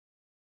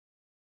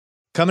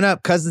Coming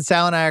up, Cousin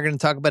Sal and I are going to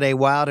talk about a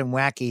wild and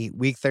wacky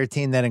Week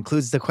 13 that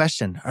includes the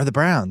question, are the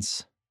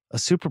Browns a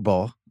Super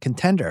Bowl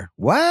contender?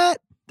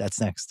 What?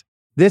 That's next.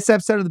 This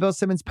episode of the Bill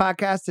Simmons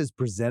Podcast is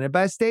presented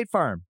by State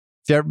Farm.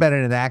 If you've ever been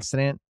in an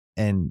accident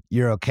and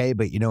you're okay,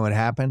 but you know what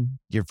happened,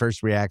 your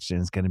first reaction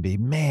is going to be,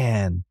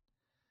 man,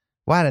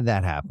 why did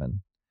that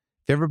happen?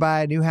 If you ever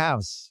buy a new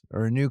house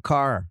or a new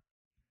car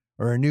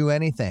or a new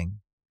anything,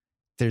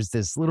 there's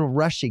this little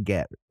rush you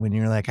get when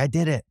you're like, I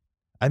did it.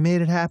 I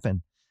made it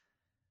happen.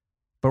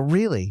 But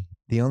really,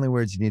 the only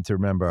words you need to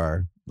remember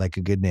are, like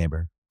a good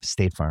neighbor,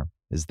 State Farm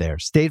is there.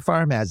 State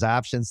Farm has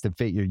options to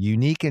fit your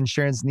unique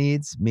insurance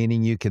needs,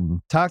 meaning you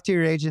can talk to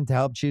your agent to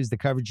help choose the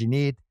coverage you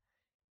need,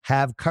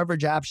 have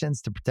coverage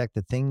options to protect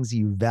the things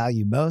you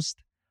value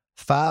most,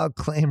 file a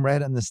claim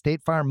right on the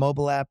State Farm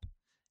mobile app,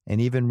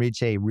 and even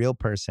reach a real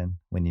person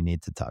when you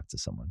need to talk to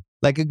someone.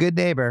 Like a good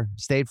neighbor,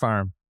 State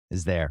Farm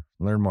is there.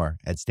 Learn more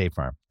at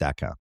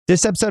statefarm.com.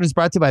 This episode is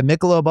brought to you by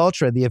Michelob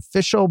Ultra, the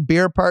official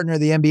beer partner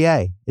of the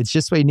NBA. It's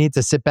just what you need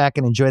to sit back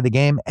and enjoy the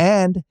game,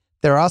 and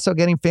they're also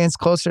getting fans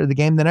closer to the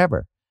game than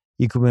ever.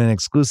 You can win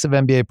exclusive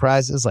NBA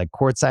prizes like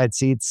courtside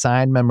seats,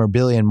 signed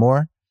memorabilia, and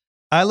more.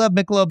 I love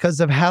Michelob because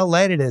of how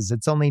light it is.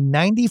 It's only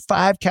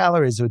 95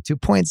 calories with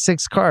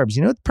 2.6 carbs.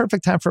 You know what the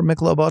perfect time for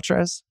Michelob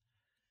Ultra is?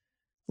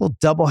 A little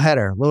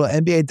doubleheader, little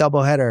NBA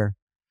doubleheader.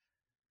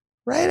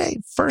 Right?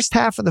 First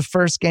half of the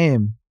first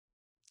game.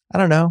 I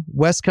don't know,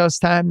 West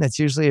Coast time. That's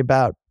usually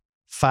about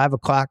 5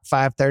 o'clock,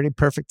 5:30,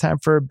 perfect time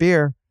for a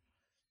beer.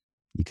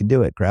 You can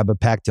do it. Grab a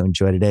pack to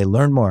enjoy today.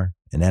 Learn more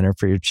and enter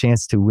for your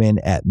chance to win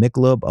at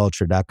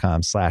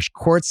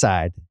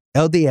michelobultra.com/courtside,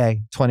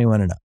 LDA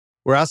 21 and up.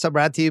 We're also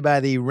brought to you by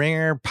the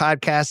Ringer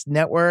Podcast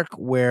Network,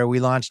 where we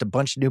launched a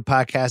bunch of new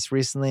podcasts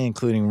recently,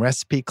 including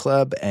Recipe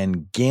Club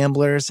and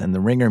Gamblers and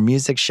the Ringer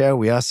Music Show.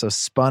 We also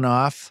spun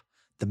off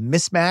The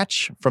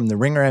Mismatch from the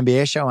Ringer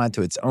NBA Show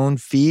onto its own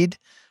feed,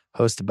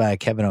 hosted by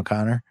Kevin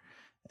O'Connor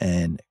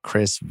and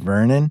Chris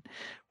Vernon.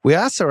 We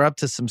also are up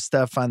to some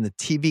stuff on the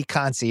TV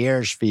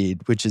Concierge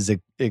feed, which is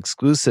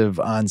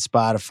exclusive on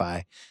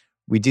Spotify.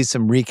 We do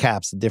some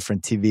recaps of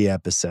different TV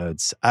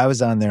episodes. I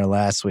was on there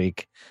last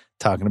week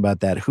talking about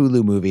that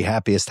Hulu movie,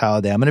 Happiest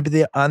Holiday. I'm going to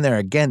be on there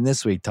again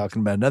this week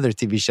talking about another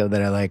TV show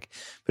that I like.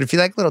 But if you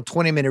like little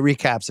 20-minute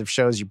recaps of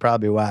shows you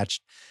probably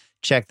watched,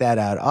 check that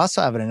out. Also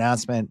have an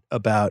announcement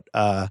about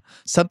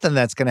something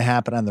that's going to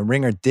happen on the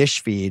Ringer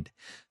Dish feed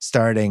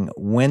starting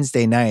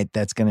Wednesday night.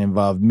 That's going to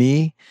involve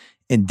me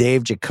and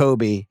Dave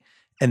Jacoby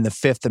and the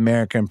Fifth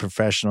American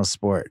Professional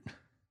Sport.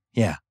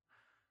 Yeah.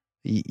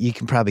 You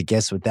can probably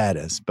guess what that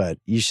is, but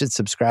you should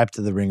subscribe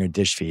to the Ringer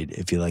Dish feed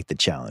if you like the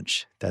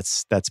challenge.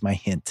 That's my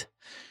hint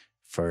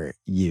for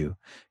you.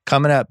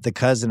 Coming up, the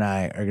cuz and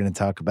I are going to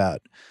talk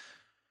about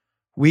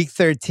Week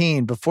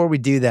 13. Before we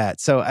do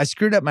that, so I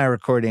screwed up my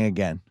recording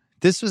again.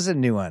 This was a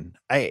new one.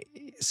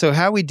 So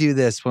how we do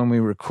this when we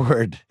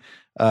record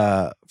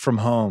from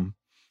home,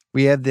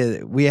 we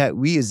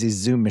use these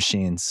Zoom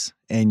machines,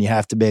 and you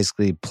have to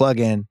basically plug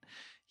in.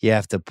 You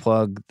have to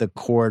plug the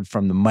cord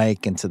from the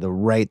mic into the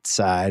right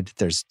side.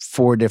 There's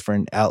 4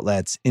 different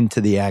outlets into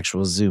the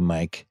actual Zoom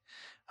mic.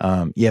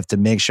 You have to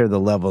make sure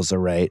the levels are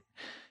right.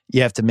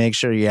 You have to make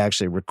sure you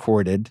actually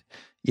recorded.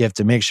 You have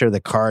to make sure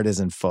the card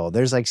isn't full.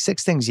 There's like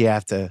 6 things you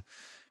have to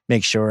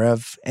make sure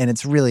of, and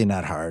it's really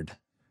not hard.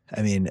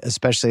 I mean,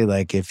 especially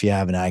like if you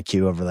have an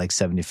IQ over like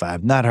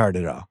 75, not hard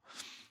at all.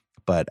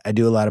 But I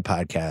do a lot of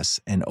podcasts,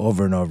 and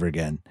over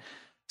again,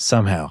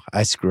 somehow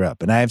I screw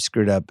up. And I have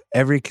screwed up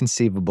every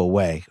conceivable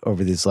way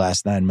over these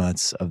last 9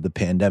 months of the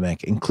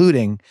pandemic,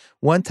 including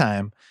one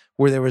time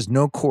where there was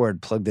no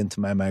cord plugged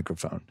into my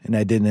microphone. And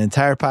I did an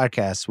entire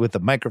podcast with a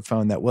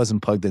microphone that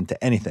wasn't plugged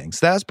into anything.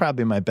 So that was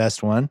probably my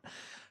best one.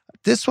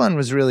 This one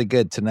was really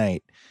good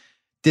tonight.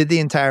 Did the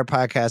entire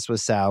podcast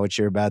with Sal, which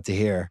you're about to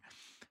hear.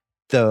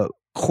 The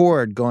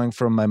cord going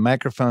from my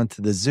microphone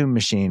to the Zoom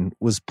machine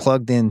was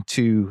plugged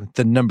into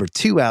the number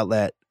 2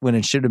 outlet when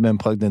it should have been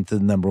plugged into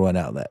the number 1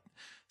 outlet.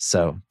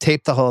 So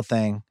tape the whole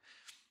thing,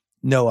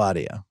 no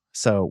audio.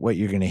 So what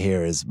you're going to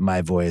hear is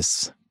my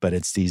voice, but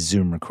it's the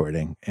Zoom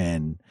recording,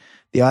 and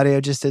the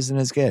audio just isn't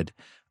as good.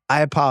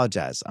 I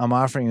apologize. I'm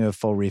offering you a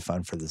full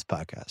refund for this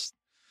podcast.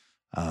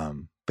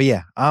 But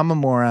yeah, I'm a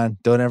moron.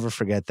 Don't ever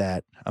forget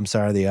that. I'm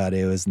sorry the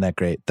audio isn't that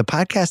great. The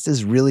podcast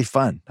is really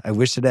fun. I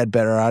wish it had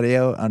better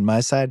audio on my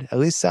side. At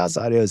least Sal's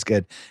audio is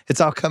good.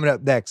 It's all coming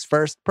up next.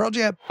 First, Pearl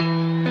Jam.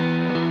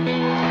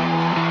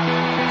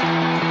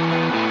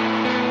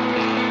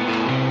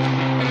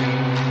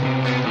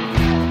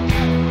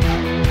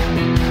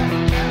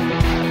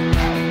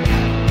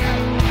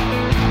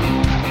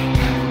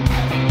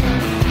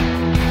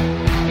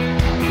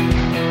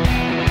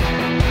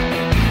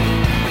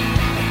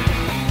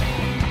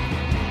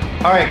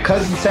 All right,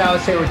 Cousin Sal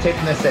is here. We're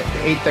taping this at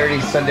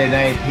 8:30 Sunday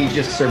night. He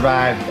just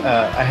survived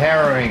a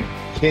harrowing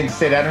Kansas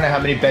City. I don't know how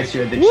many bets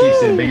you had the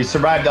Chiefs in, but you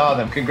survived all of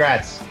them.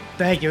 Congrats.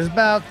 Thank you. It was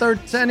about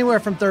anywhere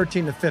from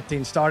 13 to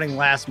 15 starting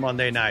last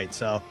Monday night.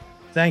 So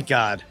thank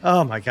God.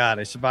 Oh, my God.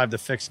 I survived the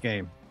fixed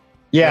game.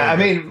 Yeah, I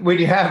mean, when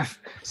you have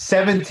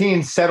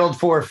 17 settled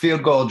for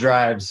field goal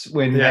drives,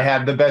 when they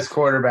have the best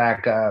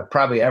quarterback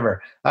probably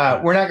ever.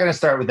 We're not going to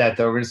start with that,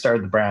 though. We're going to start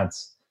with the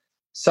Browns.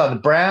 So the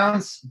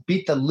Browns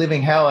beat the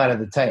living hell out of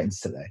the Titans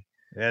today.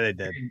 Yeah, they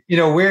did.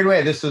 Weird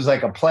way. This was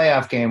like a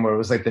playoff game where it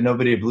was like the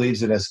nobody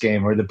believes in us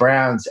game where the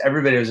Browns,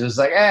 everybody was just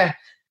like,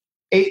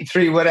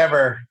 8-3,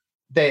 whatever.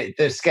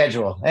 Their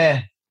schedule,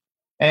 There's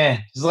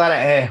a lot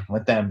of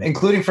with them,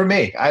 including for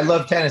me. I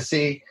love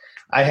Tennessee.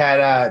 I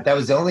had that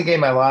was the only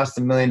game I lost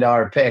 $1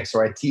 million picks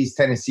where I teased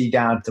Tennessee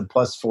down to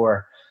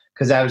 +4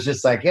 because I was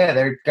just like,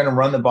 they're going to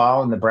run the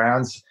ball in the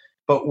Browns.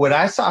 But what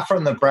I saw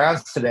from the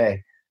Browns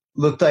today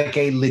looked like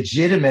a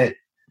legitimate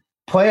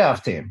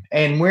playoff team.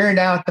 And we're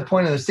now at the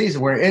point of the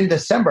season. We're in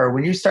December.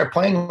 When you start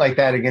playing like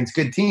that against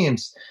good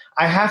teams,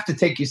 I have to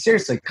take you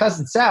seriously.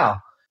 Cousin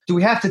Sal, do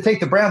we have to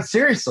take the Browns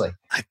seriously?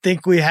 I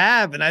think we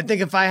have. And I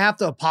think if I have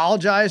to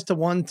apologize to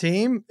one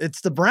team,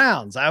 it's the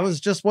Browns. I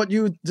was just what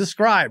you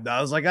described. I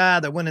was like,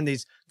 they're winning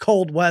these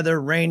cold weather,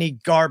 rainy,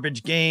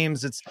 garbage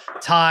games. It's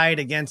tied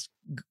against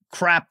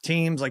crap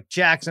teams like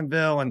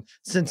Jacksonville and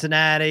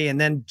Cincinnati. And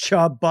then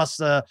Chubb busts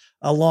a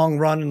long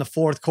run in the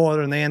fourth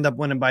quarter and they end up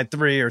winning by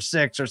 3 or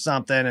 6 or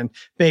something. And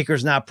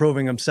Baker's not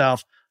proving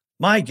himself.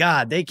 My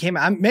God, they came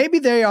out. Maybe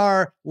they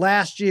are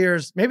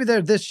maybe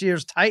they're this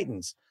year's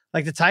Titans.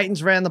 Like the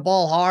Titans ran the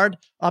ball hard,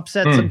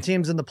 upset some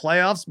teams in the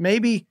playoffs.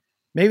 Maybe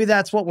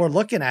that's what we're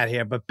looking at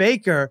here. But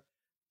Baker,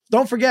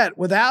 don't forget,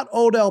 without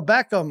Odell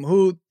Beckham,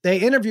 who they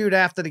interviewed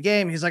after the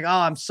game, he's like,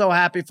 I'm so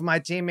happy for my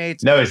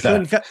teammates. No, he's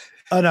not.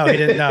 No, he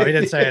didn't. No, he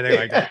didn't say anything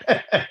like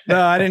that.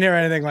 No, I didn't hear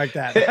anything like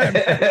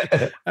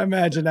that. I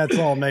imagine that's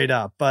all made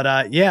up.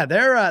 But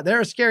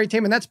they're a scary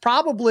team, and that's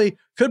probably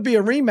could be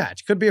a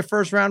rematch, could be a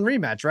first round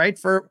rematch, right?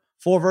 For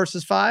 4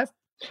 versus 5.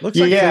 Looks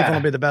like Cleveland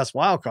will be the best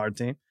wild card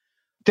team.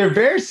 They're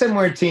very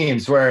similar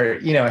teams where,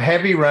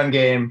 heavy run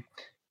game,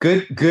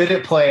 good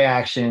at play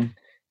action,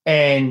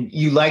 and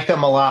you like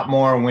them a lot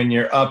more when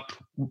you're up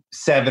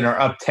 7 or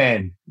up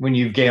 10 when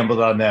you've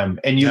gambled on them,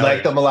 and you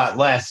like them a lot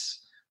less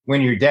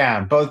when you're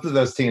down. Both of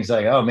those teams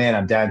are like, oh man,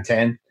 I'm down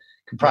 10.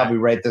 Could probably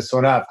write this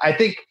one up. I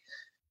think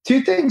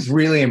 2 things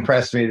really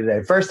impressed me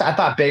today. First, I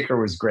thought Baker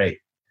was great.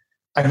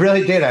 I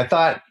really did. I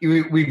thought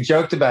we've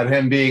joked about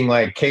him being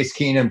like Case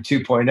Keenum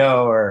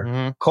 2.0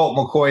 or Colt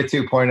McCoy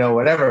 2.0,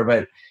 whatever,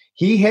 but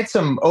he hit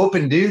some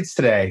open dudes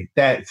today,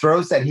 that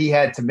throws that he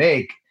had to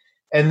make.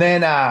 And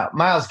then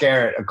Myles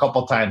Garrett a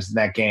couple times in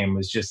that game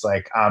was just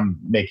like, I'm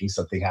making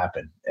something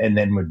happen, and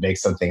then would make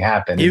something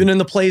happen. Even in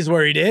the plays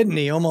where he did, and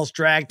he almost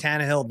dragged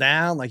Tannehill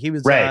down. Like he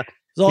was,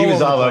 he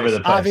was all over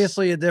the place.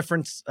 Obviously a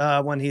difference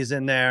when he's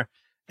in there.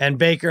 And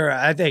Baker,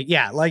 I think,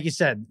 like you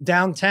said,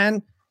 down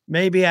 10,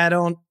 maybe I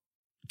don't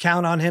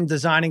count on him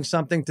designing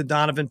something to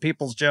Donovan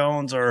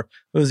Peoples-Jones or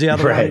who's the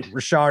other one,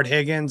 Rashard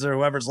Higgins or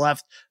whoever's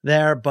left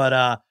there.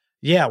 But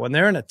when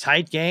they're in a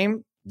tight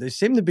game, they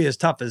seem to be as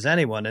tough as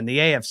anyone in the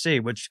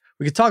AFC, which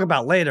we could talk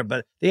about later.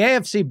 But the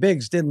AFC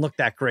bigs didn't look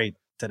that great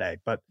today.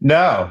 But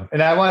no,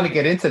 and I want to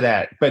get into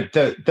that. But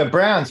the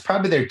Browns,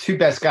 probably their 2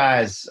 best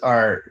guys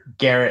are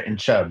Garrett and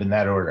Chubb in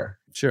that order.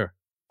 Sure.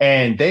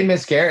 And they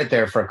missed Garrett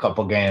there for a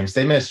couple games.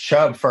 They missed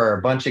Chubb for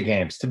a bunch of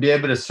games. To be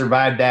able to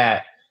survive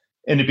that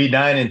and to be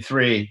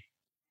 9-3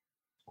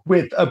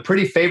 with a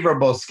pretty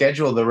favorable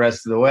schedule the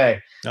rest of the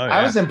way.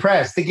 I was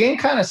impressed. The game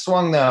kind of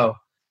swung though.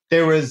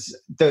 There was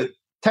the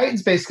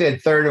Titans basically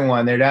had 3rd and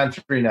 1. They're down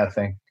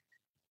 3-0.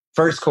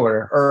 First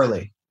quarter,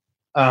 early.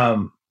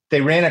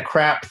 They ran a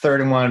crap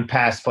 3rd and 1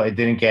 pass play,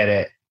 didn't get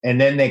it. And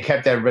then they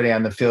kept everybody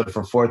on the field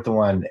for 4th and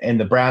 1. And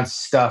the Browns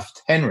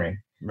stuffed Henry.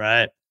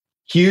 Right.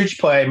 Huge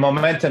play,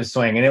 momentum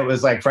swing. And it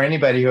was like for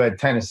anybody who had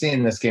Tennessee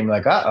in this game,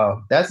 like,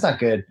 that's not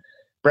good.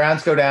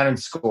 Browns go down and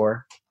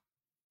score.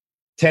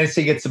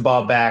 Tennessee gets the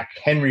ball back.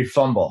 Henry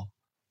fumble.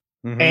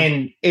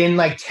 And in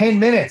like 10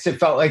 minutes, it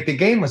felt like the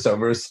game was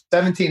over. It was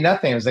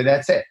 17-0. I was like,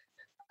 that's it.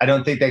 I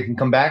don't think they can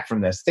come back from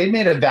this. They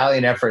made a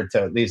valiant effort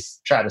to at least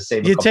try to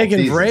save You're taking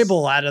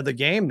Vrabel out of the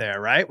game there,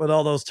 right? With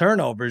all those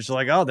turnovers.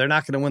 You're like, they're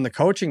not going to win the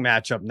coaching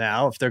matchup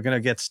now if they're going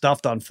to get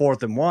stuffed on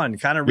 4th and 1.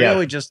 Kind of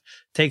really just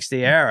takes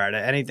the air out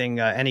of anything,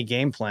 any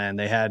game plan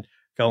they had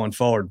going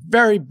forward.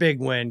 Very big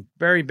win.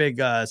 Very big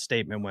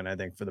statement win, I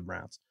think, for the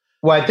Browns.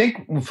 Well, I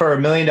think for $1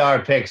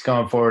 million picks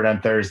going forward on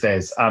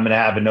Thursdays, I'm going to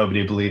have a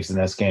nobody believes in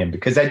this game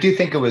because I do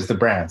think it was the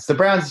Browns. The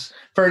Browns,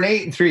 for an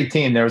 8-3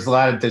 team, there was a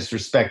lot of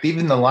disrespect.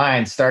 Even the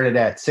line started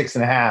at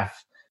 6.5,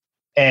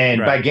 and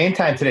by game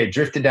time today,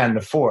 drifted down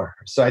to 4.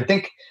 So I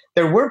think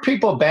there were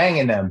people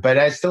banging them, but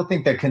I still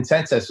think the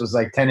consensus was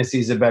like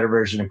Tennessee's a better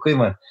version of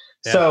Cleveland.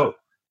 Yeah. So,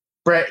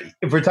 Brett,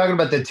 if we're talking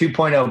about the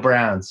 2.0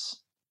 Browns,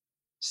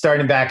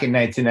 starting back in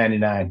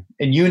 1999.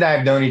 And you and I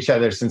have known each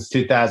other since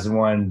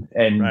 2001.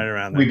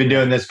 And we've been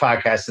doing this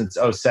podcast since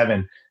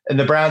 2007. And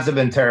the Browns have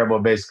been terrible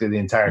basically the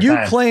entire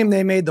time. You claim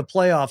they made the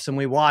playoffs and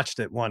we watched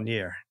it one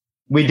year.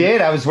 We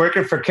did. I was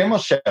working for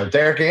Kimmel's show,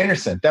 Derek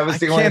Anderson. That was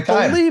the only time.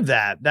 I can't believe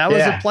that. That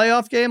was a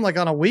playoff game like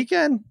on a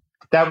weekend?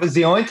 That was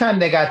the only time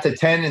they got to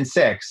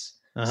 10-6.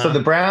 So the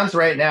Browns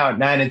right now at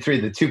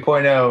 9-3, the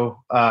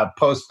 2.0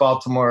 post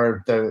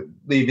Baltimore, the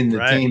leaving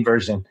the team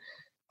version.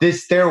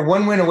 They're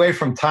one win away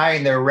from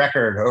tying their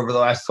record over the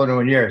last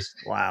 21 years.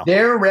 Wow.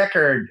 Their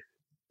record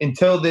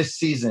until this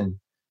season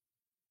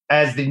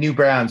as the new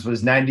Browns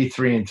was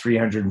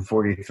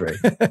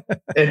 93-343.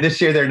 And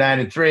this year they're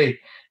 9-3.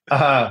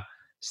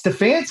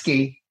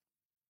 Stefanski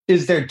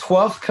is their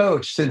 12th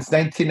coach since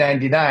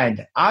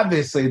 1999.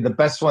 Obviously the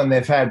best one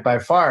they've had by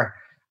far.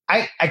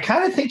 I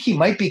kind of think he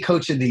might be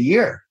coach of the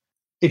year.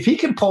 If he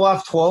can pull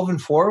off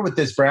 12-4 with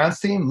this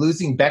Browns team,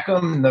 losing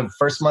Beckham in the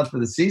first month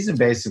of the season,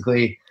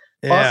 basically.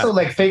 Yeah. Also,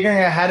 like figuring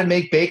out how to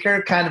make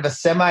Baker kind of a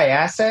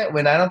semi-asset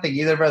when I don't think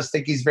either of us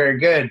think he's very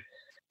good.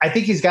 I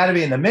think he's got to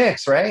be in the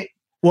mix, right?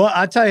 Well,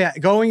 I'll tell you,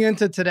 going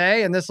into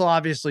today, and this will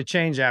obviously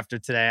change after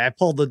today, I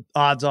pulled the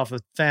odds off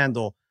of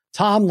FanDuel.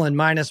 Tomlin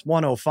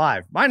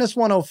 -105.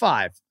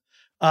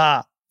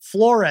 -105.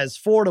 Flores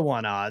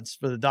 4-1 odds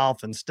for the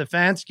Dolphins.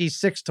 Stefanski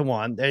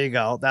 6-1. There you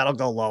go. That'll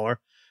go lower.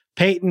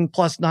 Peyton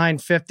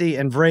 +950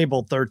 and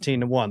Vrabel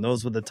 13-1.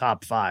 Those were the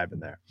top 5 in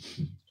there.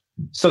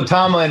 So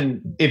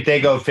Tomlin, if they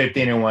go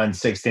 15-1,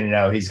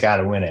 16-0, he's got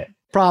to win it.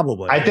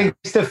 Probably. I think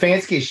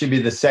Stefanski should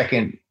be the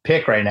second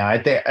pick right now. I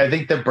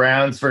think the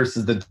Browns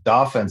versus the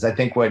Dolphins. I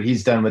think what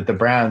he's done with the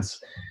Browns,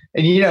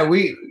 and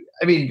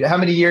how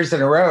many years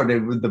in a row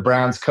did the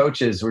Browns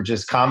coaches were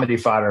just comedy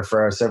fodder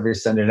for us every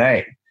Sunday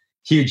night?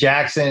 Hugh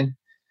Jackson,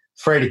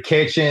 Freddie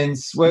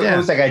Kitchens, what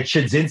was that guy,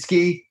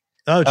 Chudzinski?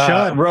 Oh,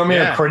 Chud.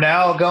 Romeo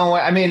Cornell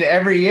going. I mean,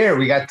 every year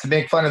we got to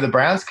make fun of the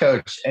Browns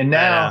coach, and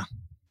now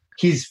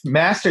he's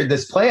mastered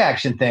this play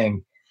action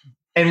thing.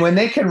 And when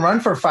they can run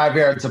for 5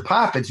 yards a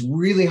pop, it's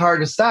really hard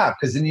to stop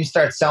because then you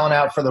start selling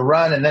out for the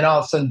run, and then all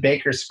of a sudden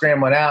Baker's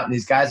scrambling out, and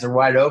these guys are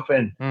wide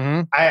open.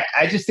 Mm-hmm.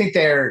 I just think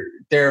they're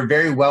a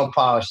very well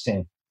polished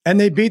team. And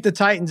they beat the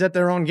Titans at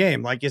their own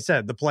game, like you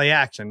said, the play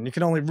action. You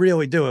can only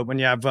really do it when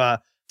you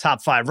have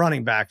top 5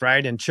 running back,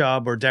 right? And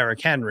Chubb or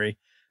Derrick Henry.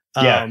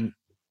 So I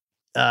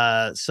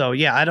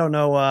don't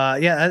know.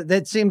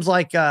 It seems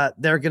like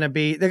they're gonna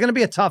be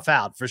a tough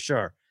out for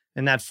sure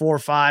in that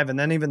 4-5, and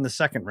then even the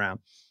second round.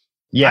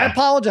 Yeah, I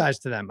apologize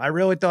to them. I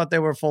really thought they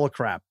were full of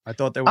crap. I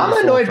thought they were. I'm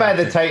annoyed by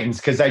the Titans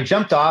because I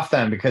jumped off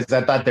them because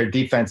I thought their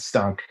defense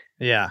stunk.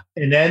 Yeah,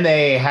 and then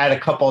they had a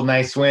couple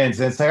nice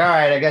wins, and it's like, all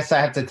right, I guess I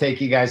have to take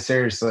you guys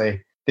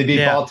seriously. They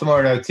beat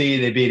Baltimore in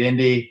OT. They beat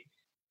Indy.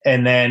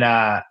 And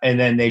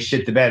then they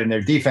shit the bed, and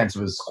their defense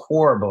was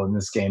horrible in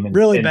this game. And,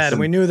 really bad.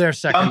 We knew their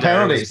secondary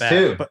penalties was bad,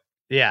 too. But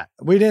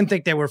we didn't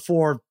think they were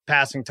 4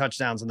 passing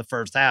touchdowns in the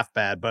first half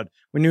bad, but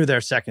we knew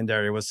their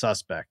secondary was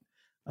suspect.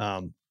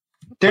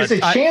 There's a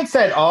chance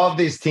that all of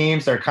these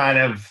teams are kind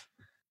of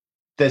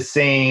the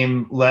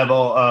same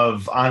level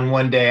of on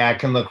one day I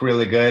can look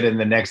really good, and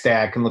the next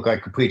day I can look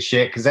like complete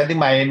shit. Because I think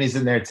Miami's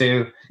in there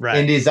too. Right.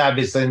 Indy's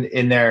obviously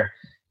in there.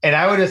 And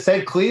I would have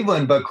said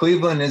Cleveland, but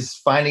Cleveland is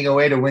finding a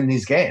way to win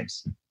these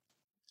games.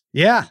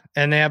 Yeah,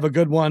 and they have a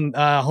good one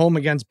home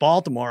against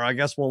Baltimore. I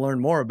guess we'll learn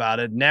more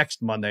about it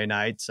next Monday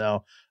night.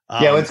 So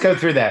let's go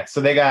through that. So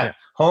they got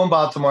home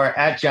Baltimore,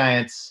 at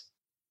Giants.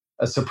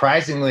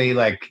 Surprisingly,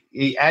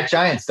 at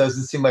Giants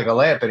doesn't seem like a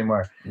layup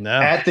anymore.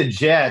 No. At the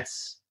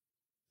Jets,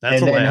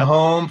 and then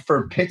home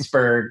for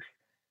Pittsburgh.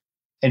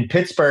 And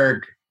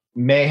Pittsburgh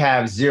may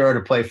have 0 to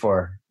play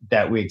for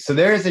that week. So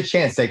there is a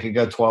chance they could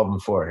go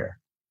 12-4 here.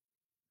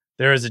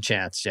 There is a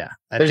chance, yeah.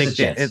 I think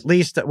at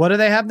least, what do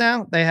they have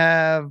now? They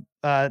have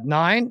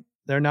 9.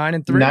 They're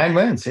 9-3. 9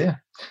 wins, yeah.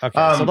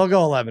 Okay, so they'll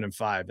go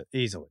 11-5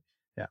 easily.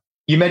 Yeah.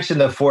 You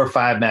mentioned the 4-5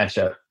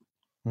 matchup.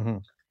 Mm-hmm.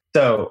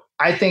 So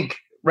I think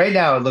right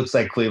now it looks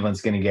like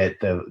Cleveland's going to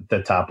get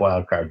the top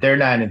wild card. They're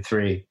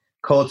 9-3.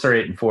 Colts are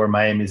 8-4.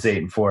 Miami's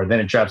 8-4. Then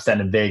it drops down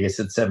to Vegas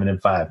at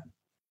 7-5.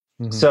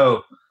 Mm-hmm.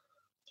 So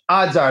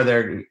odds are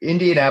there.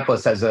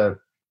 Indianapolis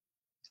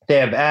they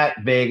have at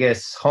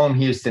Vegas, home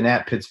Houston,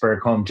 at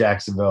Pittsburgh, home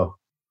Jacksonville.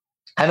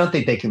 I don't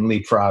think they can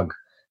leapfrog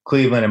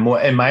Cleveland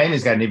and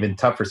Miami's got an even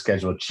tougher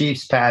schedule.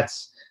 Chiefs,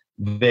 Pats,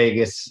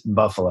 Vegas,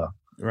 Buffalo.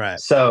 Right.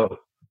 So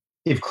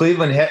if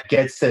Cleveland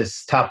gets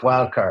this top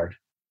wild card,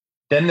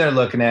 then they're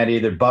looking at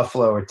either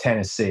Buffalo or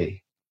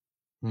Tennessee,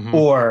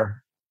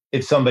 or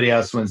if somebody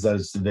else wins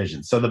those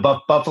divisions. So the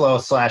Buffalo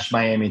 /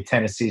 Miami,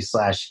 Tennessee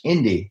 /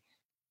 Indy.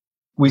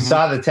 We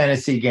saw the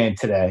Tennessee game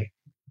today.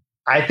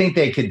 I think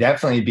they could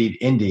definitely beat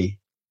Indy.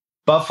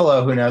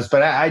 Buffalo, who knows?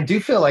 But I do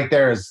feel like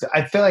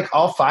I feel like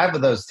all 5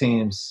 of those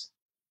teams,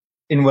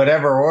 in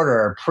whatever order,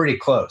 are pretty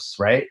close,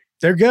 right?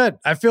 They're good.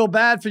 I feel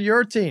bad for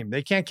your team.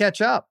 They can't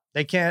catch up.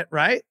 They can't,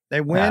 right?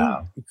 They win.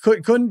 No.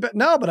 Couldn't.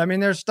 No, but I mean,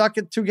 they're stuck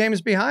at 2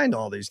 games behind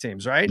all these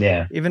teams, right?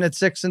 Yeah. Even at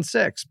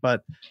 6-6.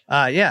 But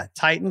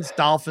Titans,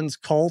 Dolphins,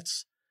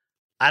 Colts.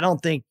 I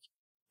don't think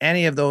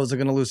any of those are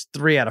going to lose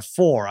 3 out of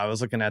 4. I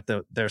was looking at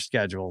their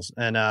schedules,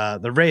 and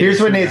the Raiders.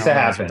 Here's what needs to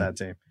happen. That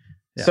team.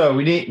 Yeah. So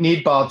we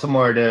need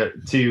Baltimore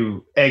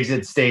to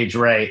exit stage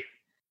right,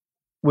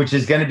 which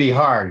is going to be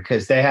hard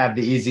because they have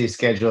the easiest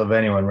schedule of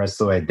anyone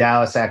rest of the way.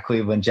 Dallas at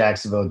Cleveland,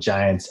 Jacksonville,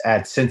 Giants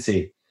at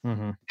Cincy.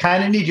 Mm-hmm.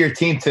 Kind of need your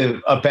team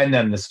to upend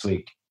them this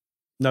week.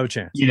 No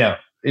chance.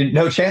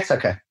 No chance?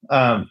 Okay.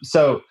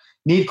 So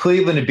need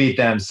Cleveland to beat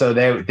them, so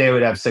they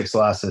would have 6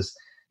 losses.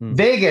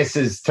 Vegas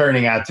is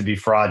turning out to be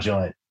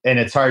fraudulent, and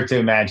it's hard to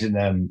imagine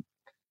them,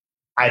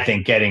 I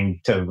think, getting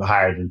to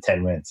higher than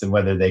 10 wins and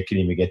whether they could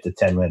even get to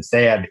 10 wins.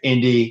 They have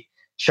Indy,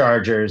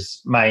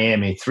 Chargers,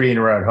 Miami, 3 in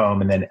a row at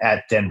home, and then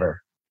at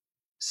Denver.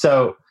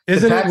 So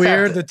isn't it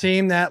weird? The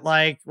team that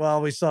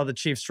we saw the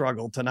Chiefs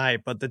struggle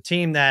tonight, but the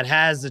team that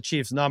has the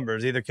Chiefs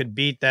numbers either could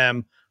beat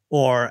them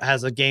or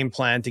has a game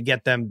plan to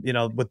get them,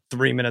 with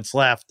 3 minutes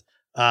left,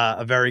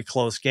 a very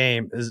close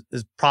game is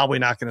probably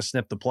not going to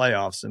snip the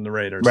playoffs in the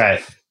Raiders.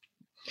 Right.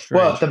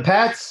 Strange. Well, the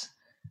Pats,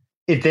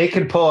 if they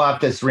could pull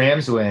off this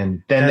Rams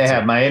win, then they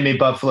have Miami,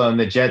 Buffalo, and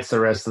the Jets the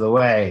rest of the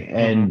way.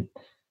 And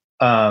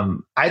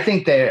I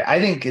think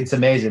it's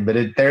amazing, but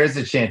there is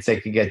a chance they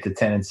could get to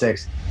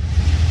 10-6.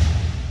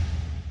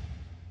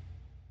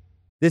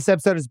 This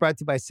episode is brought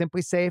to you by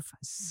Simply Safe.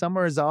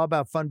 Summer is all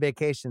about fun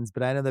vacations,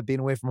 but I know that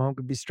being away from home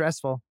can be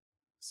stressful.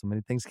 So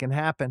many things can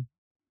happen.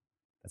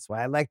 That's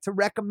why I like to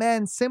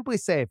recommend Simply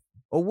Safe,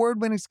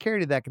 award-winning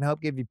security that can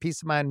help give you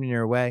peace of mind when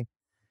you're away.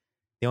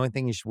 The only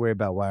thing you should worry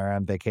about while you're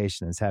on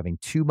vacation is having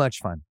too much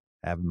fun.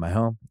 I have it in my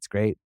home. It's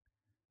great.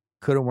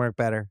 Couldn't work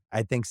better.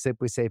 I think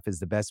Simply Safe is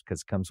the best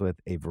because it comes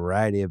with a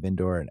variety of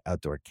indoor and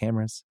outdoor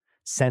cameras,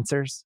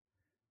 sensors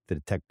to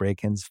detect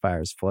break-ins,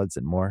 fires, floods,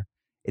 and more.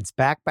 It's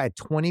backed by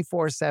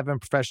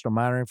 24/7 professional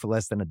monitoring for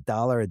less than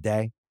 $1 a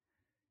day.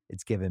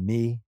 It's given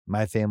me,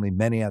 my family,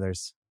 many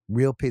others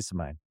real peace of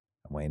mind.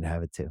 I'm waiting to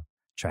have it too.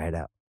 Try it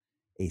out.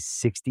 A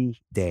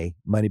 60-day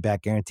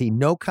money-back guarantee.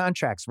 No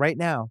contracts right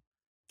now.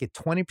 Get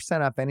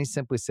 20% off any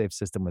Simply Safe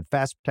system with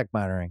Fast Protect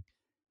monitoring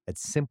at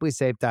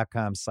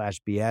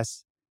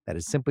simplysafe.com/BS. That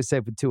is Simply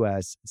Safe with 2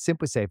 S's.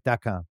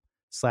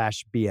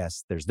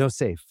 simplysafe.com/BS. There's no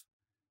safe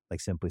like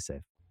Simply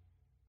Safe.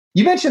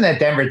 You mentioned that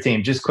Denver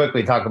team. Just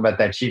quickly talk about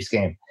that Chiefs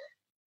game.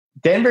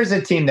 Denver's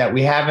a team that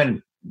we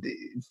haven't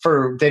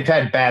they've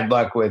had bad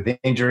luck with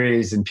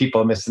injuries and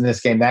people missing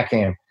this game, that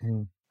game.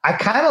 I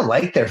kind of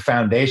like their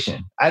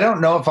foundation. I don't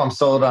know if I'm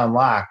sold on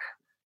Locke,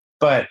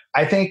 but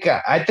I think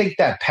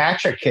that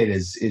Patrick kid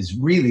is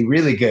really,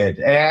 really good.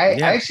 And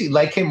I actually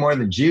like him more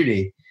than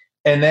Judy.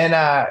 And then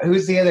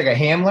who's the other guy?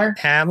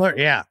 Hamler,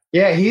 yeah.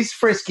 Yeah, he's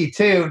frisky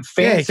too.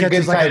 Fancy,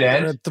 good tight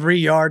end. A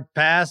 3-yard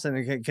pass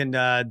and can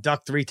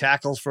duck 3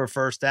 tackles for a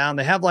first down.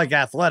 They have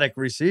athletic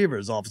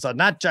receivers all of a sudden,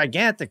 not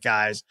gigantic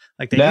guys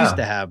like they used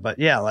to have, but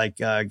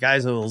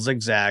guys who will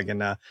zigzag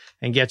and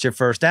get your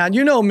first down.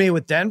 You know me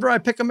with Denver, I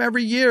pick them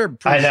every year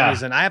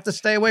preseason. I have to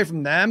stay away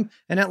from them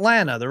and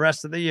Atlanta the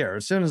rest of the year.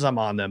 As soon as I'm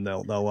on them,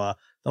 they'll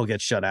get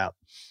shut out.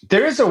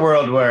 There is a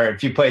world where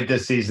if you played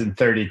this season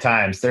 30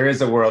 times, there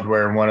is a world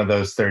where in one of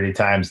those 30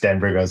 times,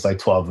 Denver goes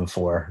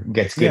 12-4,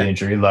 gets good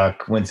injury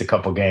luck, wins a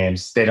couple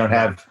games. They don't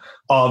have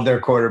all of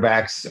their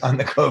quarterbacks on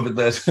the COVID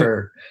list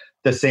for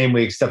the same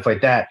week, stuff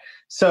like that.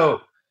 So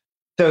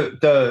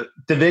the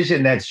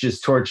division that's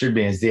just tortured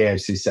me is the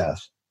AFC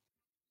South.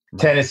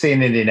 Tennessee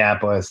and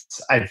Indianapolis.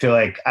 I feel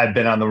like I've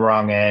been on the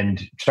wrong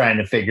end trying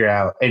to figure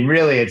out. And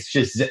really, it's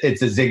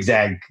a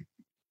zigzag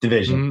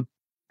division. Mm-hmm.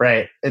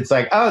 Right. It's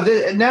like,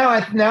 now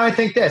I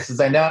think this.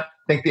 Is I now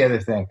think the other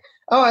thing.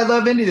 Oh, I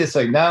love Indy this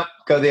week. No,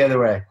 go the other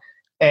way.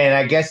 And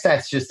I guess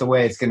that's just the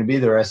way it's going to be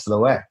the rest of the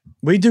way.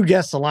 We do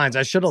guess the lines.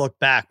 I should have looked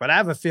back, but I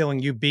have a feeling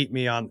you beat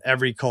me on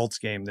every Colts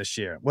game this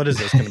year. What is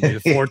this going to be, the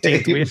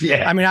 14th week?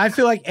 Yeah. I mean, I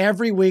feel like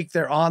every week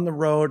they're on the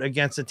road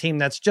against a team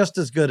that's just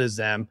as good as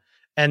them.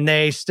 And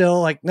they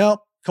still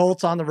nope,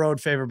 Colts on the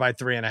road favored by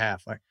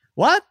 3.5. Like,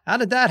 what? How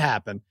did that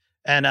happen?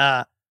 And,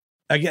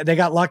 again, they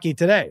got lucky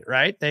today,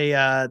 right? They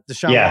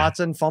Deshaun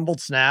Watson fumbled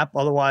snap.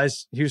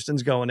 Otherwise,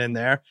 Houston's going in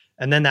there.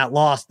 And then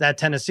that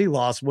Tennessee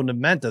loss wouldn't have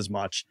meant as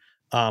much.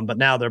 But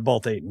now they're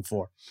both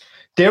 8-4.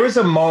 There was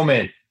a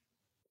moment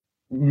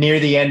near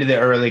the end of the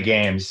early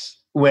games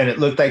when it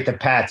looked like the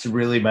Pats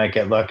really might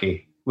get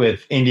lucky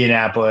with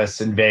Indianapolis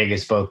and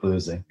Vegas both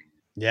losing.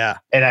 Yeah.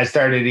 And I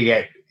started to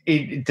get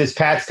this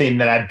Pats team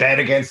that I bet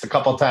against a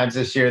couple times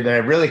this year that I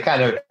really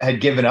kind of had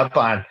given up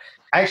on.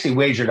 I actually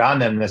wagered on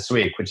them this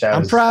week, which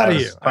I'm proud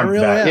of you. I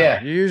really am.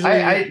 Yeah. You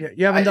usually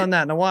you haven't done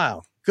that in a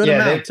while. Good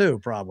amount too,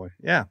 probably.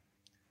 Yeah.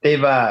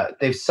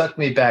 They've sucked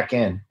me back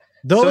in.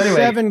 Those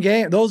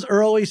those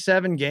early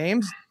 7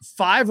 games,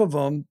 5 of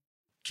them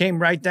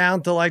came right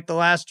down to the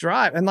last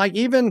drive. And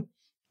even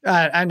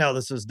I know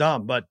this is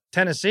dumb, but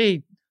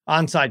Tennessee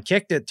onside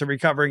kicked it to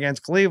recover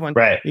against Cleveland.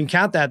 Right. You can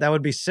count that. That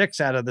would be 6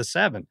 out of the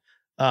 7.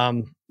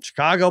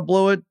 Chicago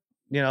blew it.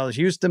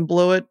 Houston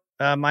blew it.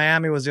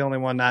 Miami was the only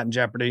one not in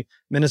jeopardy.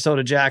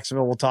 Minnesota,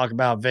 Jacksonville, we'll talk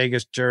about.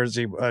 Vegas,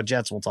 Jersey,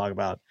 Jets, we'll talk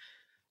about.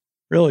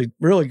 Really,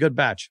 really good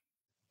batch.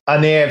 On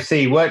the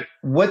AFC,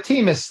 what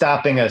team is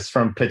stopping us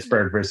from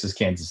Pittsburgh versus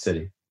Kansas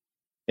City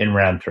in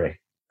round 3?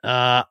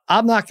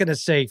 I'm not going to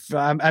say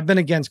I've been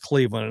against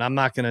Cleveland, and I'm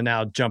not going to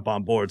now jump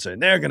on board saying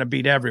they're going to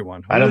beat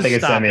everyone. I don't think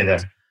it's them either.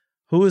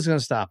 Who is going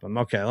to stop them?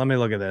 Okay, let me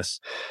look at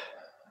this.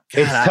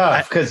 it's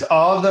tough because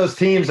all of those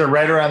teams are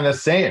right around the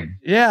same.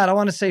 Yeah, I don't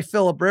want to say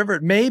Phillip Rivers.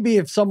 Maybe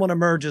if someone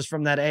emerges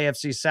from that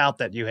AFC South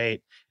that you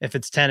hate, if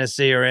it's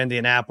Tennessee or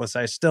Indianapolis,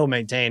 I still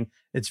maintain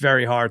it's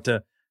very hard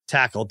to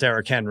tackle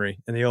Derrick Henry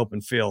in the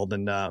open field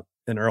in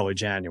early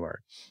January.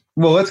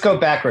 Well, let's go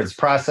backwards.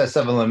 Process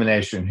of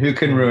elimination. Who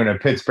can ruin a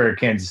Pittsburgh,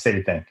 Kansas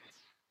City thing?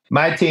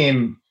 My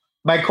team,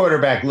 my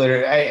quarterback,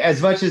 literally,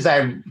 as much as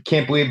I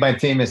can't believe my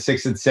team is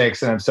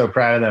 6-6 and I'm so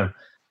proud of them,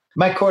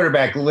 my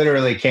quarterback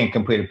literally can't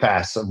complete a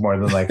pass of more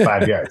than like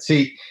 5 yards.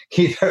 He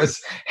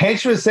throws.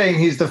 Hench was saying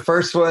he's the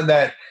first one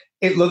that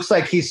it looks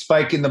like he's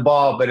spiking the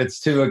ball, but it's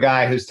to a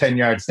guy who's 10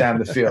 yards down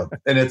the field.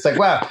 And it's like,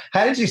 wow,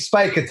 how did you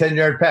spike a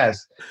 10-yard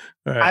pass?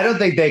 Right. I don't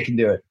think they can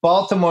do it.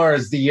 Baltimore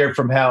is the year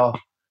from hell.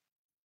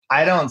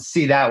 I don't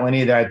see that one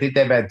either. I think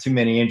they've had too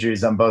many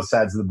injuries on both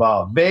sides of the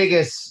ball.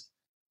 Vegas,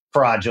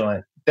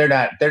 fraudulent. They're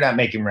not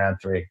making round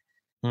 3.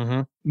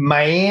 Mm-hmm.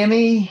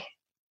 Miami,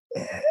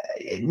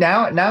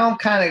 now I'm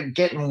kind of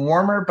getting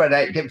warmer, but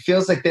it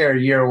feels like they're a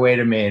year away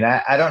to me, and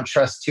I don't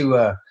trust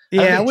Tua.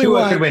 Yeah,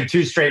 Tua could win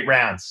 2 straight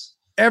rounds.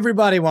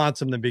 Everybody wants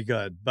them to be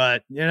good,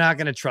 but you're not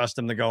going to trust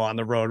them to go on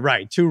the road.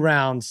 Right, 2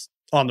 rounds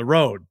on the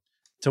road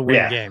to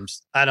win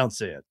games. I don't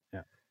see it.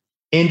 Yeah.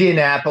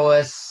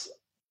 Indianapolis,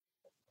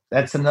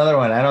 that's another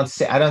one. I don't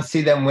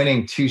see them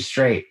winning 2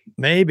 straight.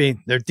 Maybe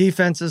their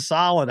defense is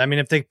solid. I mean,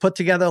 if they put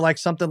together like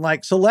something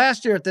like so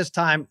last year at this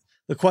time,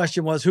 the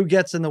question was who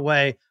gets in the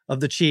way of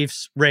the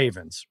Chiefs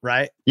Ravens,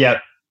 right?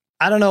 Yep.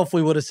 I don't know if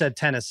we would have said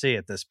Tennessee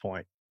at this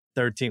point,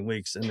 13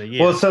 weeks in the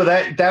year. Well, so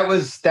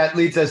that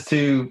leads us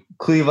to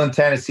Cleveland,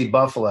 Tennessee,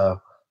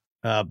 Buffalo.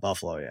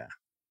 Buffalo, yeah.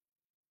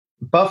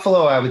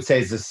 Buffalo, I would say,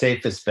 is the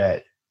safest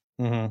bet.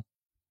 Mm-hmm.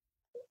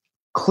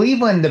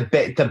 Cleveland,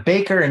 the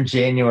Baker in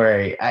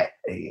January. I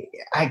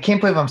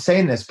can't believe I'm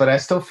saying this, but I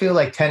still feel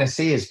like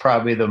Tennessee is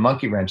probably the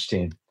monkey wrench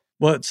team.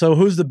 Well, so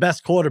who's the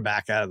best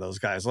quarterback out of those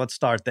guys? Let's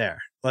start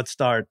there.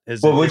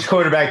 Which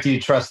quarterback do you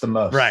trust the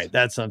most? Right,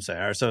 that's what I'm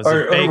saying. So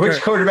or which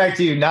quarterback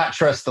do you not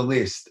trust the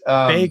least?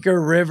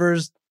 Baker,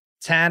 Rivers,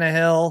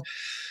 Tannehill.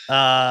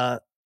 I'd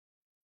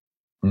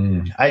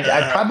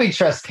probably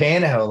trust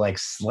Tannehill like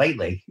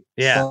slightly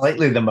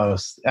the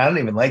most. I don't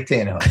even like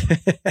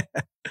Tannehill.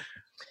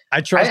 I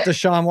trust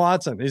Deshaun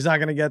Watson. He's not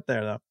going to get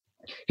there, though.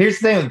 Here's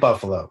the thing with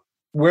Buffalo.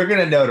 We're going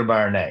to know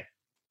tomorrow night.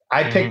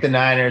 I picked the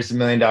Niners, $1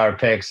 million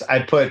picks.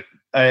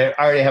 I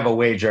already have a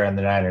wager on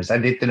the Niners. I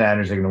think the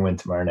Niners are going to win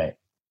tomorrow night.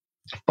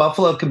 If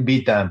Buffalo can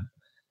beat them,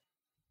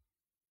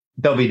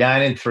 they'll be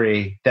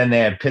 9-3. Then they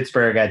have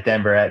Pittsburgh at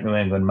Denver, at New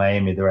England,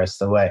 Miami the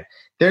rest of the way.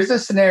 There's a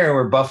scenario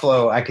where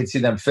Buffalo, I could see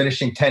them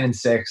finishing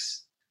 10-6.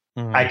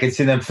 I could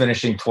see them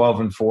finishing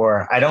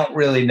 12-4. I don't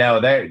really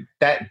know.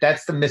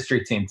 That's the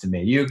mystery team to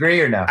me. You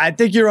agree or no? I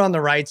think you're on the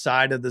right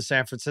side of the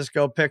San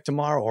Francisco pick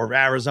tomorrow, or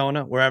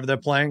Arizona, wherever they're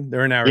playing.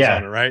 They're in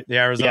Arizona, right? The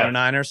Arizona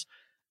Niners.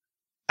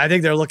 I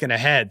think they're looking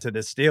ahead to the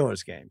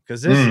Steelers game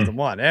because this is the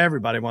one.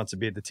 Everybody wants to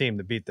be the team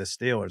to beat the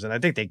Steelers, and I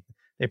think they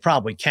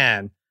probably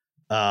can.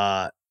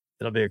 It'll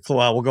be a clue.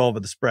 We'll go over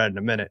the spread in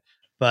a minute,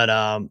 but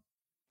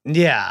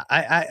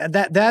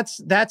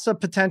that's a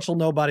potential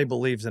nobody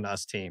believes in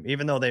us team,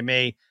 even though they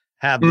may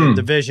have the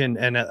division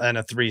and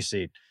a 3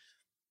 seed.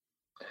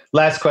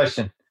 Last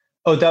question.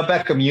 Odell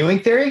Beckham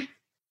Ewing theory?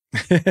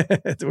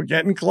 We're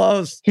getting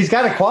close. He's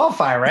got to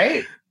qualify,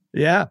 right?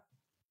 Yeah.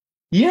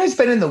 You know, he's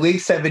been in the league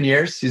 7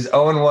 years. He's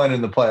 0-1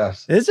 in the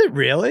playoffs. Is it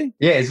really?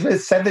 Yeah, he's been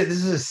 7.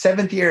 This is his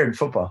 7th year in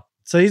football.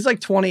 So he's like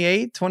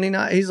 28,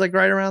 29. He's like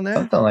right around there.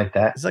 Something like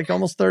that. He's like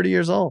almost 30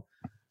 years old.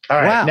 All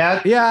right. Wow.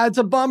 Now, yeah, it's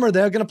a bummer.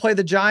 They're going to play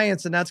the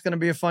Giants, and that's going to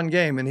be a fun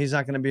game, and he's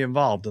not going to be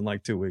involved in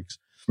like 2 weeks.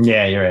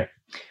 Yeah, you're right.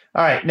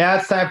 All right. Now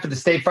it's time for the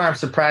State Farm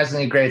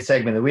Surprisingly Great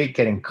segment of the week,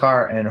 getting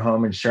car and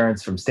home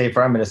insurance from State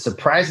Farm at a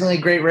surprisingly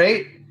great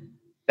rate.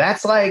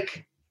 That's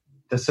like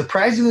the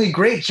surprisingly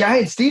great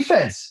Giants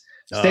defense.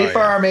 State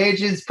Farm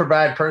agents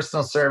provide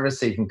personal service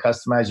so you can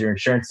customize your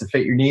insurance to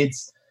fit your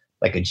needs.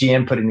 Like a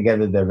GM putting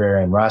together their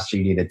very own roster,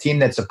 you need a team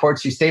that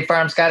supports you. State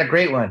Farm's got a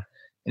great one.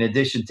 In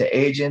addition to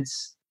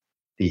agents,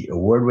 the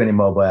award-winning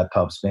mobile app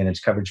helps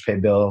manage coverage, pay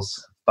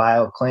bills,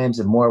 file claims,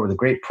 and more with a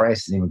great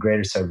price and even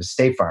greater service.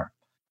 State Farm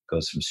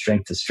goes from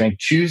strength to strength.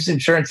 Choose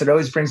insurance that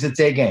always brings its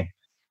A game.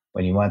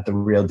 When you want the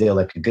real deal,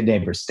 like a good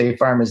neighbor, State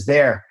Farm is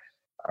there.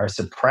 Our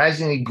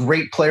surprisingly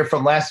great player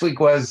from last week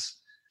was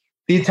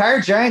the entire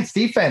Giants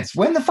defense.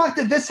 When the fuck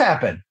did this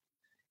happen?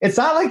 It's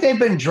not like they've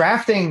been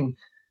drafting,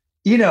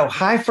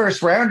 high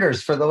first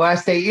rounders for the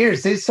last 8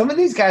 years. Some of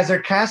these guys are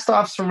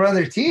cast-offs from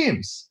other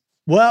teams.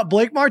 Well,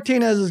 Blake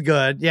Martinez is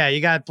good. Yeah,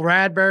 you got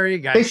Bradbury.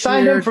 They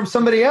signed him from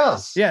somebody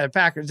else. Yeah, the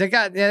Packers. They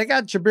got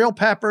Jabril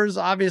Peppers,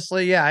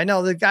 obviously. Yeah, I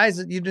know the guys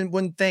that you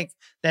wouldn't think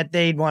that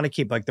they'd want to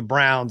keep, like the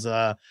Browns.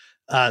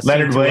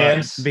 Leonard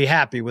Williams. Be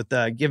happy with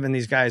giving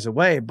these guys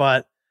away,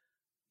 but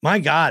my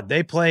God,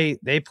 they play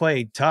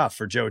tough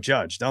for Joe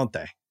Judge, don't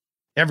they?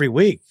 every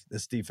week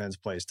this defense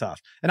plays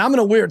tough. And I'm in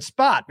a weird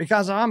spot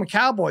because I'm a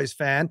Cowboys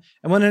fan.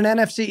 And when an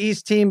NFC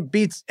East team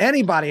beats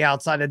anybody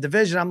outside the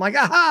division, I'm like,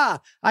 aha,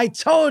 I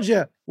told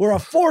you we're a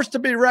force to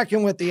be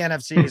reckoned with, the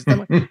NFC East. I'm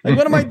like,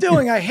 what am I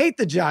doing? I hate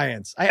the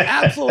Giants. I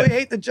absolutely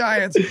hate the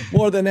Giants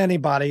more than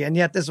anybody. And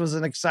yet this was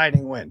an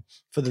exciting win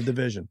for the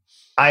division.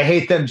 I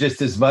hate them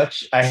just as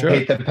much. I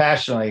hate them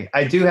passionately.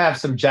 I do have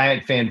some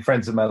Giant fan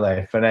friends in my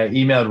life, and I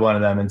emailed one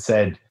of them and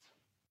said,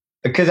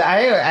 because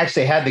I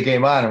actually had the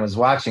game on and was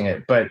watching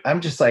it, but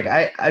I'm just like,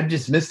 I'm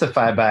just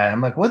mystified by it.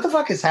 I'm like, what the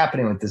fuck is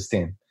happening with this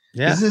team?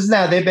 Yeah. This is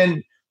now, they've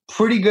been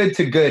pretty good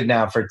to good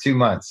now for 2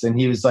 months. And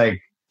he was like,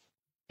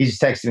 he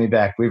just texted me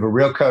back, we have a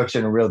real coach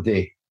and a real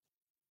D.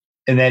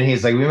 And then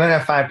he's like, we might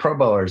have 5 Pro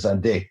Bowlers on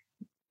D.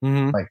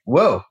 Mm-hmm. Like,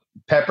 whoa,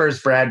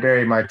 Peppers,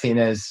 Bradbury,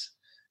 Martinez,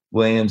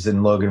 Williams,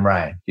 and Logan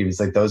Ryan. He was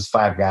like, those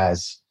 5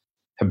 guys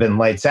have been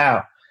lights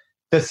out.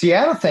 The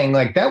Seattle thing,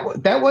 like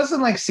that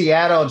wasn't like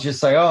Seattle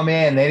just like, oh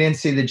man, they didn't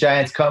see the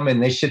Giants coming,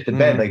 they shit the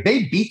bed. Like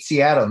they beat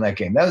Seattle in that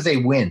game. That was a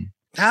win.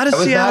 How does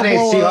Seattle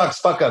not a Seahawks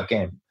fuck up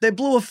game? They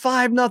blew a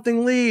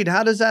 5-0 lead.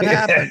 How does that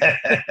happen?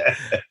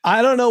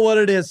 I don't know what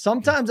it is.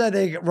 Sometimes I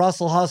think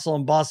Russell Hustle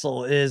and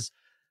Bustle is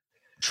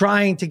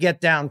trying to get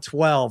down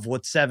 12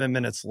 with 7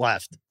 minutes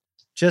left,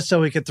 just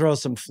so he could throw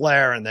some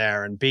flair in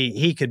there and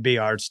he could be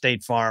our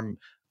State Farm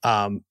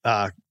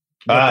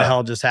what the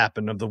hell just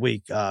happened of the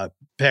week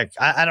pick.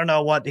 I don't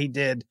know what he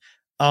did,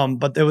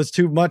 but there was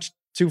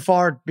too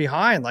far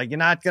behind. Like they're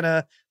not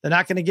gonna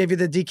give you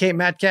the DK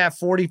Metcalf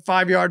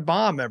 45-yard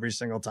bomb every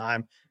single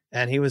time,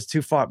 and he was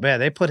too far. Man,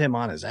 they put him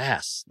on his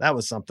ass. That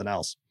was something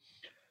else.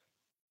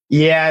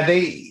 Yeah,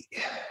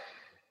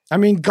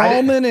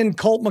 Gallman and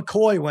Colt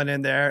McCoy went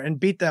in there and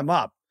beat them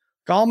up.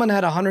 Gallman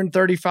had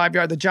 135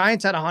 yards. The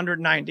Giants had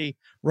 190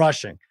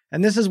 rushing,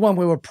 and this is when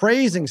we were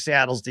praising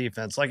Seattle's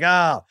defense. Like,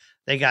 oh,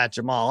 they got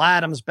Jamal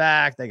Adams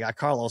back. They got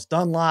Carlos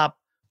Dunlap.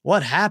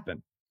 What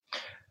happened?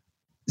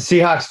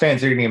 Seahawks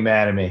fans are going to get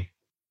mad at me.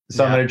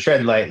 So I'm going to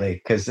tread lightly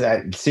because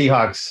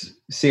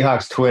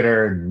Seahawks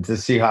Twitter, the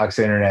Seahawks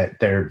internet,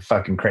 they're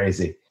fucking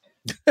crazy.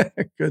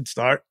 Good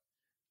start.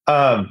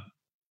 The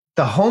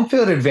home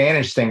field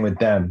advantage thing with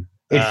them,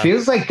 it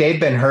feels like they've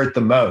been hurt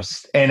the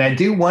most. And I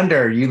do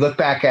wonder, you look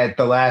back at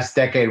the last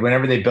decade,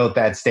 whenever they built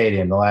that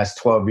stadium, the last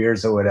 12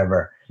 years or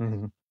whatever,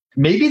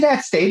 maybe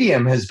that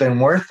stadium has been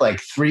worth like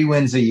 3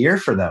 wins a year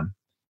for them.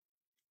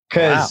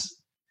 Because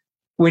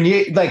when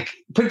you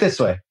put it this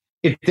way,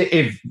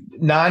 if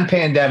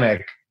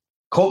non-pandemic,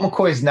 Colt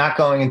McCoy's not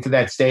going into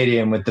that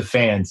stadium with the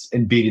fans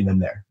and beating them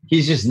there.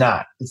 He's just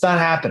not. It's not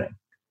happening.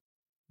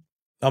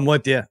 I'm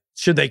with you.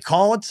 Should they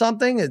call it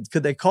something?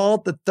 Could they call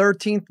it the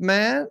 13th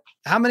man?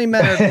 How many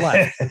men are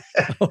left?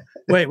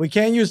 Wait, we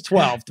can't use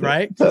 12th,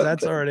 right?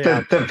 That's already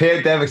out. The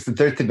pandemic's the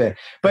 13th man.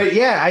 But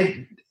yeah,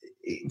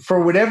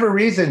 for whatever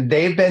reason,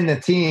 they've been the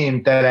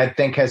team that I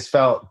think has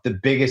felt the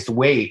biggest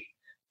weight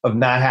of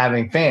not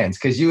having fans.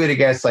 Because you would have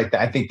guessed,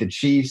 I think the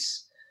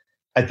Chiefs,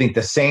 I think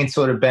the Saints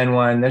would have been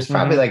one. There's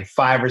probably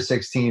 5 or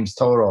 6 teams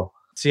total.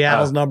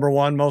 Seattle's number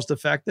one most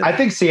effective? I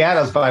think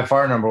Seattle's by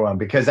far number one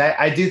because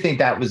I do think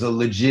that was a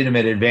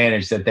legitimate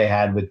advantage that they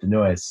had with the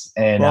noise.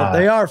 And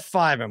they are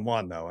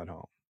 5-1 though at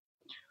home.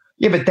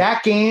 Yeah, but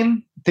that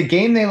game, the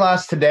game they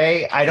lost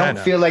today, I don't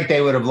feel like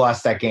they would have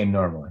lost that game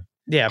normally.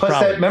 Yeah,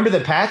 plus remember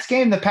the Pats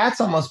game? The Pats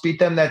almost beat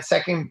them that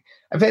second.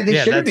 I bet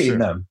they should have beaten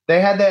them.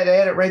 They had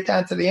it right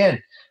down to the end.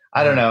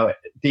 I don't know.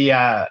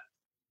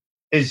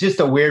 It's just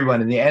a weird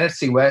one. And the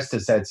NFC West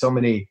has had so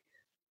many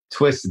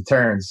twists and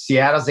turns.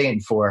 Seattle's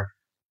 8-4.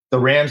 The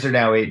Rams are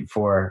now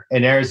 8-4,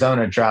 and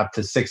Arizona dropped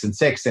to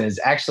 6-6 and is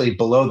actually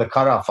below the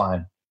cutoff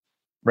line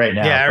right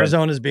now. Yeah,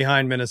 Arizona's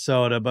behind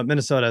Minnesota, but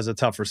Minnesota has a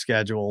tougher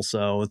schedule,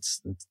 so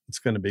it's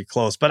going to be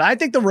close. But I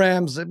think the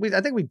Rams. I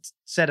think we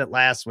said it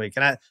last week,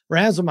 and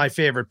Rams are my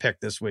favorite pick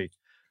this week.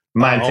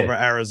 Mine over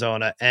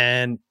Arizona,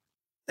 and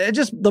they're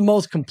just the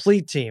most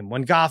complete team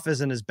when Goff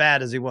isn't as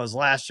bad as he was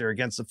last year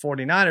against the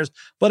 49ers.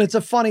 But it's a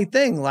funny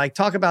thing.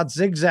 Talk about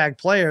zigzag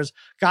players.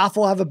 Goff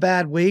will have a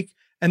bad week.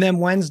 And then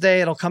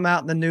Wednesday, it'll come out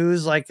in the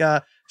news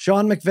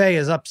Sean McVay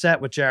is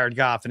upset with Jared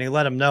Goff, and he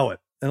let him know it.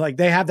 And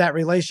they have that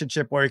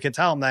relationship where he can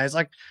tell him that. He's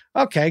like,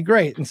 okay,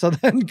 great. And so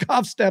then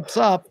Goff steps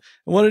up.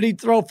 And what did he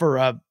throw for?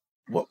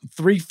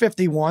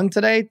 351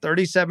 today,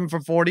 37 for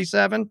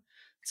 47.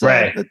 So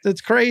right.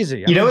 It's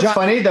crazy. You know what's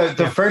funny?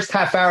 The first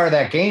half hour of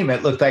that game,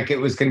 it looked like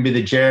it was going to be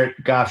the Jared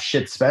Goff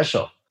shit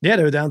special. Yeah,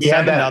 they were down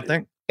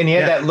 7-0. And he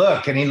had that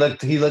look, and he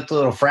looked a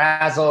little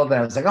frazzled,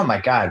 and I was like, "Oh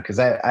my god!" Because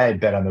I had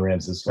bet on the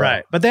Rams as well.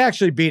 Right, but they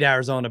actually beat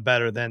Arizona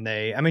better than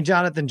they. I mean,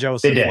 Jonathan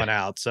Joseph went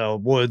out, so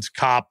Woods,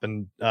 Kopp,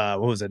 and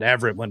what was it?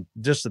 Everett went.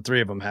 Just the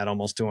 3 of them had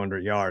almost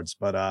 200 yards.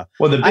 But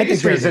well, the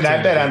biggest reason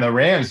I bet on the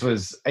Rams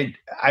was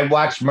I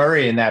watched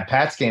Murray in that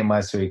Pats game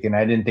last week, and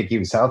I didn't think he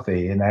was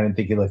healthy, and I didn't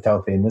think he looked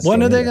healthy in this.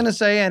 When are they going to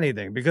say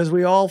anything? Because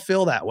we all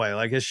feel that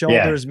way. His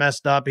shoulder's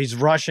messed up. He's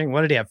rushing.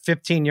 What did he have?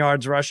 15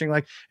 yards rushing.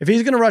 If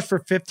he's going to rush for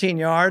 15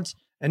 yards.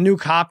 And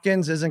Nuke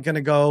Hopkins isn't going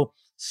to go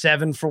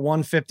 7 for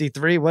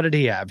 153. What did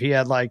he have? He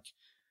had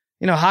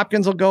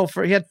Hopkins will go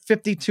he had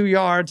 52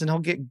 yards and he'll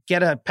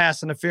get a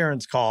pass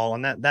interference call.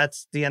 And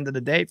that's the end of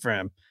the day for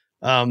him.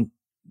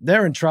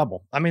 They're in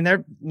trouble. I mean,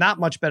 they're not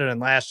much better than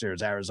last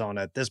year's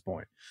Arizona at this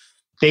point.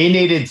 They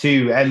needed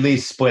to at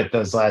least split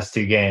those last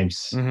two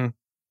games.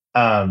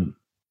 Mm-hmm.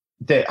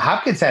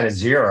 Hopkins had a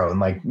 0 in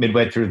like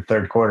midway through the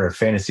third quarter of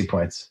fantasy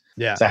points.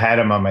 Yeah. So I had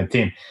him on my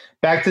team.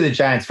 Back to the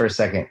Giants for a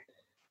second.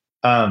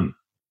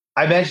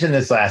 I mentioned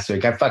this last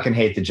week. I fucking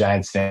hate the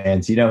Giants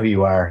fans. You know who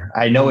you are.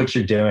 I know what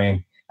you're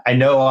doing. I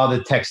know all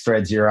the text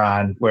threads you're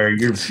on where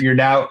you're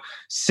now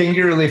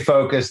singularly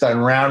focused on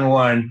round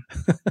one.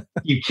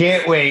 You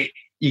can't wait.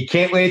 You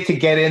can't wait to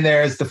get in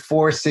there as the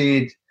 4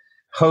 seed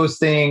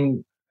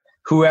hosting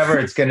whoever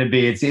it's going to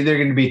be. It's either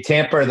going to be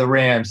Tampa or the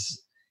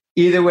Rams.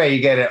 Either way,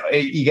 you get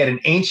an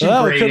ancient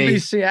Brady. It could be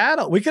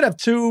Seattle. We could have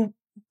 2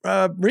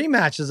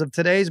 rematches of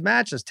today's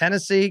matches.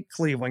 Tennessee,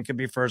 Cleveland could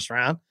be first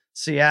round.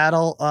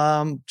 Seattle,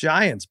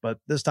 Giants, but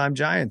this time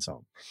Giants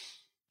home.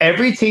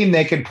 Every team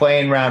they could play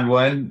in round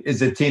one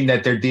is a team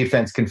that their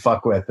defense can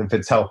fuck with if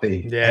it's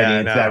healthy. Yeah,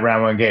 it's that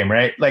round one game,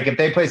 right? Like if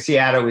they play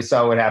Seattle, we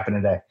saw what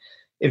happened today.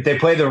 If they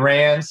play the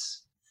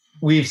Rams,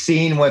 we've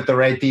seen what the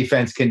right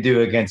defense can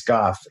do against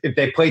Goff. If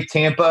they play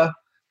Tampa,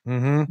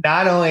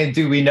 not only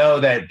do we know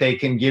that they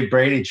can give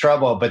Brady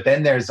trouble, but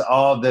then there's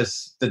all the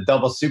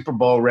double Super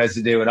Bowl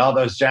residue and all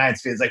those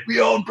Giants fans like, we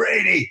own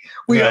Brady.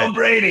 We own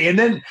Brady. And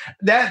then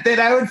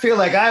I would feel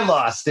like I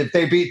lost if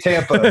they beat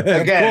Tampa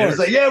again. It was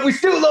like, yeah, we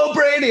still own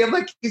Brady. I'm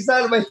like, he's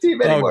not on my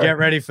team anymore. Oh, get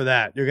ready for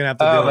that. You're going to have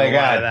to do a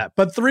lot of that.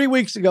 But 3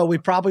 weeks ago, we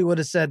probably would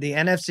have said the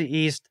NFC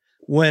East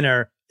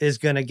winner is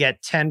going to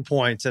get 10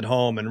 points at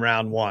home in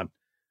round one.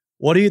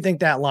 What do you think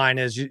that line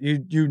is?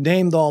 You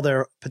named all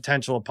their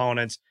potential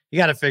opponents. You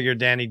got to figure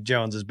Danny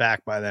Jones is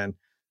back by then.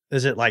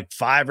 Is it like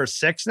 5 or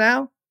 6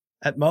 now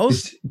at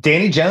most? Is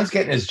Danny Jones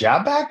getting his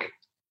job back?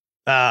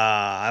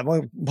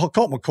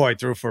 Colt McCoy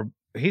threw for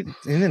he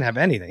didn't have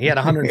anything. He had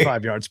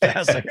 105 yards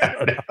passing. I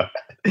don't know.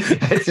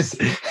 It's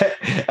just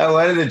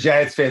one of the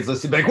Giants fans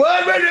listening, like,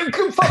 what?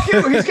 Fuck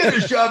you! He's getting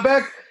his job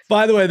back.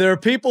 By the way, there are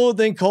people who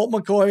think Colt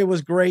McCoy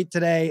was great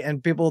today,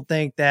 and people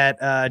think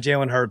that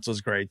Jalen Hurts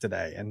was great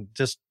today. And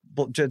just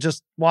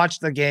watch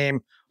the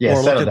game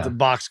or look at the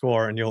box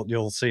score, and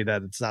you'll see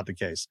that it's not the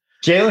case.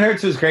 Jalen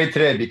Hurts was great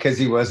today because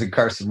he wasn't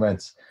Carson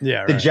Wentz.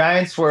 Yeah, the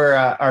Giants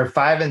are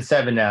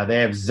 5-7 now. They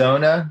have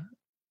Zona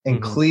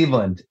and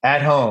Cleveland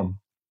at home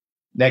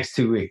next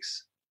 2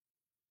 weeks.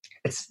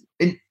 It's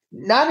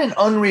not an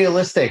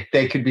unrealistic.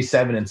 They could be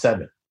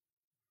 7-7.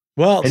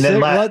 Well, and then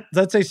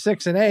let's say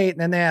 6-8, and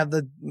then they have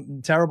the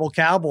terrible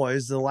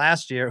Cowboys the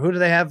last year. Who do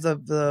they have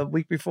the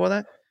week before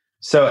that?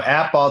 So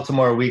at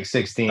Baltimore, week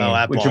 16,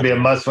 which would be a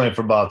must-win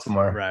for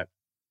Baltimore, right?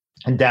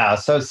 And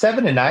Dallas. So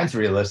 7-9 is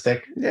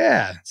realistic.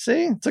 Yeah,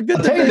 see, it's a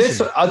good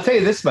division. I'll tell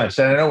you this much,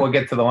 and I know we'll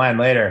get to the line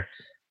later.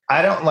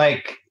 I don't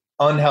like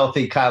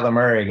unhealthy Kyler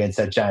Murray against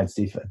that Giants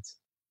defense.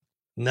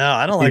 No,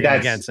 I don't like him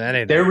against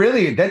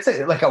anything. That's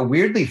like a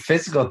weirdly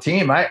physical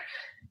team.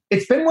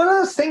 It's been one of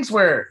those things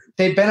where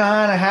they've been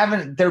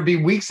on. There'll be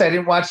weeks I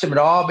didn't watch them at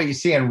all, but you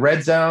see in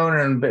red zone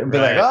and be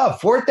like, oh,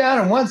 4th down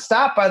and 1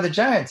 stop by the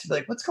Giants. You'd be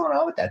like, what's going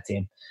on with that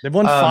team? They've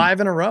won 5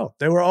 in a row.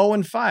 They were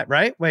 0-5,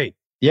 right? Wait.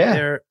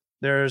 Yeah.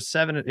 They're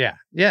 7.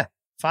 Yeah.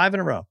 5 in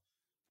a row.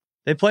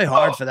 They play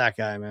hard for that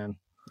guy, man.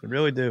 They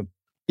really do.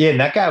 Yeah, and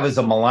that guy was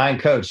a maligned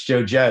coach,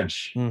 Joe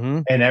Judge.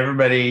 And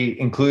everybody,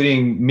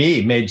 including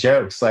me, made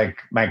jokes like,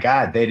 my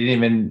God, they didn't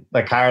even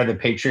hire the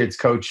Patriots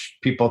coach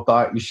people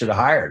thought you should have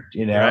hired,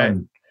 Right.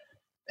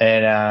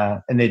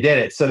 And they did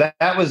it. So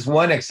that was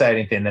one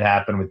exciting thing that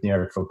happened with New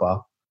York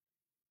football.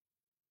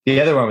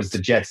 The other one was the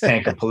Jets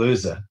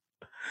Tankapalooza.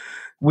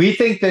 We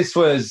think this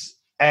was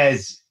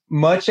as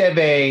much of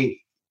a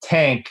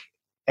tank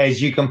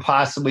as you can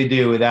possibly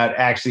do without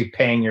actually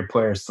paying your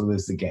players to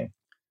lose the game.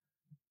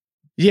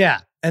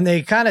 Yeah. And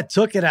they kind of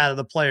took it out of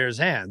the players'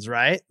 hands,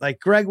 right? Like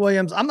Greg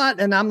Williams. I'm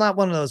not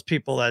one of those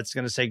people that's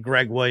going to say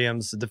Greg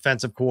Williams, the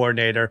defensive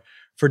coordinator,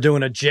 for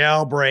doing a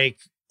jailbreak,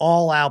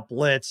 all-out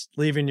blitz,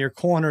 leaving your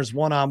corners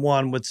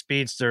one-on-one with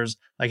speedsters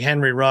like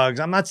Henry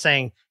Ruggs. I'm not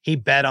saying he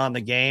bet on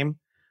the game,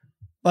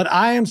 but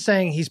I am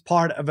saying he's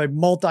part of a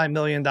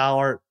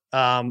multi-million-dollar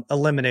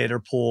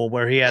eliminator pool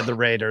where he had the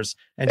Raiders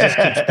and just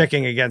keeps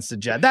picking against the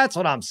Jets. That's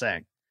what I'm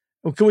saying.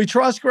 Can we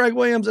trust Greg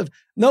Williams? If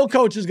no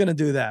coach is going to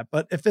do that,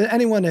 but if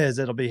anyone is,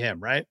 it'll be him,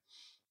 right?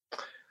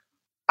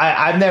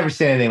 I've never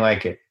seen anything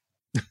like it.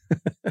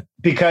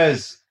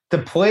 Because the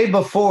play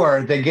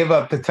before they give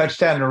up the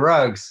touchdown to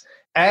Ruggs,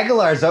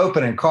 Aguilar's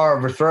open and Carr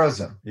overthrows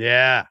him.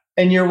 Yeah.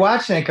 And you're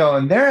watching it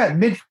going, they're at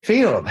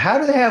midfield. How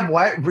do they have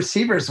wide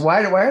receivers?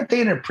 Why aren't they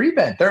in a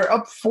prevent? They're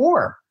up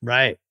 4.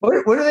 Right. What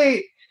are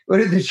they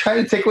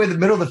trying to take away the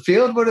middle of the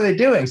field? What are they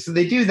doing? So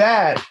they do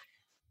that.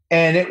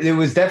 And it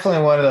was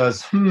definitely one of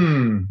those,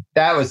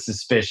 that was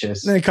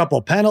suspicious. And a couple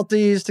of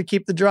penalties to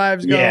keep the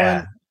drives going.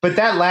 Yeah. But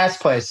that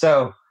last play,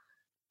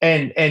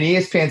 and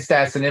ESPN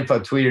Stats and Info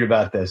tweeted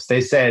about this.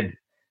 They said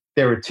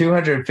there were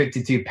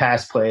 252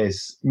 pass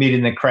plays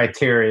meeting the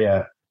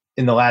criteria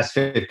in the last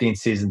 15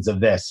 seasons of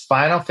this.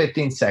 Final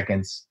 15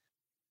 seconds,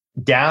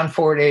 down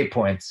 48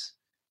 points,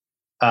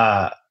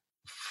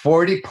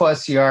 40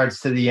 plus yards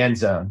to the end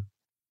zone.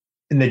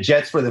 And the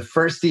Jets were the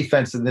first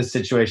defense in this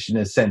situation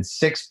to send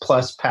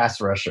 6+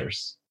 pass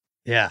rushers.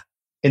 Yeah.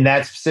 In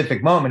that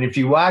specific moment, if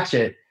you watch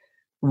it,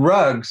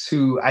 Ruggs,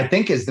 who I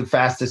think is the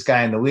fastest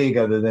guy in the league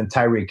other than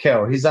Tyreek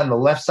Hill, he's on the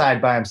left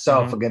side by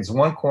himself against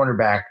one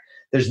cornerback.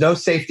 There's no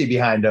safety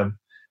behind him.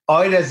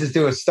 All he does is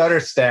do a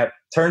stutter step,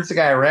 turns the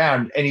guy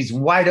around, and he's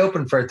wide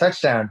open for a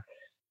touchdown.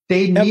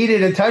 They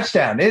needed a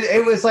touchdown.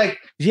 It was like,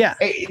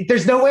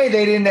 there's no way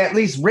they didn't at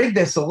least rig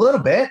this a little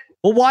bit.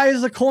 Well, why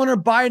is the corner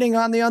biting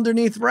on the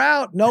underneath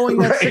route, knowing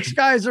that 6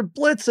 guys are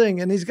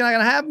blitzing and he's not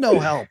going to have no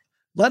help?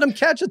 Let him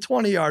catch a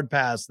 20-yard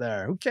pass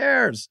there. Who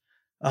cares?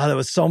 Oh, there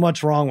was so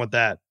much wrong with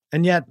that.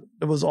 And yet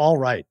it was all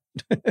right.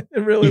 It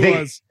really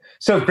was.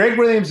 So Greg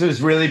Williams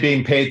was really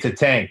being paid to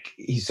tank.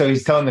 So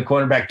he's telling the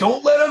cornerback,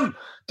 don't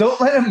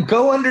let him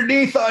go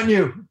underneath on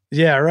you.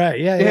 Yeah, right.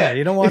 Yeah.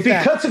 You don't want that.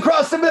 If he cuts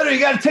across the middle, you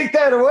got to take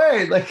that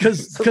away. Like,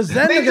 because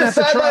then they're going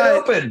to have to try.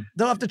 Open.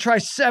 They'll have to try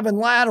 7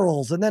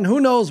 laterals, and then who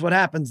knows what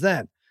happens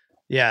then.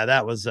 Yeah,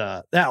 that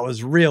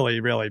was really,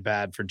 really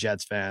bad for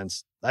Jets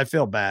fans. I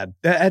feel bad.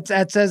 That's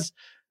as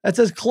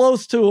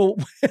close to a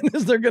win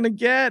as they're going to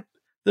get.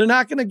 They're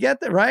not going to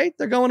get that, right?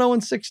 They're going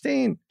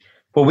 0-16.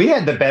 Well, we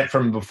had the bet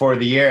from before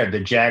the year, the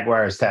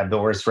Jaguars to have the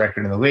worst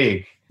record in the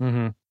league.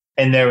 Mm-hmm.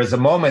 And there was a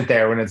moment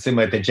there when it seemed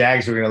like the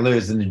Jags were going to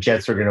lose and the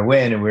Jets were going to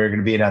win, and we were going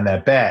to beat on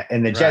that bet.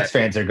 And the Jets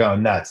fans are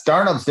going nuts.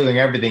 Darnold's doing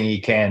everything he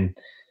can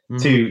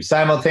to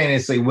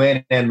simultaneously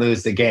win and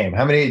lose the game.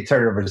 How many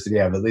turnovers did he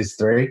have? At least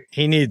 3?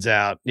 He needs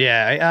out.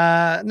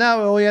 Yeah.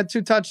 No, he had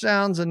 2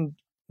 touchdowns and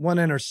 1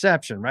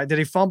 interception, right? Did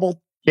he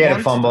fumble? He had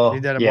a fumble. He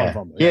did have 1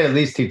 fumble. He had at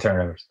least 2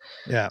 turnovers.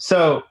 Yeah.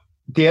 So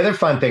the other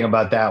fun thing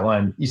about that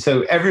one,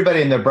 so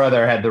everybody and their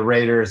brother had the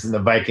Raiders and the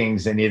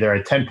Vikings in either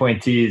a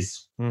 10-point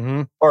tease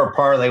or a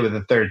parlay with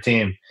a third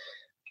team.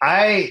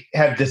 I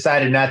have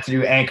decided not to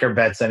do anchor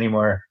bets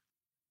anymore.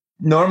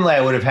 Normally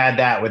I would have had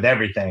that with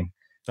everything.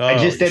 I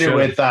just did it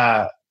with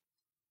the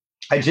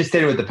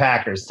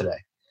Packers today.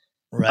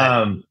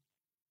 Right.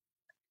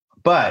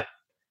 But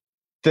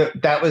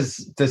that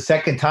was the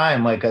second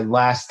time, like a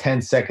last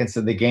 10 seconds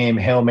of the game,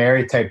 Hail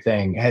Mary type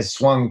thing has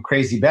swung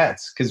crazy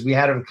bets because we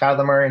had it with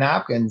Kyler Murray and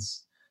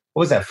Hopkins.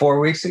 What was that, 4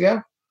 weeks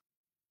ago?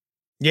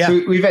 Yeah.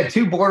 So we've had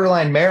 2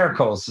 borderline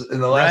miracles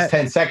in the last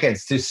 10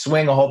 seconds to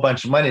swing a whole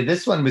bunch of money.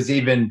 This one was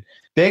even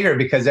bigger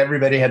because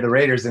everybody had the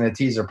Raiders in a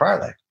teaser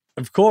parlay.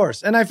 Of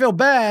course. And I feel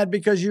bad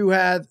because you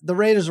had the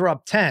Raiders were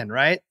up 10,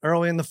 right?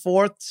 Early in the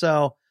 4th.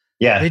 So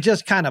they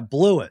just kind of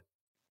blew it.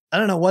 I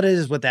don't know what it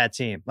is with that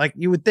team. Like,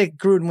 you would think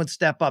Gruden would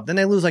step up. Then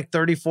they lose like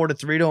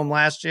 34-3 to him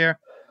last year.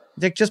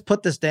 Dick, just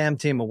put this damn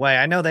team away.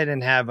 I know they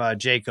didn't have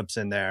Jacobs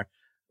in there,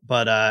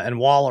 but and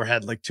Waller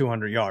had like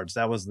 200 yards.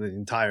 That was the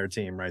entire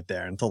team right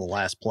there until the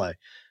last play.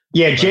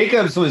 Yeah,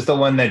 Jacobs was the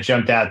one that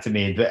jumped out to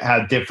me,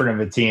 how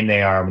different of a team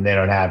they are when they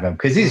don't have him,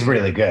 because he's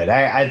really good.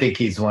 I think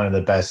he's one of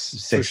the best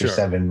 6 or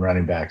 7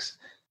 running backs.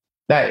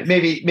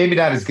 Maybe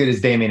not as good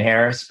as Damian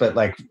Harris, but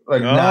like a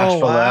notch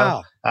below.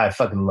 Wow. I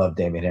fucking love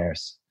Damian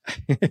Harris.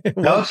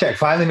 Belichick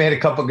finally made a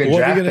couple good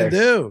draft picks. What are you going to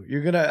do?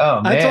 You're going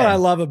to. That's what I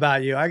love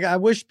about you. I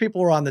wish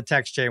people were on the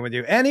text chain with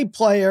you. Any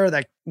player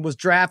that was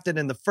drafted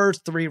in the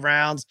first 3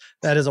 rounds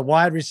that is a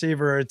wide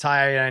receiver or a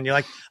tight end, you're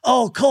like,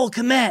 oh, Cole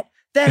Kmet.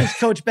 That is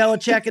Coach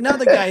Belichick.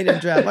 Another guy he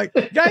didn't draft. Like,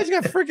 guy's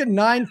got freaking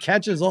 9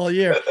 catches all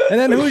year. And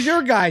then who's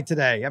your guy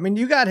today? I mean,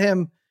 you got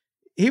him.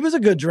 He was a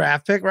good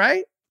draft pick,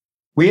 right?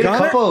 We had a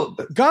couple.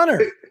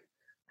 Gunner.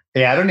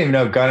 Yeah, I don't even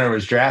know if Gunner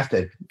was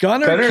drafted.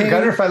 Gunner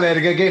finally had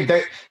a good game.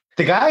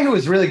 The guy who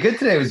was really good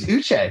today was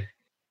Uche.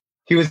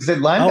 He was the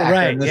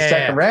linebacker in the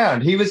second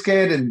round. He was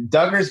good, and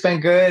Duggar's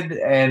been good,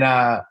 and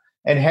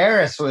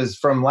Harris was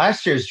from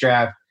last year's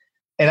draft.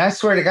 And I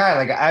swear to God,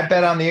 like, I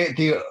bet on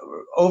the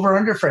over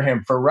under for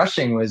him for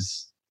rushing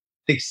was,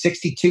 I think,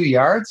 62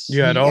 yards. He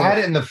had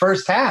it in the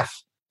first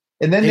half,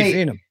 and then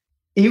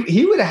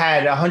he would have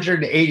had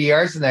 180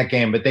 yards in that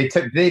game, but they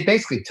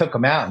basically took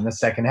him out in the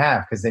second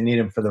half because they need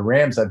him for the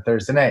Rams on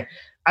Thursday night.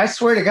 I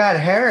swear to God,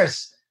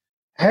 Harris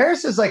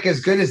is like as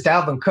good as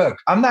Dalvin Cook.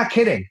 I'm not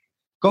kidding.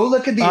 Go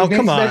look at the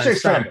advanced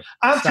metrics for him.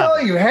 I'm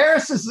telling you,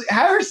 Harris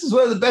is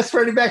one of the best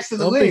running backs in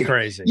the league. Be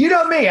crazy. You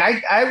know me.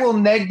 I will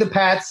neg the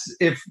Pats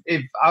if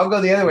I'll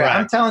go the other way. Right.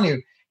 I'm telling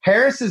you,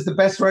 Harris is the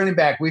best running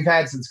back we've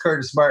had since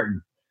Curtis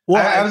Martin.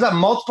 Well, I was on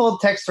multiple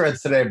text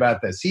threads today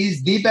about this.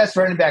 He's the best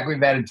running back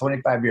we've had in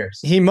 25 years.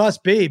 He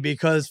must be,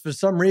 because for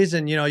some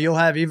reason, you'll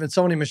have even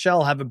Sony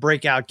Michel have a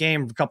breakout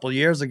game a couple of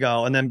years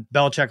ago, and then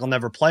Belichick will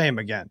never play him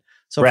again.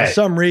 So for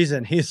some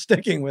reason, he's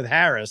sticking with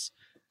Harris.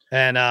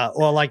 And,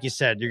 like you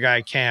said, your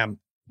guy Cam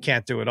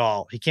can't do it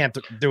all. He can't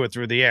do it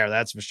through the air,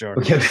 that's for sure.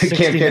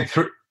 Can't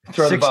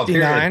throw the ball,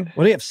 69.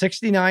 What do you have,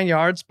 69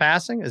 yards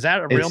passing? Is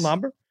that a real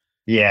number?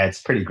 Yeah,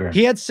 it's pretty grim.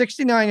 He had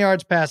 69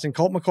 yards passing.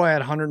 Colt McCoy had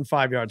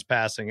 105 yards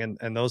passing,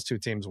 and those 2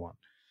 teams won.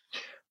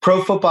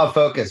 Pro Football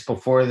Focus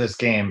before this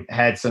game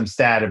had some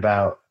stat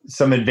about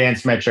some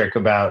advanced metric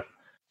about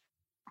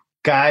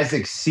guys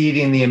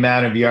exceeding the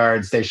amount of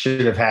yards they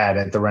should have had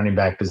at the running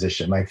back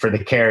position, like for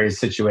the carry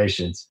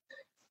situations.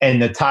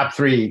 And the top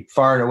three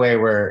far and away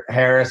were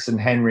Harris and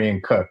Henry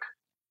and Cook.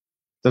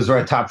 Those were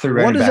our top three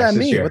running backs. What does that this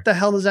mean? year. What the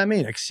hell does that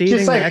mean?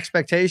 Exceeding the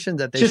expectations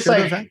that they should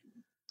have had?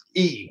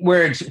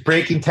 Where it's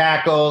breaking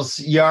tackles,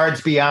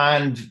 yards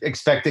beyond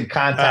expected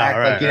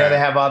contact. They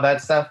have all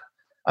that stuff.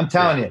 I'm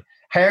telling you,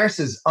 Harris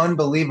is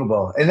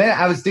unbelievable. And then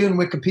I was doing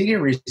Wikipedia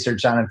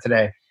research on him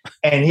today,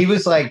 and he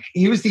was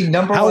the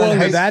number one. How long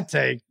did that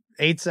take?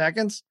 8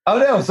 seconds? Oh,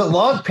 no, it's a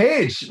long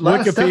page. A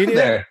lot of stuff in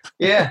there.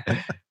 Yeah.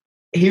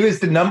 He was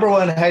the number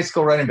one high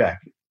school running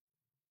back.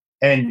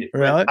 And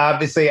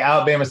obviously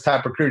Alabama's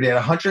top recruit. He had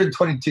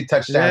 122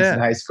 touchdowns in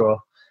high school.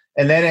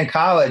 And then in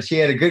college, he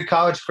had a good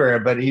college career,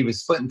 but he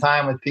was splitting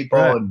time with people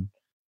and,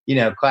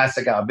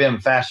 classic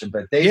Alabama fashion.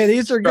 But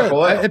these are good.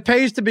 It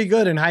pays to be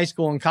good in high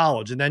school and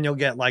college. And then you'll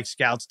get like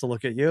scouts to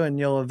look at you and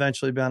you'll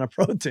eventually be on a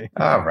pro team.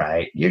 All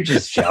right. You're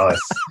just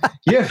jealous.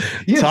 you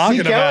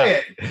Zeke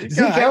Elliott.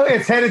 Zeke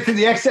Elliott's headed to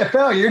the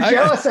XFL. You're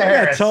jealous of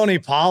Harris. Tony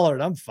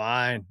Pollard. I'm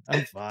fine.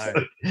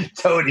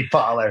 Tony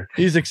Pollard.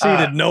 He's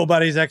exceeded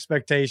nobody's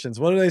expectations.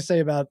 What do they say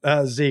about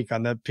Zeke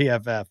on the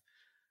PFF?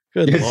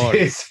 Good Lord.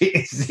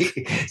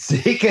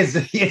 Zeke has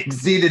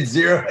exceeded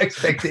zero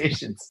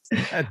expectations.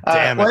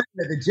 Damn it.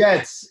 The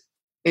Jets,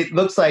 it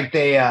looks like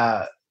they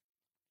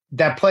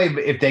that play,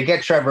 if they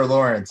get Trevor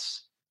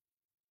Lawrence,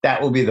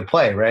 that will be the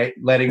play, right?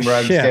 Letting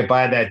Ruggs get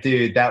by that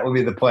dude, that will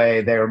be the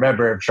play. They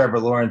remember if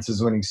Trevor Lawrence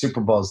is winning Super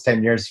Bowls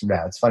 10 years from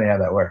now. It's funny how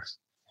that works.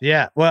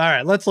 Yeah. Well, all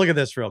right. Let's look at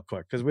this real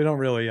quick because we don't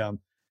really at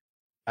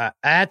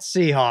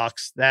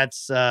Seahawks,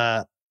 that's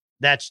got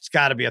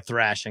to be a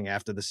thrashing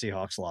after the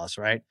Seahawks loss,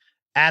 right?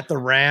 At the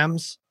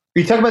Rams.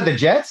 Are you talking about the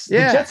Jets?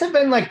 Yeah. The Jets have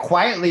been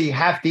quietly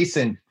half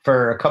decent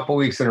for a couple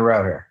weeks in a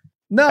row here.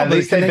 No, at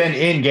least they've been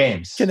in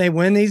games. Can they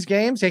win these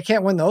games? They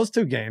can't win those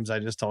two games I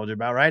just told you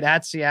about, right?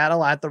 At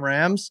Seattle, at the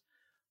Rams,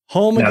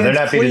 against they're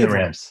not beating the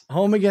Rams.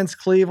 Home against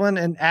Cleveland,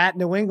 and at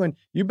New England.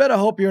 You better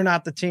hope you're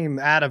not the team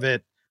out of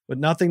it with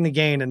nothing to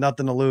gain and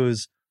nothing to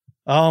lose.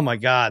 Oh my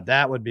God,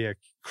 that would be a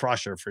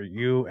crusher for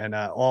you and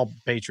all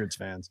Patriots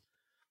fans.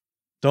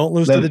 Don't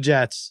lose to the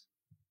Jets.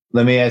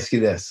 Let me ask you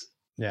this.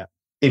 Yeah.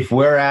 If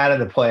we're out of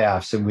the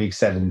playoffs in week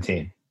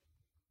 17,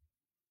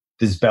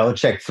 does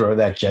Belichick throw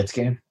that Jets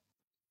game?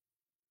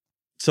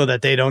 So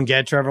that they don't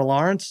get Trevor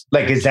Lawrence?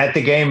 Is that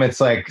the game? It's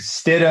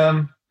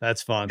Stidham.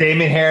 That's fun.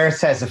 Damon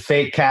Harris has a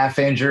fake calf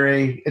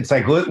injury. It's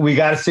look, we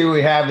got to see what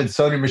we have in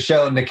Sony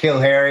Michel and N'Keal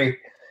Harry.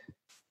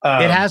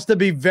 It has to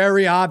be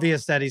very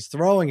obvious that he's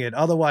throwing it.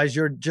 Otherwise,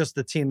 you're just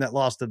the team that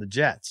lost to the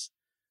Jets.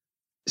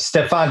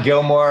 Stephon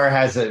Gilmore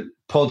has a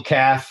pulled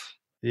calf.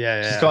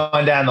 Yeah. Just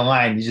going down the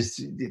line.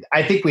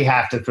 I think we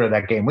have to throw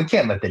that game. We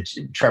can't let the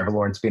Trevor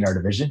Lawrence be in our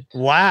division.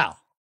 Wow.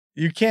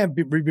 You can't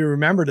be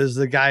remembered as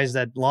the guys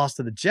that lost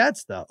to the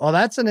Jets, though. Oh,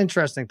 that's an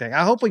interesting thing.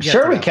 I hope we get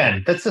Sure, we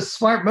can. That's a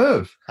smart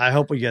move. I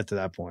hope we get to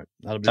that point.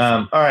 That'll be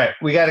fun. All right.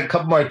 We got a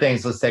couple more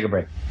things. Let's take a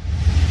break.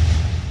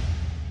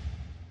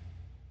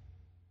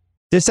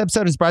 This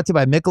episode is brought to you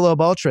by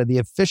Michelob Ultra, the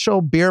official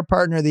beer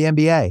partner of the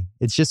NBA.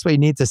 It's just what you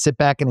need to sit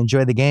back and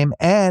enjoy the game,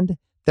 and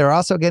they're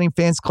also getting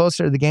fans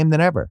closer to the game than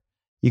ever.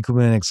 You can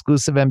win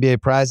exclusive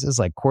NBA prizes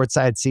like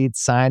courtside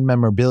seats, signed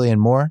memorabilia, and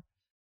more.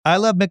 I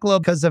love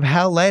Michelob because of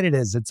how light it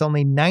is. It's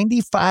only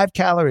 95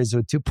 calories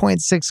with 2.6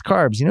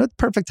 carbs. You know what the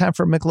perfect time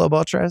for Michelob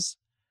Ultra is?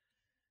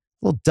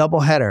 Little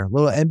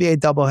NBA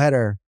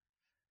doubleheader.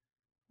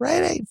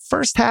 Right?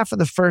 First half of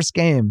the first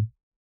game.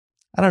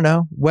 I don't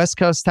know, West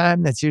Coast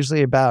time. That's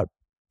usually about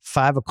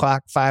 5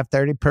 o'clock,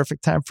 5:30.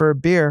 Perfect time for a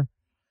beer.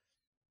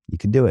 You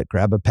can do it.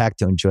 Grab a pack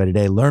to enjoy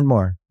today. Learn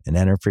more and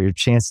enter for your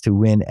chance to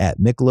win at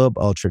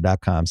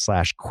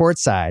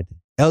MichelobUltra.com/courtside.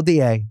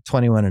 LDA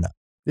 21 and up.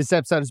 This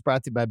episode is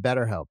brought to you by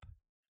BetterHelp.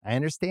 I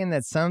understand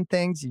that some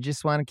things you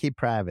just want to keep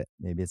private.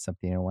 Maybe it's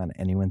something you don't want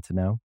anyone to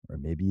know, or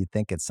maybe you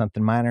think it's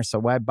something minor, so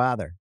why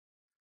bother?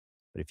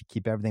 But if you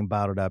keep everything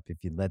bottled up,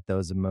 if you let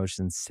those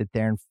emotions sit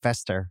there and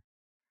fester,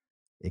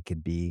 it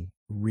could be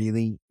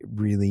really,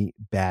 really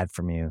bad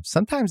from you.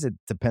 Sometimes it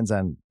depends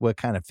on what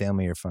kind of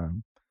family you're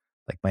from.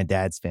 Like my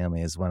dad's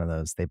family is one of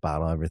those. They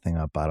bottle everything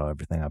up,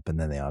 and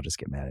then they all just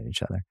get mad at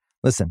each other.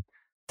 Listen,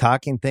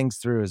 talking things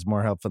through is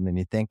more helpful than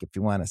you think. If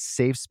you want a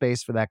safe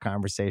space for that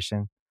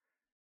conversation,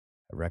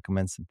 I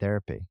recommend some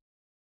therapy.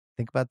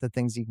 Think about the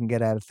things you can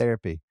get out of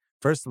therapy.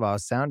 First of all, a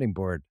sounding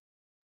board.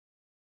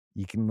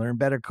 You can learn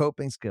better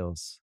coping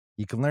skills.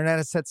 You can learn how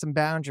to set some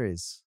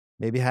boundaries.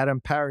 Maybe how to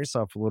empower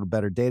yourself a little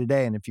better day to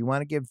day. And if you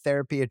want to give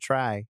therapy a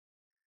try,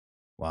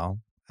 well,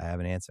 I have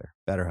an answer.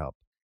 BetterHelp.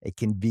 A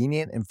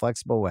convenient and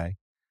flexible way,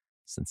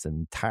 since it's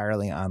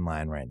entirely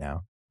online right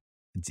now.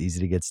 It's easy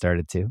to get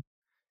started too.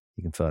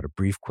 You can fill out a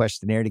brief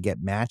questionnaire to get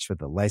matched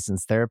with a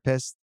licensed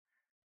therapist,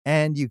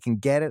 and you can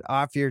get it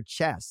off your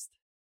chest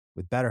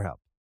with BetterHelp.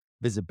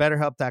 Visit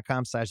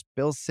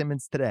BetterHelp.com/Bill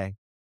Simmons today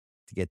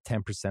to get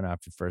 10%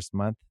 off your first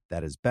month.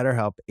 That is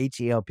BetterHelp,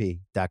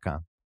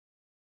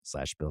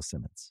 HELP.com/Bill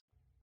Simmons.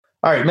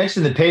 All right, you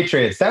mentioned the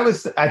Patriots. That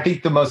was, I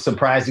think, the most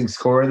surprising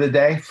score of the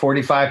day,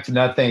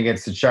 45-0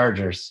 against the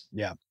Chargers.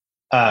 Yeah.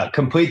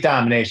 complete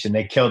domination.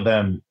 They killed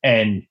them.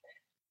 And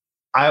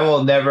I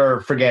will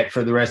never forget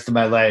for the rest of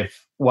my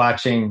life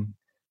watching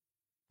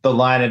the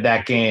line of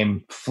that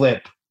game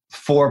flip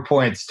 4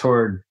 points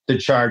toward the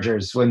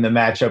Chargers when the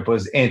matchup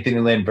was Anthony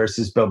Lynn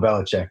versus Bill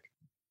Belichick.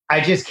 I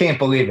just can't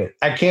believe it.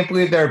 I can't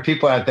believe there are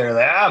people out there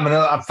like,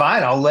 I'm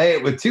fine. I'll lay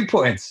it with 2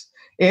 points.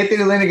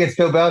 Anthony Lynn against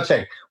Bill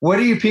Belichick. What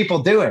are you people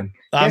doing?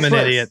 I'm an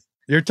idiot.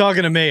 You're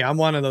talking to me. I'm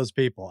one of those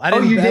people.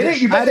 You did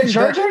it? You bet the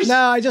Chargers? No,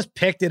 I just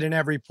picked it in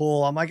every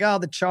pool. I'm like,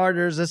 the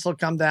Chargers, this will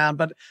come down.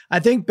 But I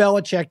think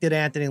Belichick did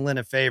Anthony Lynn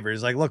a favor.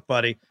 He's like, look,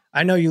 buddy,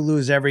 I know you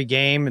lose every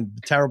game and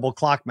terrible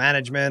clock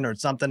management or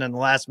something in the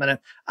last minute.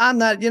 I'm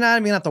not, you know what I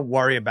mean? I don't have to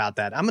worry about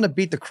that. I'm going to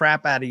beat the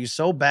crap out of you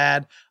so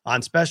bad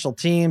on special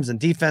teams and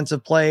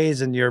defensive plays,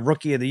 and your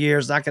rookie of the year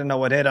is not going to know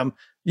what hit him.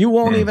 You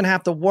won't even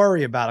have to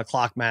worry about a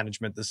clock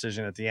management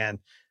decision at the end.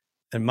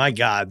 And my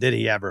God, did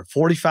he ever?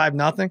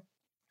 45-0?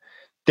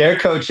 Their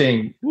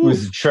coaching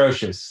was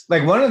atrocious.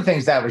 Like, one of the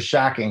things that was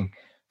shocking,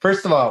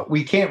 first of all,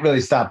 we can't really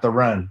stop the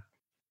run.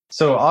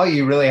 So all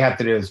you really have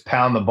to do is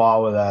pound the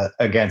ball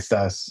against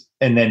us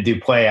and then do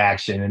play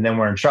action. And then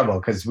we're in trouble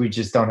because we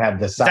just don't have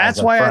the size.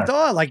 That's why front. I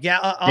thought,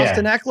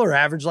 Austin Eckler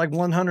averaged like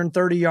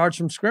 130 yards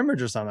from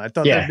scrimmage or something. I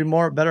thought that'd be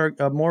more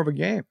of a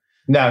game.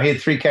 No, he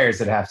had 3 carries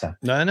at halftime.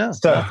 No, I know.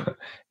 So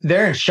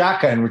they're in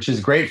shotgun, which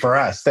is great for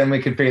us. Then we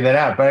can figure that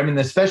out. But I mean,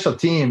 the special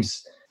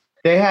teams,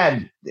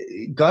 Gunnar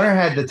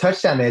had the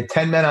touchdown. They had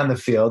 10 men on the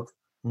field.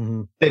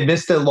 Mm-hmm. They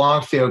missed a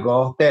long field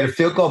goal. They had a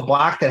field goal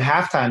blocked at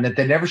halftime that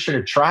they never should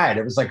have tried.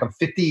 It was like a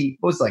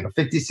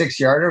 56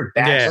 yarder.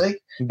 Badgley.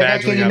 That guy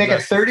can't even make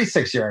a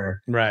 36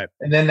 yarder. Right.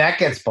 And then that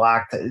gets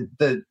blocked.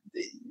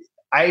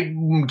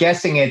 I'm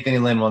guessing Anthony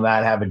Lynn will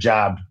not have a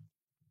job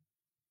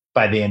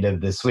by the end of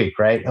this week,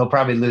 right? He'll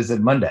probably lose it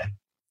Monday.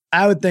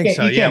 I would think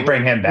so. You can't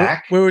bring him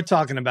back. We were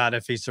talking about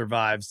if he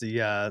survives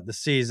the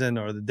season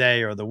or the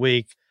day or the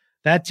week.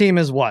 That team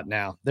is what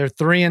now? They're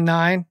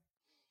 3-9.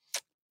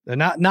 They're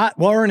not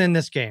weren't in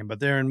this game, but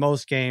they're in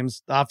most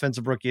games.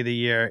 Offensive Rookie of the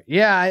Year.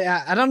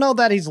 Yeah, I don't know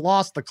that he's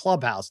lost the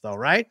clubhouse though,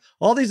 right?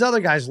 All these other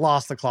guys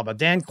lost the club.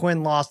 Dan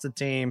Quinn lost the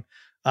team.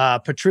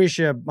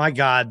 Patricia, my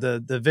God,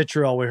 the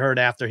vitriol we heard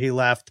after he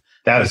left.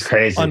 That was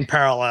crazy.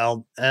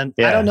 Unparalleled. And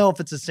I don't know if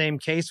it's the same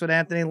case with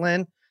Anthony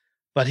Lynn,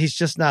 but he's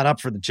just not up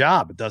for the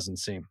job, it doesn't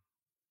seem.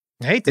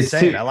 I hate to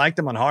say it. I liked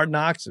him on Hard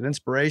Knocks and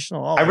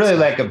Inspirational. I really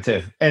like him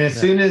too. And as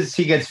soon as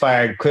he gets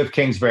fired, Cliff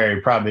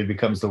Kingsbury probably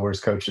becomes the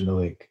worst coach in the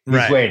league.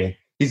 He's waiting.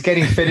 He's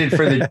getting fitted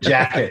for the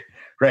jacket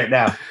right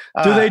now.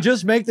 Do they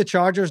just make the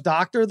Chargers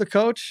doctor the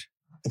coach?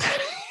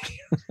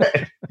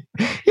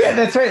 Yeah,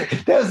 that's right.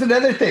 That was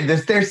another thing.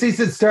 Their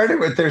season started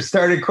with their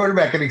starting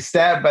quarterback getting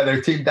stabbed by their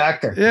team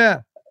doctor. Yeah.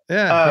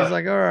 He's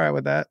like, all right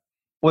with that.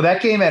 Well,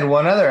 that game had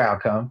one other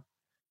outcome.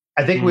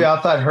 I think we all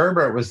thought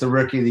Herbert was the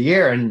Rookie of the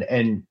Year,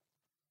 and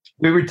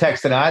we were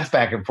texting odds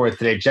back and forth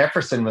today.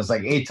 Jefferson was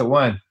like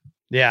 8-1.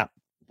 Yeah.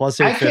 Plus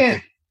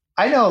 850.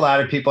 I know a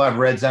lot of people have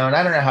Red Zone.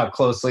 I don't know how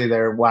closely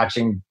they're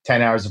watching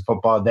 10 hours of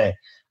football a day.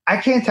 I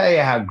can't tell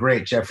you how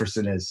great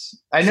Jefferson is.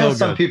 I know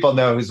some people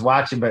know who's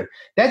watching, but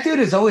that dude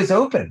is always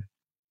open.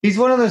 He's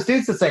one of those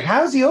dudes that's like,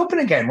 how is he open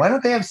again? Why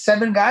don't they have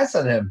 7 guys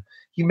on him?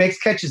 He makes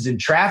catches in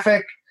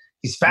traffic.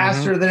 He's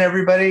faster than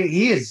everybody.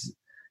 He is.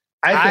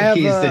 I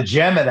think he's the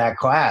gem of that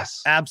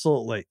class.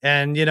 Absolutely.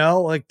 And,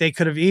 like they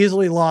could have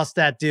easily lost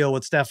that deal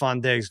with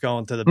Stephon Diggs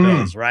going to the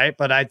Bills, right?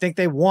 But I think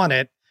they won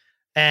it.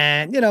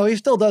 And, he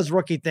still does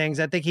rookie things.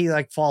 I think he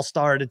false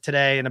started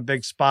today in a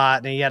big spot,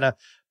 and he had a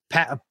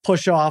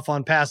push off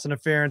on pass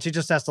interference. He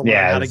just has to learn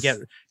how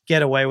to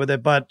get away with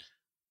it. But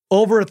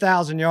over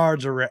 1,000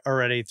 yards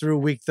already through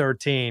week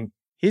 13.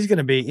 He's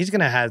going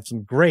to have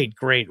some great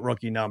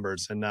rookie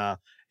numbers. And,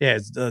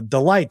 it's a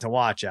delight to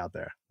watch out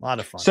there. A lot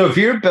of fun. So if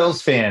you're a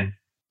Bills fan,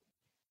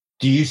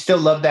 do you still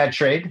love that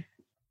trade?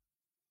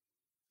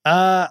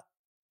 Well,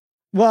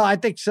 I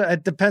think so.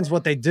 It depends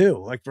what they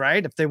do.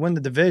 Right? If they win the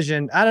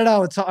division, I don't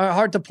know. It's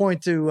hard to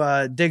point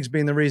to Diggs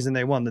being the reason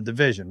they won the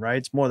division, right?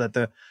 It's more that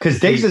because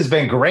Diggs has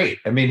been great.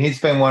 I mean,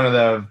 he's been one of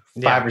the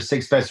 5 or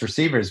 6 best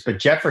receivers, but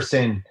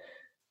Jefferson,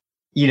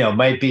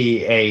 might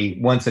be a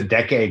once a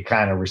decade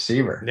kind of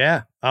receiver.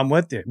 Yeah, I'm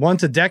with you.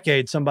 Once a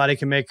decade, somebody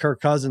can make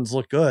Kirk Cousins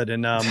look good,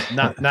 and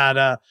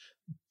not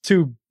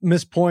 2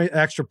 missed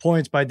extra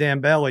points by Dan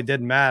Bailey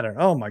didn't matter.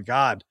 Oh my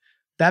God,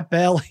 that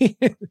Bailey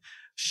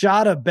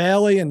shot of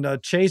Bailey and a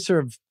chaser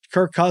of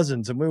Kirk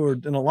Cousins, and we were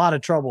in a lot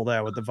of trouble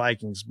there with the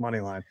Vikings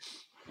money line.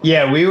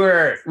 Yeah, we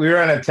were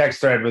on a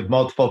text thread with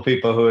multiple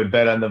people who had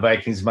bet on the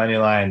Vikings money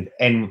line,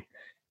 and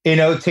in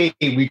OT,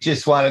 we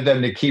just wanted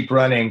them to keep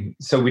running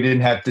so we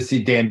didn't have to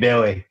see Dan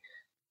Bailey.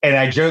 And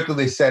I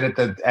jokingly said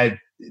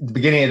the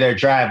beginning of their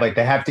drive, like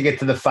they have to get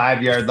to the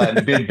 5-yard line,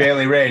 the big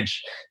Bailey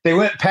Range. They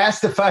went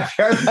past the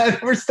 5-yard line.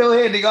 We're still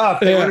handing off.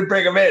 They wouldn't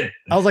bring them in.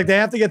 I was like, they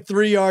have to get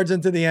 3 yards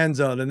into the end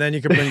zone, and then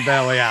you can bring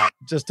Bailey out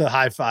just to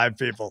high five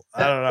people.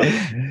 I don't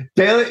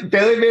know.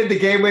 Bailey made the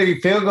game-winning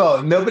field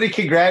goal. Nobody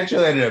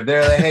congratulated him.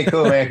 They're like, "Hey,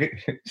 cool, man.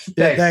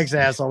 Yeah, thanks,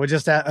 asshole. We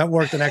just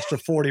worked an extra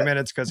 40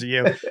 minutes because of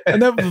you."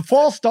 And then the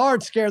false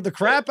start scared the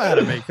crap out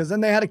of me because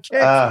then they had a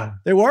kick.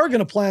 They were going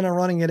to plan on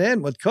running it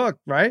in with Cook,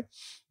 right?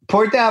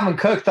 Poor Dalvin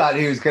Cook thought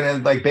he was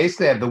going to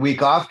basically have the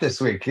week off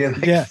this week. He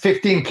had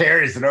 15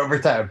 carries in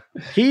overtime.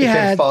 He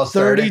had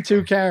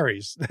 32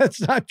 carries. That's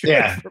not good.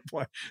 Yeah.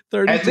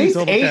 At least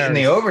 8 carries in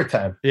the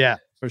overtime. Yeah,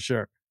 for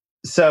sure.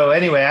 So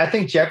anyway, I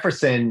think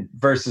Jefferson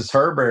versus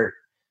Herbert,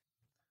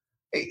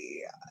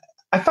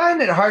 I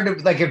find it hard to,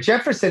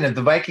 if if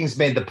the Vikings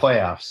made the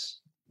playoffs,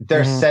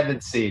 they're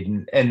 7th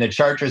seed and the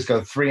Chargers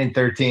go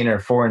 3-13 or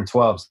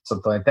 4-12,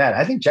 something like that.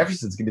 I think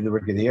Jefferson's going to be the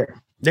rookie of the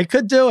year. They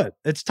could do it.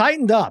 It's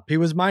tightened up. He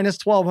was minus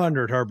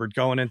 1,200, Herbert,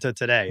 going into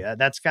today.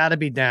 That's got to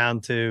be down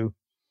to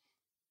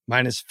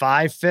minus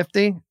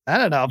 550. I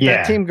don't know. If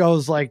that team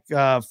goes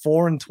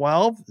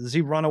 4-12, does he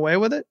run away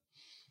with it?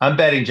 I'm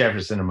betting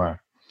Jefferson tomorrow.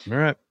 All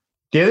right.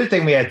 The other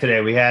thing we had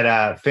today, we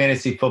had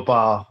fantasy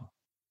football.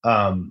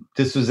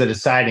 This was a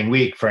deciding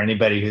week for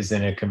anybody who's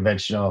in a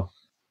conventional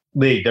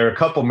league. There are a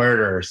couple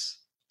murderers.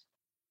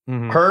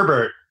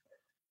 Herbert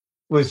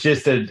was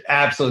just an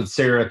absolute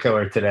serial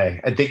killer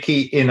today. I think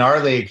in our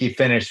league, he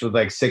finished with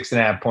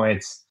 6.5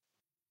 points,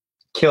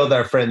 killed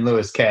our friend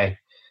Lewis K.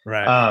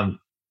 Right.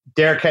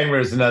 Derrick Henry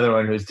was another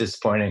one who was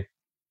disappointing.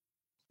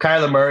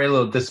 Kyler Murray, a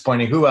little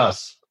disappointing. Who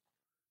else?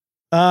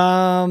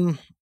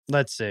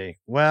 Let's see.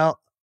 Well,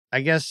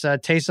 I guess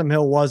Taysom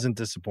Hill wasn't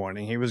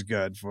disappointing. He was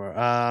good for.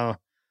 Are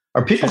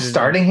people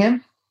starting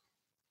him?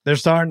 They're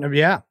starting to,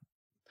 yeah.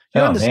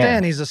 You understand?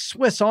 Man. He's a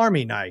Swiss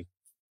Army knife.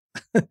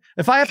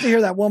 If I have to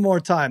hear that one more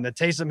time, that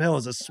Taysom Hill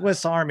is a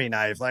Swiss Army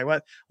knife,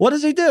 what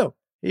does he do?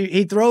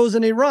 He throws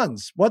and he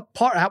runs. What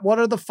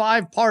are the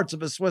 5 parts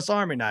of a Swiss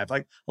Army knife?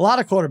 A lot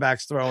of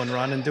quarterbacks throw and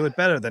run and do it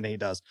better than he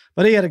does.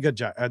 But he had a good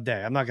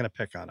day. I'm not going to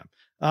pick on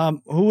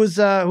him. Who was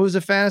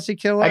a fantasy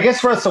killer? I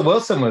guess Russell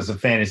Wilson was a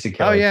fantasy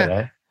killer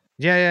today.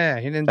 Yeah.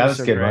 He didn't. That was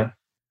a good one.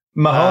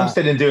 Mahomes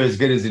didn't do as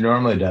good as he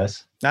normally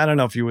does. I don't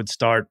know if you would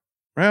start.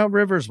 Well,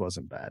 Rivers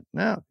wasn't bad.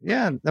 No,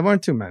 there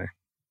weren't too many.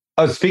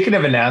 Oh, speaking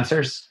of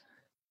announcers,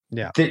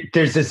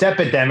 there's this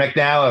epidemic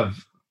now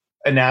of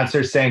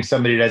announcers saying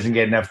somebody doesn't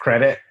get enough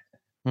credit,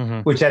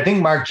 which I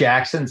think Mark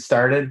Jackson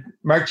started.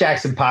 Mark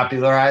Jackson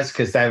popularized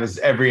because that was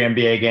every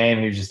NBA game.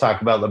 He was just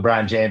talking about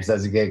LeBron James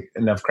doesn't get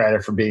enough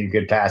credit for being a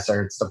good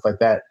passer and stuff like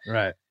that.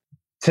 Right.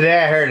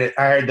 Today I heard it.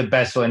 I heard the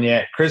best one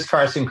yet. Chris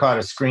Carson caught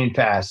a screen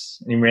pass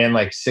and he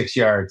ran 6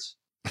 yards.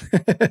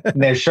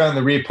 And they're showing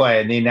the replay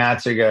and the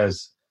announcer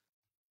goes,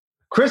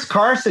 Chris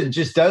Carson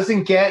just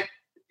doesn't get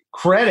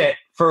credit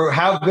for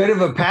how good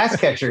of a pass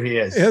catcher he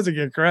is. He doesn't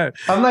get credit.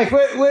 I'm like,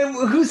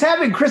 who's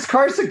having Chris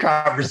Carson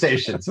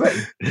conversations?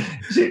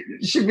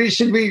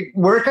 Should we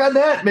work on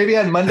that? Maybe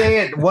on Monday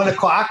at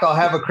 1:00, I'll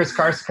have a Chris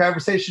Carson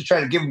conversation,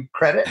 try to give him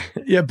credit.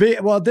 Yeah,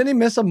 didn't he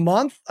miss a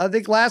month? I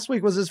think last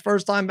week was his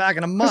first time back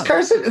in a month.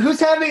 Chris Carson,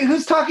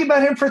 who's talking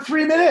about him for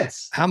 3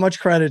 minutes? How much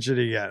credit should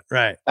he get?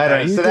 Right. I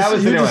don't know. So that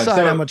was the new one.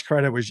 Decide how much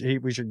credit we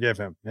should give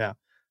him. Yeah.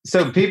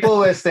 So people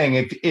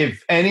listening,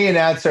 if any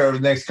announcer over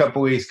the next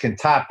couple of weeks can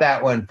top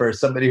that one for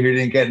somebody who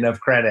didn't get enough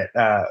credit,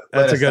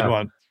 that's a good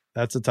one.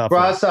 That's a tough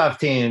cross-off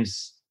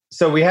teams.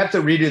 So we have to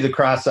redo the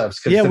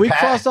cross-offs. Yeah, we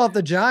crossed off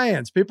the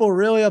Giants. People were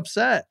really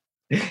upset.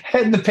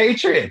 And the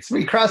Patriots.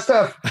 We crossed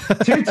off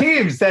 2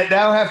 teams that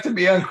now have to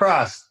be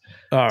uncrossed.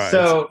 All right.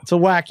 So it's a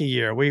wacky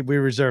year. We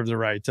reserve the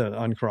right to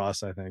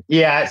uncross, I think.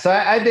 Yeah. So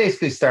I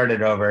basically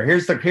started over. Here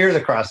are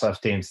the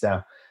cross-off teams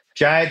now.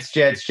 Giants,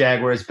 Jets,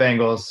 Jaguars,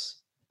 Bengals.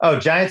 Oh,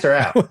 Giants are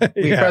out.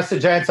 We crossed the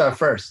Giants off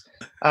first.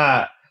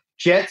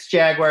 Jets,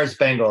 Jaguars,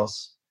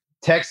 Bengals,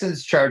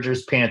 Texans,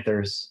 Chargers,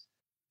 Panthers,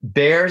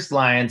 Bears,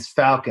 Lions,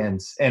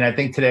 Falcons, and I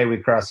think today we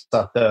crossed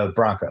off the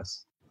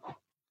Broncos.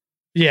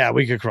 Yeah,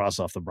 we could cross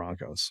off the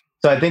Broncos.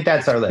 So I think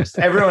that's our list.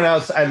 Everyone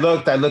else, I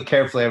looked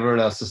carefully. Everyone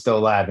else is still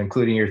alive,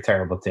 including your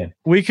terrible team.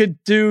 We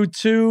could do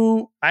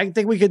 2. I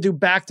think we could do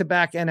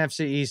back-to-back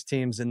NFC East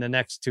teams in the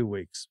next 2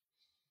 weeks.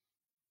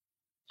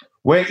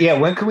 When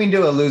can we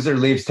do a loser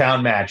leaves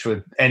town match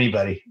with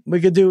anybody?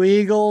 We could do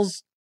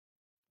Eagles,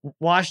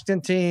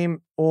 Washington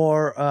team,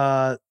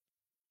 or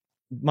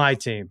my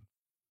team.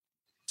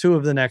 2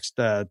 of the next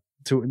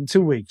 2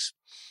 weeks.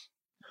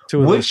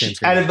 2 of Which those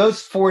teams out of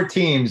those 4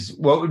 teams,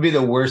 what would be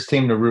the worst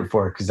team to root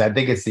for? Because I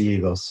think it's the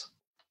Eagles.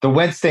 The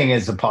Wentz thing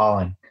is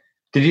appalling.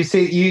 Did you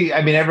see?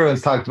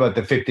 Everyone's talked about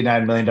the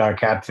 $59 million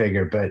cap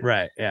figure, but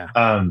right,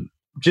 yeah.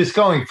 Just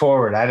going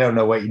forward, I don't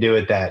know what you do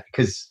with that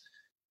because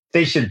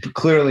they should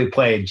clearly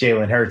play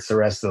Jalen Hurts the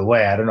rest of the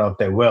way. I don't know if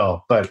they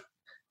will, but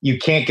you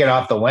can't get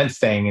off the Wentz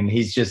thing, and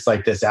he's just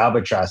like this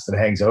albatross that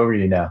hangs over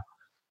you now.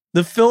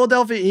 The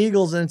Philadelphia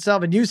Eagles in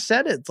itself, and you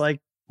said it,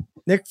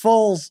 Nick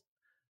Foles.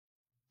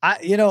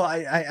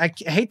 I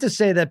hate to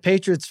say that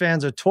Patriots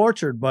fans are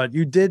tortured, but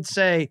you did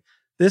say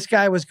This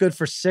guy was good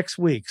for 6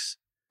 weeks.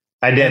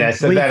 I did. I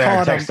said that in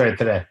our text thread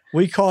today.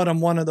 We caught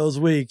him one of those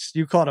weeks.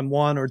 You caught him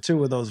 1 or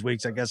 2 of those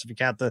weeks, I guess, if you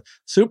count the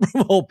Super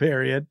Bowl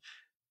period.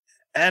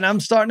 And I'm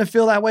starting to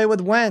feel that way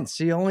with Wentz.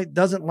 He only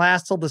doesn't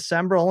last till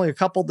December. Only a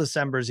couple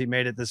Decembers he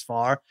made it this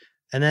far.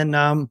 And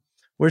then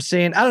we're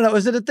seeing, I don't know,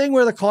 is it a thing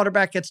where the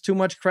quarterback gets too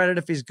much credit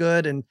if he's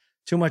good and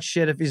too much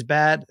shit if he's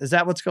bad? Is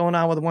that what's going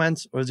on with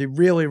Wentz? Or is he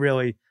really,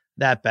 really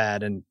that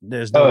bad? And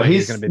there's no way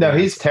he's going to be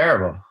he's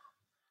terrible.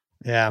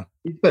 Yeah.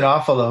 He's been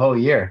awful the whole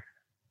year.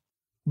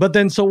 But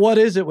then, so what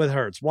is it with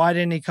Hurts? Why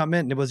didn't he come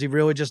in? Was he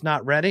really just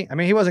not ready? I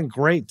mean, he wasn't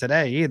great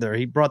today either.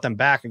 He brought them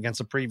back against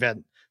a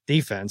prevent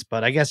defense,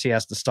 but I guess he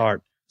has to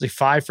start. Was he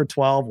 5 for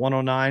 12,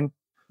 109,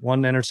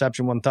 1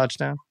 interception, 1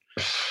 touchdown,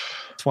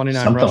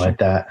 29 something rushing? Like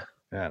that.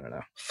 I don't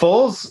know.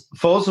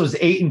 Foles was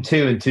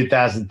 8-2 in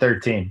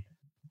 2013.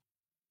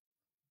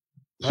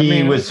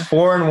 He was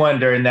 4-1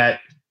 during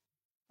that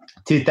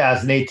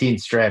 2018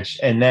 stretch,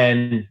 and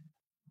then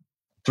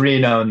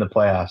 3-0 in the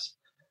playoffs.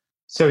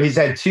 So he's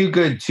had 2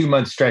 good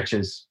 2-month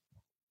stretches.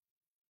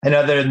 And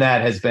other than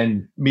that has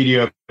been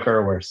mediocre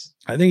or worse.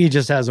 I think he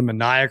just has a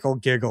maniacal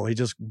giggle. He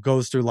just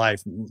goes through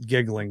life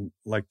giggling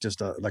like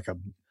just a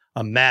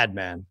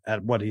madman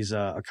at what he's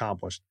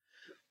accomplished.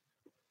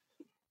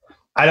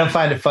 I don't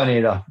find it funny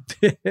at all.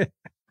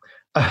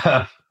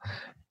 All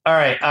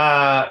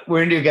right. We're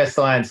going to do Guess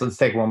the Lines. Let's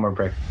take one more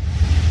break.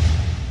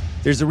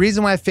 There's a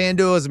reason why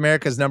FanDuel is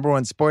America's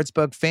 #1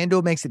 sportsbook.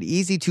 FanDuel makes it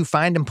easy to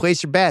find and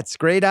place your bets.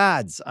 Great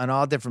odds on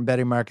all different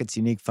betting markets,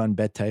 unique fun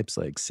bet types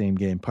like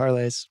same-game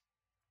parlays,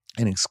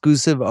 and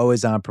exclusive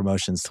always-on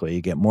promotions to let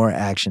you get more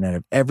action out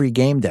of every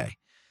game day.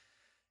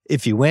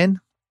 If you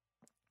win,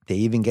 they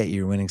even get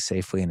you winning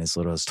safely in as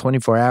little as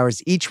 24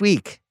 hours each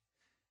week.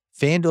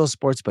 FanDuel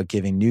Sportsbook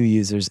giving new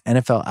users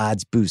NFL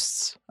odds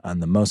boosts on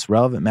the most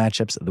relevant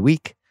matchups of the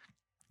week.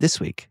 This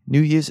week,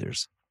 new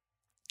users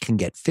can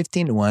get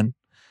 15-1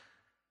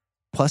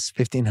 plus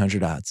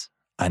 1,500 odds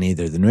on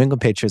either the New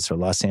England Patriots or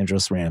Los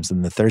Angeles Rams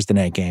in the Thursday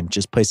night game.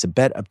 Just place a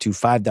bet up to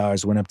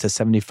 $5, win up to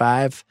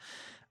 $75.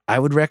 I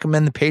would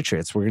recommend the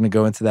Patriots. We're going to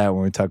go into that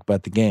when we talk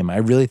about the game. I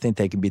really think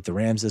they can beat the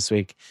Rams this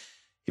week.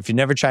 If you've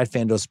never tried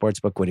FanDuel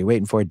Sportsbook, what are you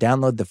waiting for?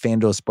 Download the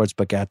FanDuel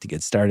Sportsbook app to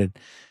get started.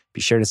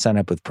 Be sure to sign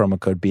up with promo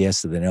code BS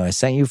so they know I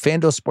sent you.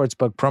 FanDuel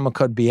Sportsbook, promo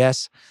code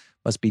BS.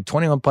 Must be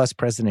 21 plus,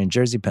 present in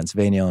Jersey,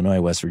 Pennsylvania, Illinois,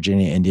 West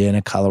Virginia,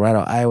 Indiana, Colorado,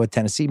 Iowa,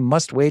 Tennessee.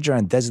 Must wager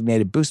on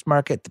designated boost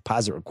market.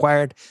 Deposit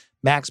required.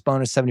 Max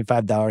bonus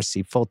 $75.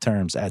 See full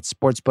terms at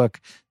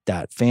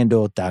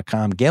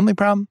sportsbook.fanduel.com. Gambling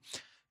problem?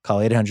 Call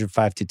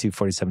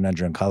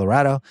 800-522-4700 in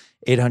Colorado,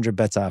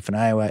 800-BETS-OFF in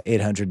Iowa,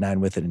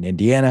 800-9-WITH-IT in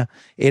Indiana,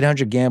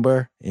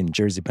 800-GAMBLER in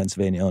Jersey,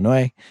 Pennsylvania,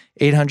 Illinois,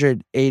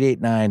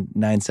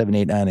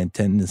 800-889-9789 in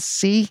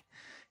Tennessee,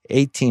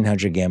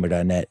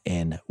 1800gambler.net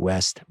in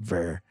West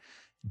Virginia.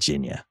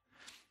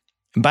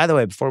 And by the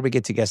way, before we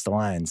get to Guess the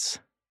Lines,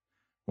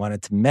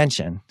 wanted to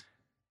mention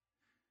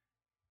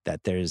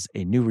that there's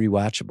a new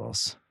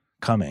Rewatchables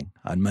coming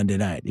on Monday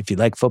night. If you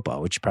like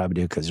football, which you probably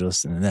do because you're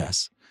listening to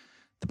this,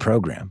 the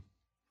program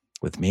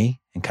with me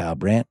and Kyle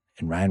Brandt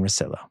and Ryan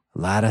Russillo. A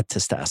lot of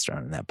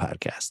testosterone in that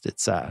podcast.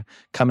 It's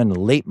coming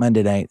late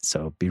Monday night,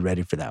 so be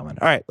ready for that one.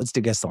 All right, let's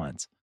do Guess the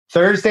Lines.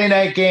 Thursday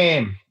night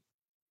game,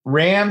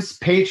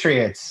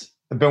 Rams-Patriots.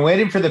 I've been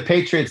waiting for the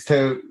Patriots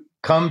to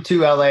come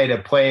to LA to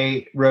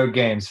play road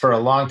games for a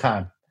long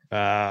time.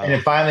 And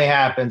it finally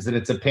happens that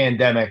it's a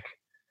pandemic.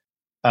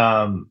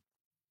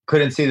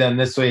 Couldn't see them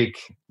this week.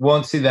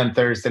 Won't see them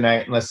Thursday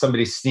night unless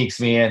somebody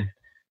sneaks me in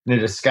a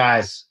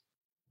disguise.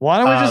 Why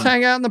don't we just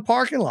hang out in the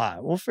parking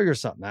lot? We'll figure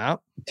something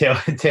out.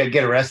 To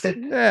get arrested?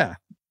 Yeah.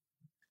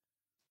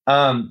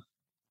 I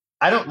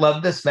don't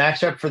love this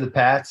matchup for the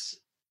Pats.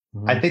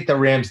 Mm-hmm. I think the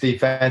Rams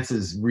defense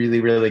is really,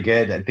 really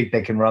good. I think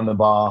they can run the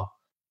ball.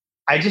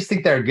 I just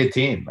think they're a good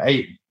team.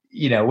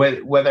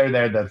 Whether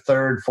they're the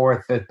third,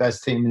 fourth, fifth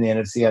best team in the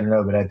NFC, I don't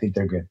know, but I think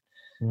they're good.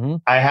 Mm-hmm.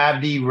 I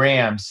have the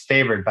Rams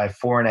favored by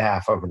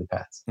 4.5 over the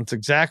Pats. That's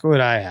exactly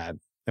what I had.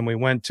 And we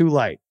went too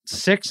light.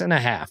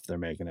 6.5, they're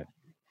making it.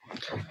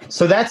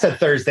 So that's a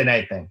Thursday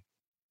night thing.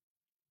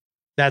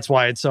 That's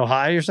why it's so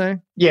high, you're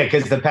saying? Yeah,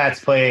 because the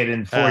Pats played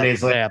and 4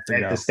 days later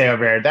they have to stay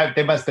over here.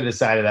 They must have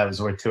decided that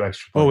was worth 2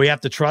 extra points. Oh, we have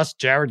to trust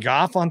Jared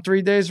Goff on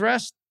 3 days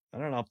rest? I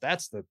don't know if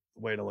that's the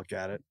way to look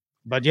at it.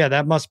 But yeah,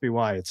 that must be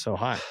why it's so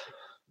high.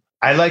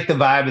 I like the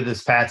vibe of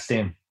this Pats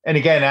team. And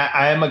again,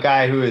 I am a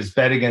guy who has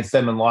bet against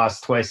them and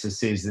lost twice this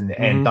season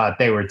and thought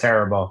they were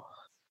terrible.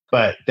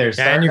 But there's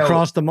and you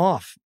crossed them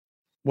off.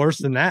 Worse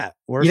than that.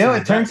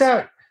 It turns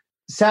out,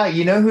 Sal,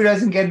 you know who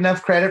doesn't get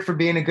enough credit for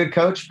being a good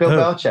coach? Bill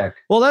Belichick.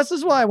 Well, this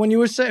is why when you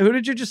were saying, who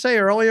did you just say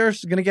earlier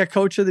is going to get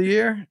coach of the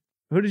year?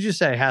 Who did you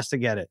say has to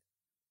get it?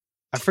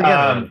 I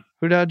forget.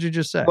 Who did you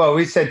just say? Well,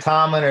 we said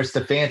Tomlin or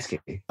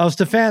Stefanski. Oh,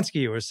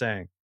 Stefanski, you were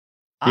saying.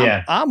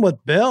 I'm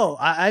with Bill.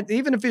 I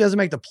even if he doesn't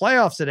make the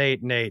playoffs at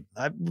 8-8,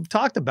 we've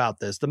talked about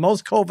this. The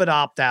most COVID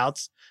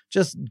opt-outs,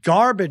 just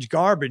garbage.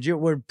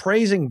 We're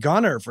praising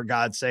Gunner, for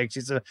God's sakes.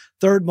 He's the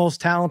third most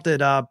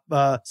talented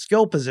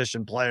skill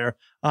position player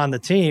on the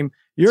team.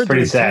 You're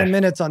doing 10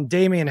 minutes on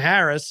Damian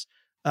Harris,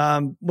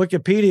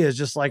 Wikipedia is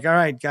just like, all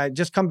right, guy,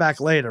 just come back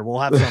later. We'll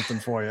have something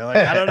for you. Like,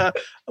 I don't know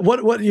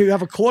what you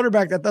have a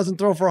quarterback that doesn't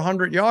throw for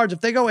 100 yards.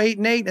 If they go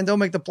 8-8 and don't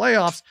make the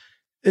playoffs,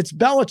 it's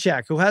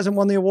Belichick, who hasn't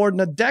won the award in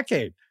a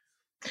decade.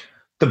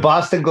 The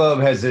Boston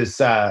Globe has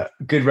this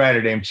good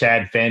writer named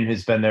Chad Finn,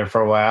 who's been there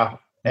for a while,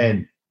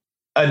 and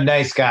a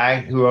nice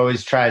guy who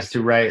always tries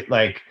to write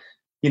like,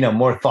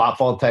 more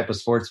thoughtful type of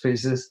sports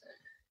pieces.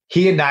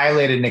 He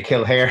annihilated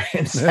N'Keal Harry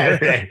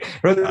Saturday.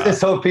 Wrote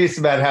this whole piece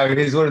about how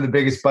he's one of the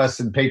biggest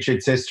busts in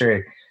Patriots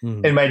history.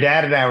 And my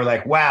dad and I were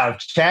like, wow, if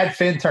Chad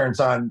Finn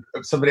turns on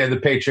somebody on the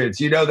Patriots,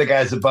 the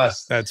guy's a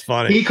bust. That's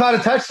funny. He caught a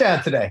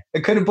touchdown today. I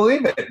couldn't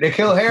believe it.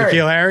 N'Keal Harry.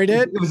 N'Keal Harry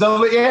did? It was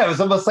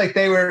almost like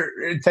they were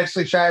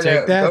intentionally trying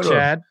Take to that, go to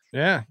Chad. him.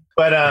 Yeah.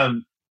 But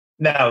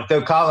no,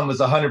 the column was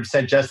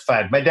 100%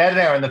 justified. My dad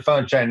and I were on the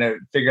phone trying to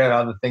figure out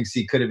all the things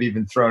he could have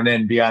even thrown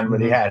in beyond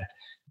what he had.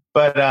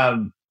 But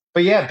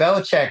yeah,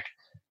 Belichick,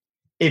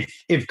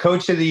 if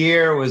coach of the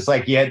year was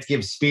like you had to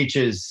give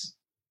speeches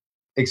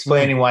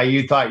explaining why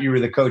you thought you were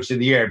the coach of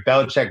the year,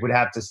 Belichick would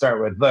have to start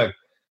with, look,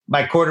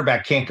 my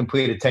quarterback can't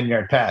complete a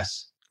 10-yard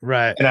pass.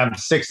 Right. And I'm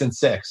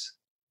 6-6.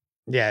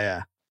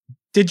 Yeah.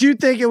 Did you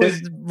think it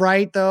was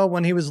right though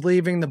when he was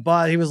leaving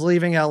he was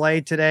leaving LA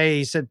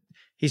today?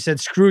 He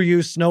said, screw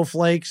you,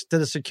 snowflakes, to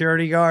the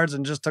security guards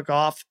and just took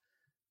off.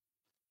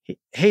 He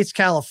hates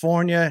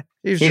California.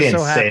 He didn't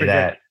so happy say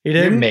that. He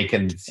didn't? You're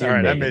making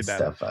I made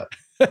stuff up.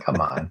 Come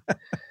on.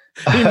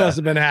 He must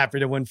have been happy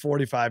to win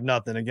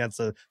 45-0 against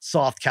a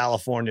soft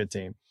California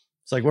team.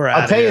 It's like,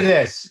 I'll tell you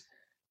this.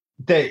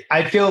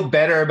 I feel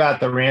better about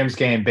the Rams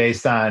game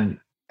based on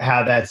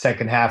how that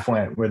second half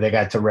went, where they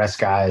got to rest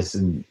guys.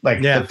 And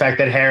the fact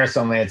that Harris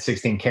only had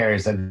 16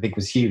 carries, I think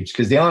was huge.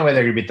 Because the only way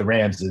they're going to beat the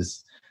Rams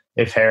is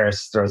if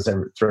Harris throws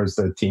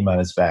the team on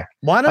his back.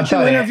 Why don't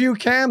you interview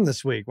Cam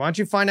this week? Why don't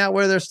you find out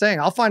where they're staying?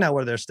 I'll find out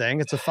where they're staying.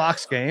 It's a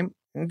Fox game.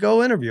 And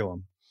go interview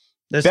them.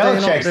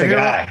 Belichick's the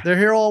guy. They're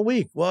here all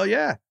week. Well,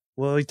 yeah.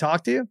 Will he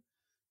talk to you?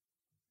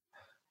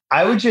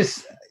 I would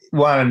just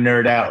want to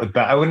nerd out with.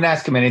 I wouldn't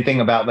ask him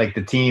anything about like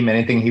the team,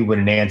 anything he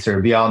wouldn't answer.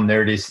 It'd be all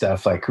nerdy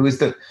stuff. Like who's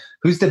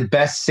the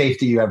best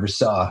safety you ever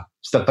saw?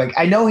 Stuff like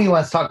I know he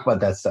wants to talk about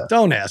that stuff.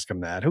 Don't ask him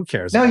that. Who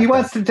cares? No, he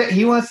wants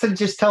to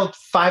just tell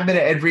 5-minute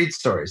Ed Reed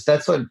stories.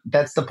 That's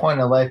the point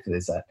of life.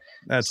 Is that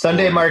that's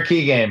Sunday cool.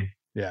 marquee game?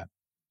 Yeah.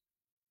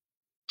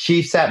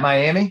 Chiefs at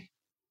Miami.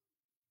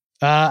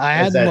 I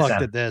hadn't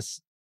looked at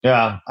this.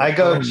 Yeah, I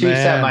go Chiefs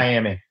at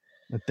Miami.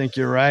 I think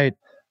you're right.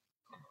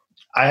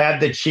 I have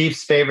the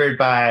Chiefs favored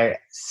by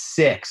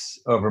 6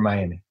 over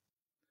Miami.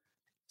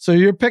 So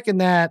you're picking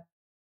that.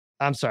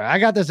 I'm sorry. I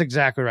got this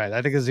exactly right.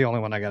 I think it's the only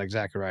one I got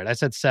exactly right. I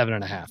said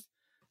 7.5.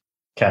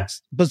 Okay.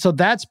 But so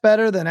that's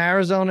better than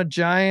Arizona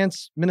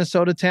Giants,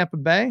 Minnesota, Tampa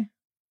Bay?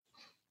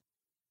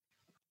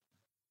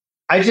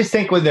 I just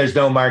think when there's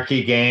no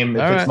marquee game,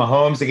 if it's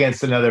Mahomes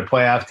against another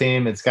playoff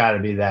team, it's got to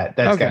be that.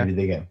 That's got to be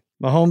the game.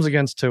 Mahomes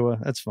against Tua.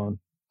 That's fun.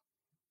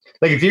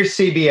 Like if you're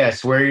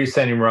CBS, where are you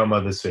sending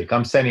Romo this week?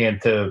 I'm sending him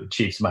to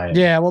Chiefs Miami.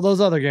 Yeah, well, those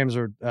other games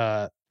are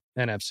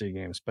NFC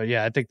games. But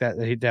yeah, I think that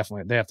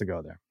they have to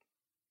go there.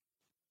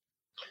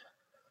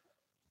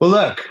 Well,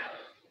 look,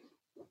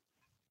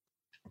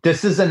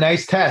 this is a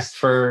nice test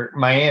for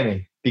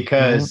Miami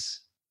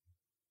because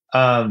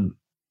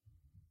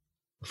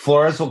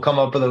Flores will come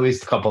up with at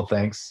least a couple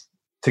things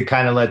to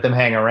kind of let them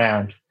hang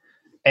around.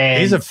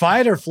 And he's a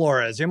fighter,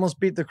 Flores. He almost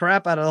beat the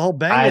crap out of the whole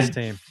Bengals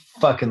team.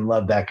 Fucking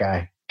love that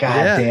guy.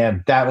 God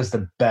damn, that was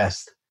the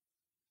best.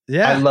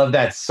 Yeah. I love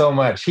that so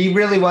much. He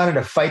really wanted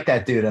to fight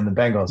that dude on the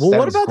Bengals. Well,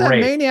 what about that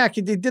maniac?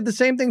 He did the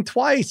same thing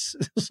twice.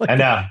 I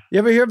know. You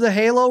ever hear of the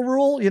halo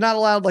rule? You're not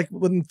allowed like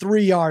within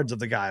 3 yards of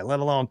the guy, let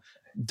alone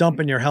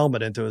dumping your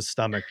helmet into his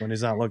stomach when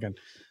he's not looking.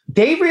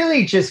 They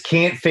really just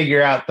can't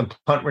figure out the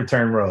punt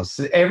return rules.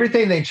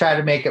 Everything they try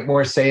to make it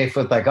more safe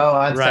with like,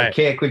 onside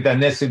kick, we've done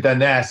this.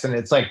 And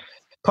it's like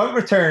punt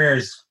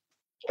returners,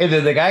 either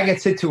the guy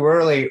gets hit too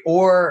early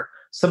or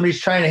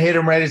somebody's trying to hit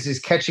him right as he's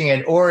catching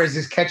it, or as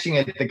he's catching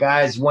it, the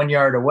guy's 1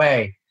 yard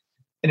away.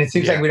 And it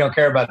seems like we don't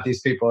care about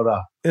these people at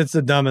all. It's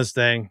the dumbest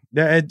thing.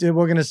 We're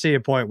going to see a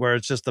point where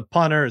it's just the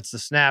punter, it's the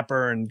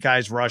snapper, and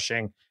guys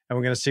rushing, and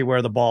we're going to see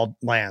where the ball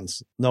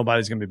lands.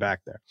 Nobody's going to be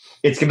back there.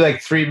 It's going to be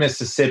like 3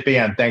 Mississippi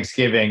on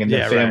Thanksgiving and the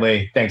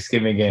family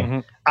Thanksgiving game. Mm-hmm.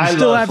 I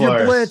still have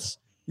your blitz.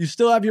 You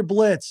still have your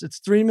blitz. It's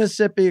 3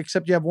 Mississippi,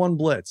 except you have 1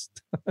 blitz.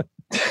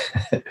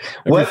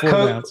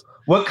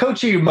 What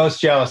coach are you most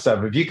jealous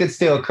of? If you could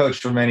steal a coach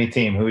from any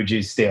team, who would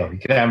you steal? You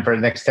could have him for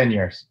the next 10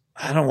 years.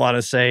 I don't want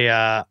to say,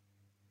 I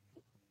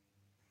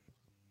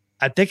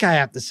think I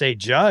have to say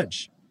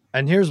Judge.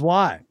 And here's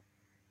why.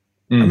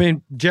 I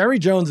mean, Jerry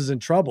Jones is in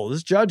trouble.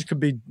 This Judge could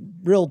be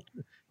real.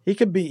 He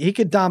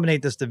could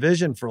dominate this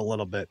division for a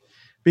little bit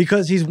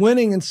because he's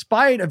winning in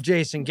spite of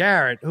Jason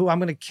Garrett, who I'm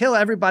going to kill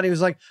everybody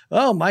who's like,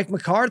 oh, Mike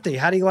McCarthy.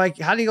 How do you like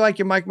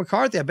your Mike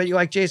McCarthy? I bet you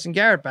like Jason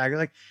Garrett back.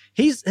 Like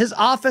his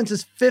offense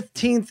is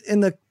 15th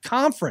in the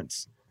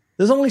conference.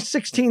 There's only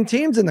 16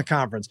 teams in the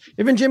conference.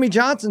 Even Jimmy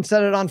Johnson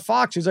said it on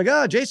Fox. He's like,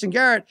 oh, Jason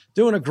Garrett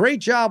doing a great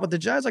job with the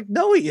Giants. Like,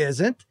 no, he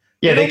isn't.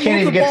 Yeah, they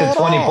can't even get to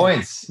 20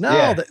 points. No,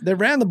 yeah. they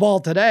ran the ball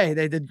today.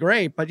 They did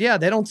great, but yeah,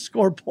 they don't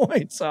score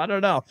points. So I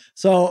don't know.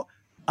 So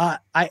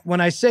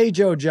when I say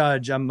Joe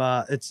Judge,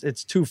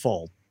 it's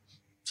twofold.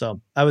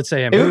 So I would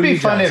say him. It would be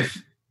fun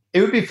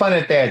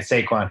if they had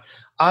Saquon.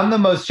 I'm the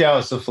most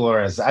jealous of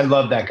Flores. I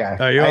love that guy.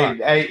 Oh, you are?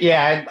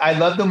 I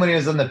loved him when he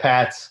was on the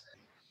Pats.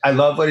 I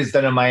love what he's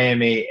done in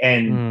Miami,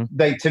 and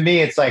like to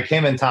me, it's like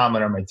him and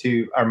Tomlin are my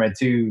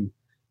two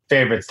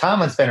favorites.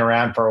 Tomlin's been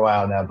around for a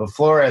while now, but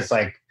Flores,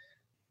 like,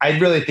 I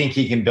really think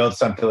he can build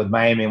something with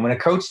Miami. And when a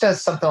coach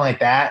does something like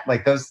that,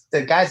 like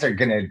the guys are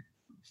gonna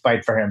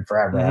fight for him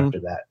forever after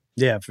that.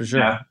 Yeah, for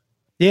sure.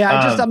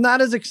 Yeah, I'm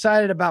not as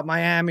excited about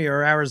Miami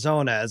or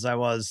Arizona as I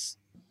was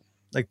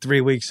like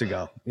 3 weeks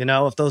ago. You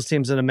know, if those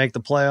teams are going to make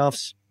the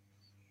playoffs.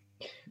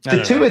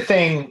 The Tua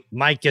thing,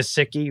 Mike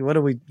Gesicki. Who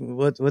are we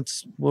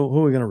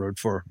going to root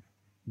for?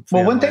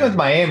 Well, one thing with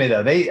Miami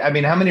though,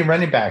 how many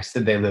running backs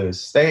did they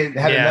lose? They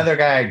had another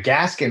guy,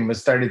 Gaskin,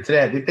 was started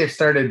today. I think they've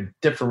started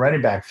different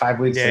running back 5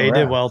 weeks in a row. Yeah, he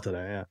did well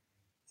today. Yeah,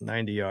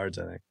 90 yards,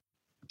 I think.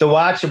 The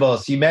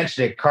watchables, you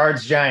mentioned it.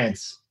 Cards,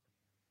 Giants.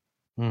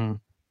 Mm-hmm.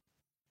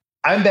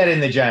 I'm betting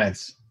the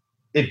Giants.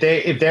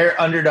 If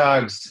they're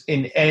underdogs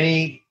in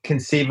any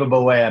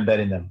conceivable way, I'm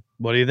betting them.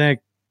 What do you think?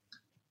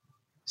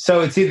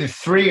 So it's either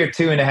 3 or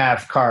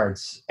 2.5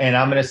 Cards, and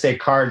I'm going to say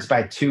Cards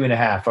by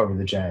 2.5 over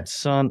the Giants.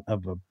 Son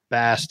of a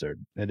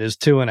bastard! It is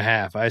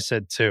 2.5. I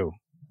said 2.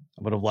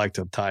 I would have liked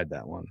to have tied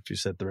that one if you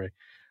said 3.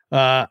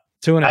 2.5.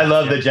 I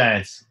love the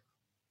Giants.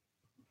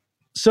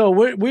 So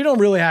we don't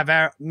really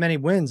have many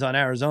wins on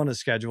Arizona's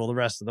schedule the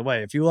rest of the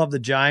way. If you love the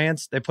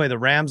Giants, they play the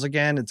Rams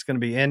again. It's going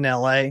to be in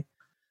L.A.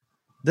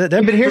 But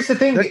here's the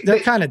thing. They're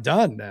kind of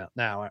done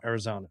now,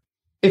 Arizona.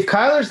 If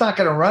Kyler's not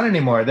going to run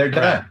anymore, they're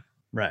done.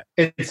 Right.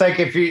 It's like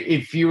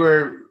if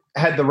you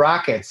had the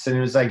Rockets and it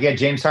was like, yeah,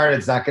 James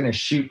Harden's not going to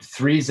shoot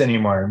threes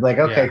anymore. Like,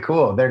 okay,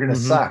 cool. They're going to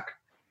suck.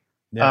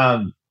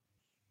 Yeah.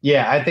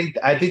 I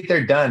think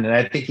they're done, and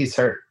I think he's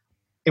hurt.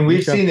 And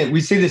we've seen it. We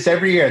see this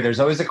every year.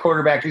 There's always a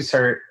quarterback who's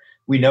hurt.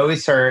 We know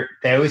he's hurt.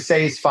 They always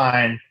say he's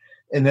fine.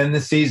 And then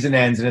the season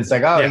ends, and it's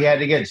like, he had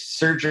to get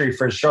surgery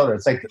for his shoulder.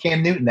 It's like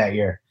Cam Newton that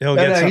year.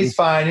 He's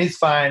fine. He's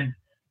fine.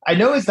 I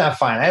know he's not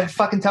fine. I have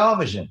fucking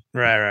television.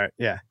 Right.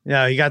 Yeah.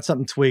 He got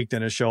something tweaked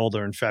in his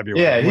shoulder in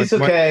February. Yeah, he's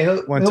okay.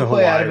 He'll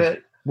play out of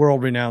it.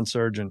 World-renowned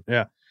surgeon.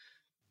 Yeah.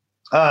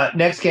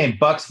 Next game,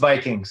 Bucks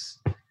Vikings.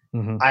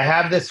 Mm-hmm. I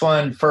have this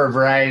one for a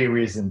variety of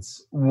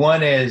reasons.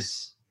 One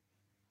is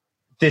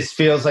this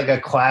feels like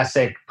a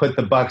classic put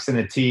the Bucks in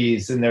the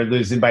tees and they're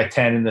losing by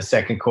 10 in the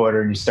second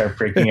quarter and you start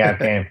freaking out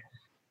game.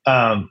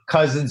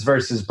 Cousins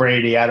versus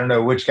Brady. I don't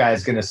know which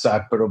guy's going to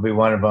suck, but it'll be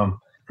one of them.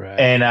 Right.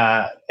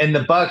 And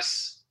the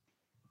Bucks,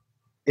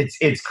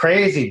 it's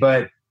crazy,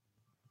 but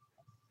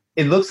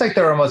it looks like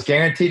they're almost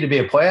guaranteed to be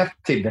a playoff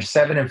team. They're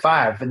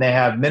 7-5, and they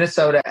have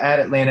Minnesota at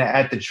Atlanta,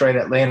 at Detroit,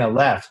 Atlanta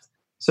left.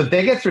 So if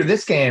they get through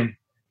this game,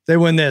 they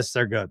win this,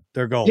 they're good.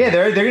 They're golden. Yeah,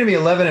 they're going to be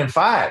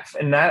 11-5,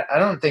 and I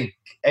don't think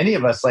any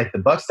of us like the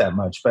Bucks that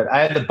much. But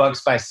I had the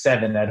Bucks by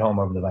 7 at home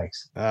over the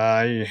Vikes.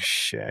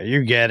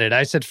 You get it.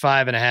 I said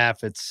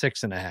 5.5. It's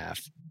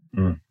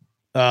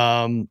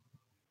 6.5.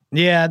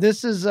 Yeah,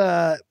 this is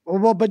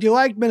but you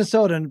like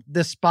Minnesota in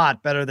this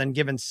spot better than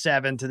giving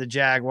 7 to the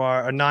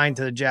Jaguars or 9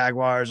 to the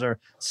Jaguars or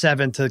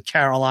 7 to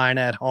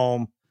Carolina at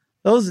home.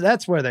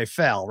 That's where they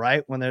fell,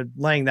 right? When they're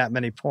laying that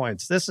many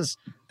points. This is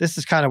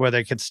kind of where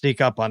they could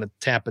sneak up on a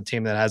Tampa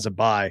team that has a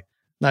bye.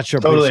 Not sure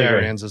Bruce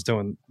Arians is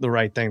doing the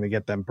right thing to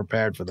get them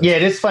prepared for this. Yeah,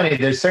 it is funny.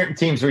 There's certain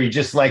teams where you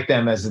just like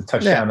them as a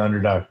touchdown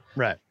underdog.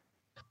 Right.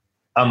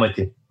 I'm with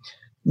you.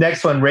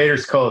 Next one,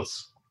 Raiders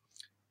Colts.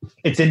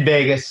 It's in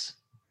Vegas.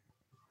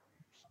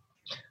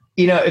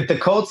 You know, if the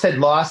Colts had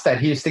lost that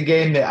Houston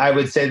game, I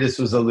would say this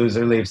was a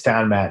loser leaves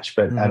town match,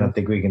 but I don't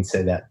think we can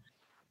say that.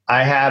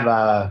 I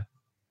have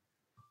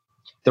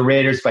the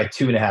Raiders by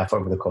 2.5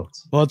 over the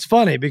Colts. Well, it's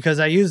funny because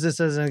I use this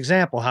as an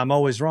example how I'm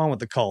always wrong with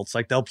the Colts.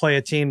 Like they'll play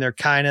a team, they're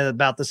kind of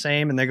about the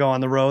same, and they go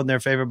on the road and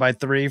they're favored by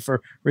 3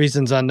 for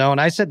reasons unknown.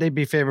 I said they'd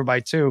be favored by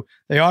 2.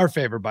 They are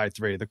favored by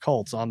 3, the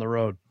Colts on the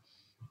road.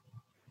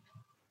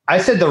 I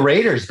said the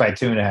Raiders by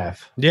 2.5.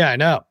 Yeah, I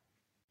know.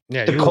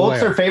 Yeah, the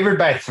Colts are favored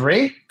by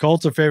 3?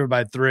 Colts are favored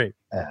by 3.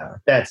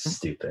 That's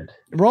stupid.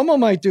 Romo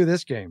might do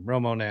this game,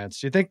 Romo Nance.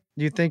 Do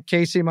you think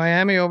KC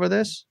Miami over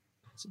this?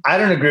 I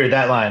don't agree with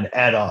that line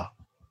at all.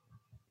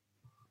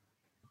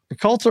 The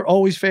Colts are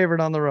always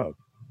favored on the road,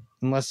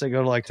 unless they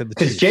go to the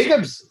Chiefs.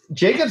 Because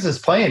Jacobs is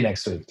playing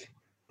next week.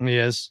 He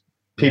is.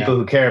 People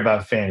who care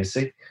about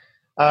fantasy.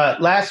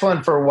 Last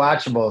one for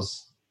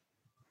watchables.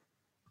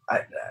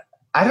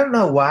 I don't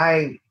know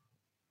why.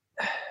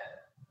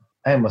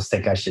 I almost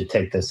think I should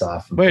take this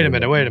off. Wait a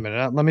minute.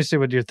 Let me see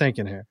what you're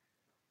thinking here.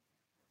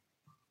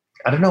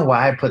 I don't know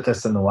why I put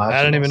this in the watchables.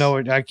 I don't even know.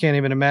 I can't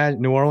even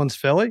imagine. New Orleans,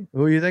 Philly?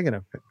 Who are you thinking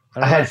of?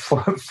 I had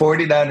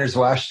 49ers,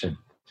 Washington.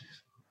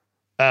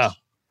 Oh.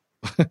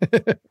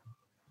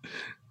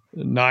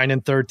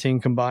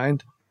 9-13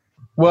 combined.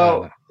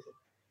 Well,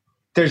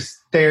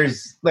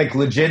 there's like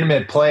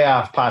legitimate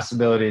playoff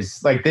possibilities.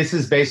 Like this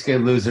is basically a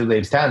loser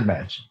leaves town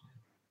match.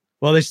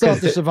 Well, they still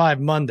have to survive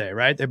Monday,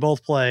 right? They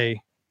both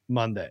play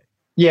Monday.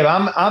 Yeah,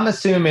 but I'm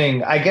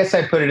assuming. I guess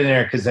I put it in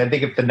there because I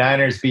think if the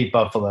Niners beat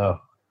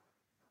Buffalo,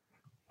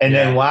 and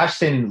then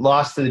Washington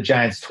lost to the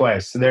Giants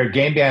twice, so they're a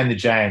game behind the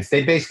Giants,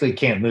 they basically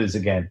can't lose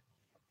again.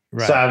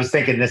 Right. So I was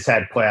thinking this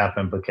had playoff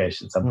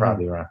implications. I'm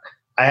probably wrong.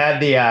 I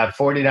had the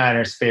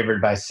 49ers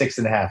favored by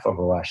 6.5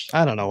 over Washington.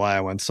 I don't know why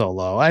I went so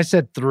low. I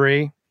said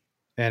 3,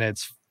 and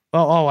it's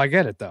I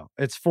get it though.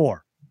 It's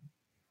 4.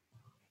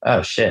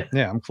 Oh shit!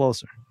 Yeah, I'm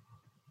closer.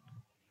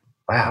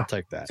 Wow, I'll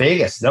take that.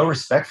 Vegas, no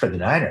respect for the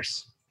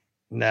Niners.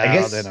 No, I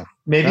guess they don't.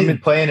 Maybe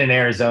playing in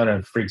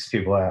Arizona freaks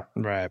people out.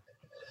 Right.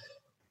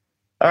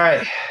 All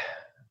right.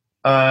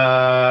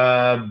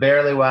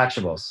 Barely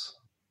watchables.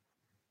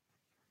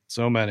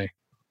 So many.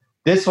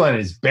 This one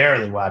is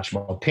barely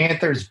watchable.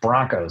 Panthers,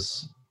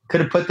 Broncos.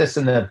 Could have put this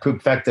in the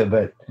Poopfecta,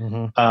 but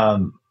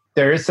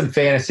there is some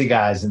fantasy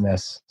guys in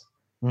this.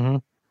 Mm-hmm.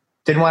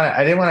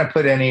 I didn't want to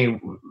put any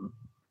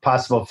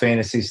possible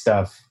fantasy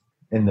stuff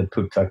in the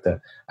Poopfecta.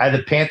 I had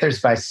the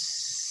Panthers by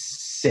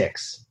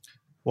 6.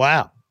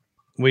 Wow.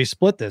 We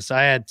split this.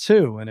 I had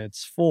 2, and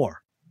it's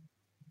 4.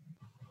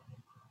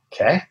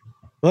 Okay.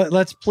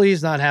 Let's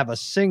please not have a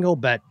single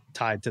bet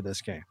tied to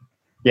this game.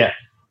 Yeah.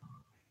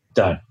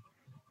 Done.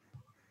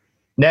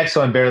 Next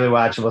one, barely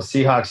watchable.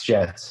 Seahawks,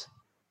 Jets.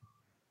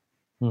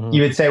 Mm-hmm.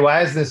 You would say,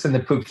 why is this in the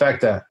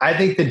Poopfecta? I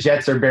think the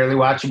Jets are barely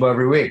watchable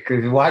every week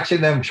because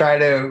watching them try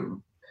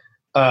to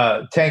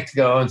tank to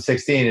go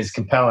 0-16 is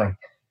compelling.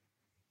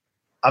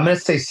 I'm going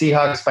to say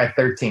Seahawks by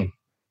 13.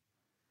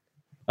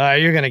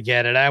 You're going to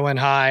get it. I went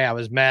high. I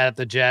was mad at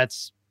the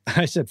Jets.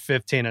 I said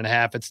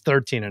 15.5. It's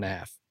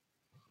 13.5.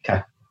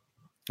 Okay.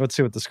 Let's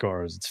see what the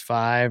score is. It's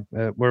 5.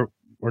 We're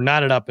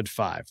knotted up at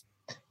 5.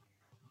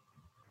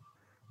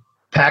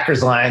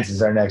 Packers Lions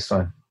is our next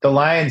one. The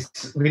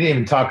Lions, we didn't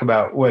even talk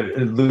about what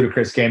a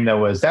ludicrous game that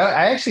was.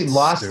 I actually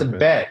lost the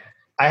bet.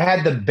 I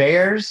had the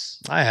Bears.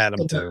 I had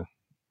them too.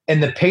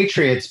 And the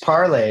Patriots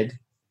parlayed.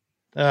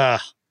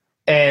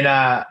 And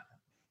I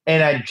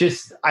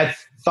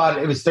thought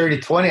it was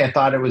 30-20. I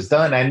thought it was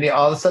done. I knew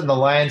all of a sudden the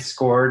Lions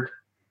scored.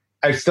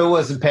 I still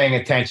wasn't paying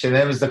attention.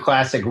 It was the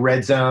classic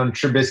red zone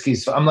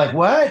Trubisky's. I'm like,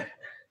 what?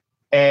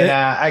 And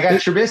I got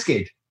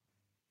Trubisky'd.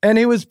 And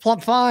he was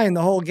fine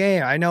the whole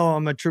game. I know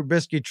I'm a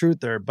Trubisky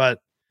truther, but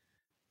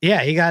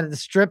yeah, he got the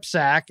strip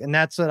sack, and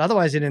that's it.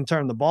 Otherwise, he didn't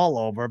turn the ball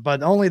over.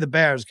 But only the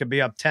Bears could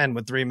be up 10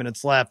 with 3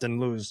 minutes left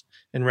and lose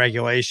in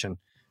regulation.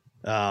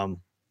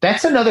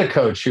 That's another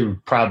coach who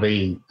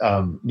probably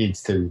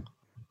needs to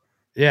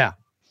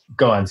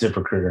go on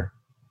ZipRecruiter.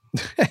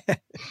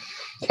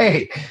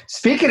 Hey,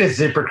 speaking of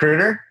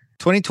ZipRecruiter,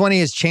 2020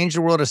 has changed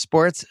the world of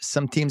sports.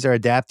 Some teams are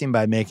adapting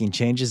by making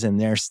changes in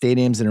their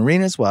stadiums and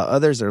arenas, while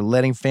others are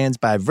letting fans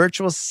buy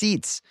virtual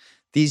seats.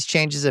 These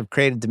changes have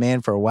created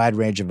demand for a wide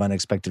range of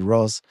unexpected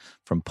roles,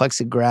 from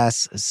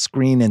plexiglass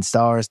screen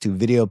installers to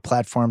video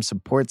platform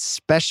support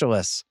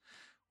specialists.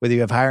 Whether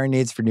you have hiring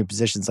needs for new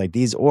positions like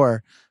these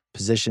or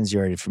positions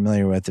you're already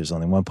familiar with, there's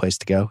only one place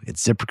to go.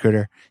 It's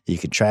ZipRecruiter. You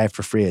can try it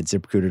for free at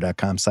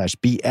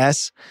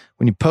ZipRecruiter.com/BS.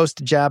 When you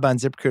post a job on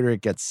ZipRecruiter,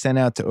 it gets sent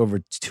out to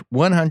over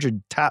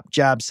 100 top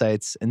job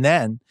sites. And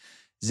then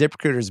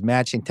ZipRecruiter's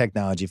matching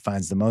technology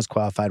finds the most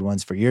qualified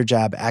ones for your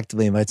job,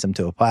 actively invites them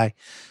to apply.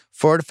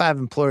 4 to 5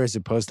 employers who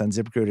post on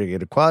ZipRecruiter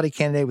get a quality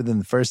candidate within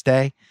the first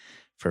day.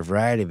 For a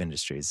variety of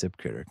industries,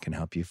 ZipRecruiter can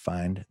help you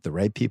find the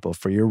right people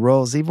for your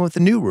roles, even with the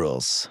new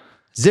rules.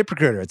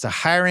 ZipRecruiter, it's a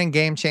hiring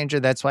game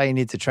changer. That's why you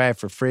need to try it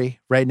for free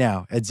right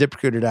now at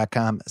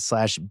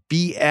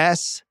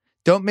ZipRecruiter.com/BS.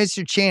 Don't miss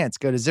your chance.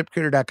 Go to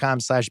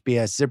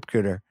ZipRecruiter.com/BS.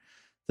 ZipRecruiter,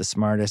 the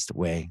smartest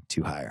way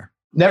to hire.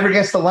 Never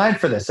guessed the line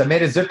for this. I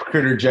made a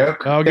ZipRecruiter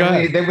joke. Oh,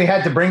 good. Then we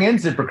had to bring in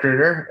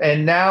ZipRecruiter.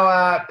 And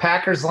now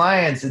Packers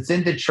Lions, it's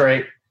in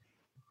Detroit.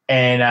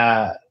 And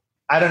I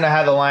don't know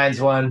how the Lions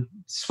won.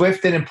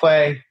 Swift didn't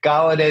play.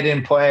 Galladay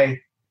didn't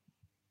play.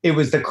 It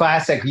was the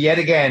classic, yet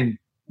again,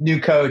 new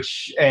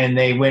coach, and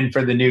they win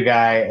for the new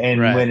guy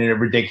and win in a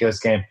ridiculous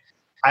game.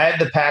 I had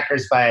the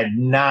Packers by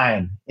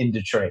 9 in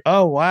Detroit.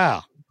 Oh,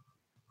 wow.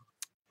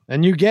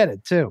 And you get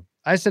it, too.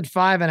 I said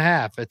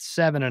 5.5. It's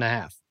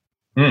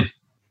 7.5.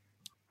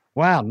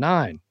 Wow,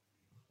 9.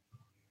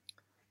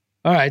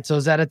 All right, so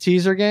is that a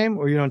teaser game,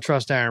 or you don't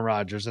trust Aaron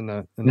Rodgers in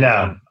the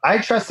No, game? I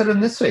trusted him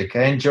this week.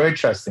 I enjoyed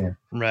trusting him.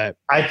 Right.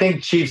 I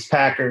think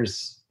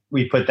Chiefs-Packers,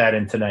 we put that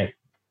in tonight.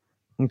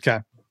 Okay.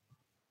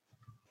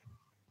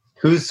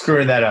 Who's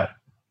screwing that up?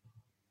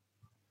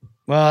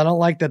 Well, I don't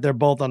like that they're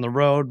both on the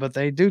road, but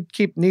they do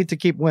need to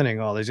keep winning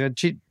all these.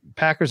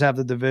 Packers have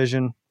the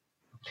division.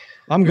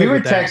 I'm good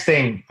with that.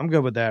 Texting. I'm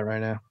good with that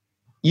right now.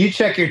 You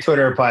check your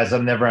Twitter replies.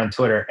 I'm never on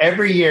Twitter.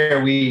 Every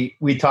year we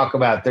talk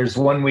about there's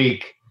 1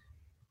 week,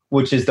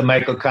 which is the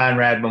Michael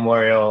Conrad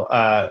Memorial.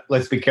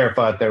 Let's be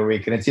careful out there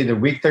week. And it's either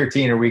week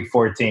 13 or week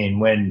 14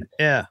 when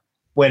a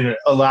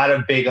lot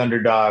of big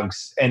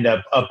underdogs end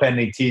up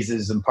upending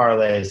teases and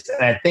parlays.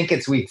 And I think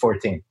it's week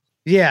 14.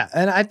 Yeah,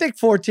 and I think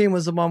 14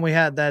 was the one we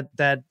had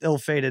that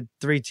ill-fated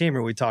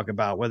 3-teamer we talk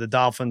about, where the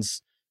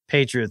Dolphins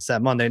Patriots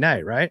that Monday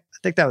night, right? I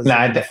think that was. No,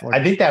 I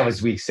think that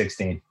was week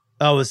 16.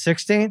 Oh, it was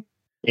 16?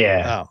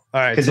 Yeah. Oh, all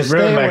right. Because it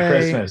ruined my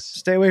Christmas.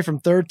 Stay away from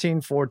 13,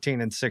 14,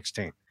 and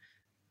 16.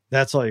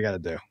 That's all you got to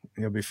do.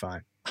 You'll be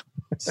fine.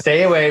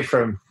 Stay away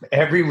from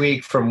every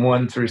week from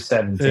 1 through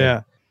 17.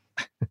 Yeah.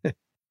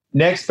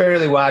 Next,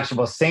 barely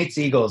watchable, Saints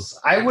Eagles.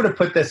 I would have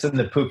put this in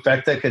the poop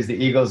vector because the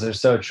Eagles are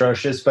so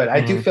atrocious, but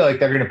I do feel like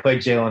they're going to play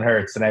Jalen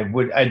Hurts, and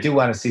I do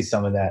want to see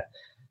some of that.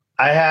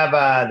 I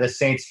have the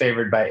Saints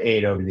favored by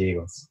 8 over the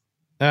Eagles.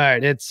 All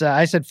right. It's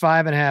I said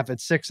 5.5.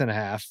 It's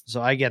 6.5.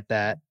 So I get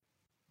that.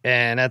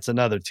 And that's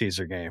another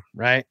teaser game,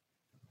 right?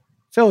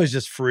 Philly's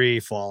just free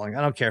falling.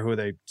 I don't care who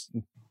they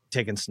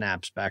taking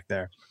snaps back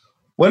there.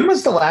 When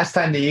was the last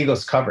time the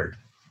Eagles covered?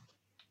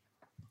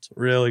 It's a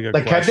really good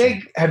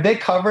question. Have they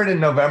covered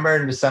in November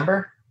and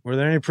December? Were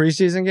there any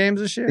preseason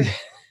games this year?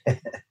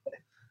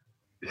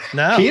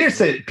 No.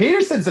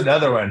 Peterson's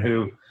another one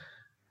who,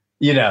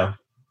 he's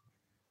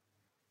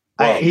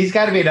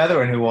got to be another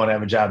one who won't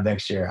have a job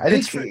next year. I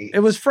think it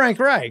was Frank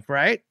Reich,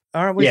 right?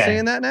 Aren't we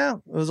saying that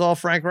now? It was all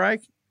Frank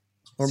Reich?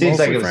 Or seems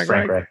like it was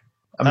Frank Reich.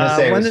 I'm going to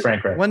say it was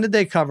Frank Reich. When did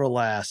they cover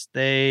last?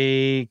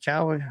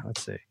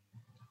 Let's see.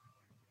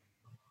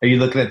 Are you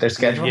looking at their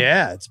schedule?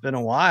 Yeah, it's been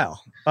a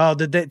while. Oh,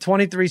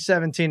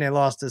 23-17, they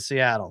lost to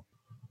Seattle.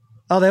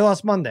 Oh, they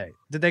lost Monday.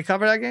 Did they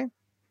cover that game?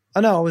 Oh,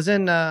 no, it was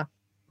in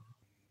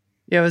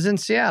it was in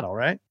Seattle,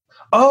 right?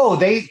 Oh,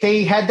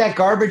 they had that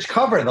garbage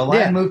cover. The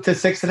line moved to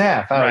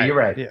 6.5. Oh, right. You're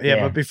right.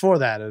 Yeah, but before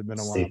that, it had been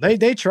a while.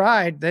 They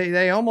tried.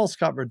 They almost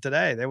covered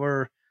today. They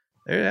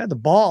had the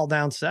ball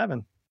down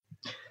 7.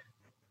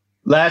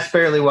 Last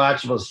barely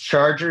watchables,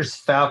 Chargers,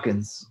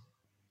 Falcons.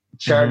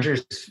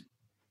 Chargers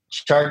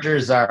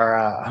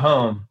are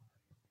home.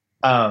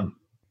 I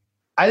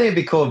think it'd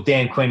be cool if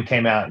Dan Quinn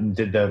came out and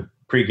did the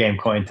pregame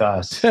coin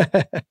toss.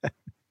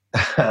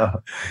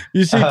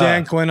 You see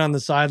Dan Quinn on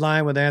the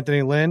sideline with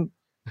Anthony Lynn?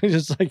 He's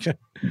just like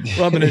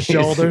rubbing his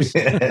shoulders.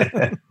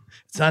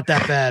 It's not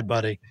that bad,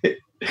 buddy. We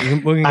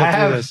can get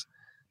through this.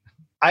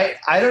 I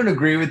don't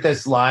agree with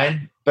this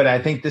line, but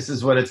I think this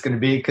is what it's going to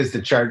be because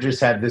the Chargers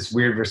have this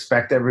weird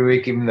respect every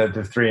week, even though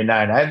they're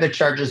 3-9. I have the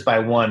Chargers by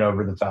 1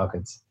 over the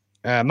Falcons.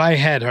 My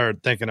head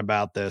hurt thinking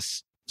about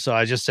this, so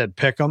I just said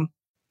pick 'em,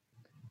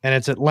 and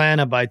it's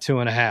Atlanta by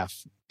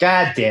 2.5.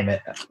 God damn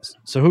it!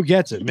 So who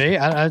gets it? Me?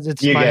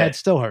 My head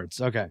still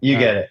hurts. Okay, you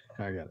get it.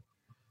 I get it.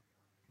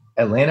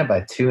 Atlanta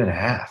by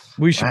 2.5.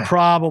 We should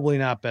probably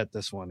not bet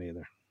this one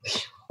either.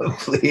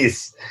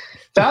 Please,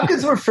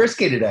 Falcons were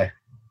frisky today.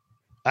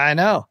 I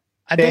know.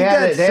 They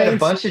had a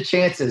bunch of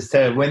chances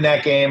to win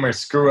that game or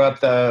screw up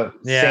the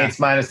Saints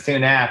minus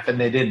 2.5, and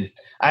they didn't.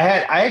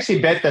 I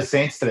actually bet the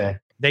Saints today.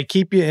 They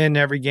keep you in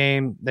every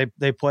game.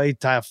 They play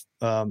tough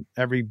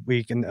every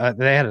week, and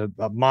they had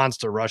a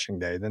monster rushing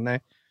day, didn't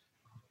they?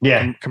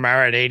 Yeah.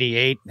 Kamara had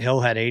 88. Hill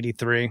had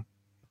 83.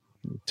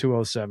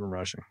 207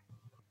 rushing.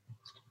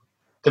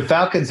 The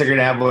Falcons are going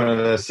to have one of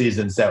those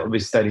seasons that will be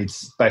studied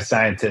by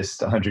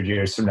scientists 100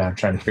 years from now,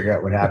 trying to figure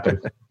out what happened.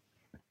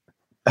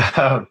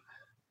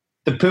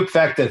 The poop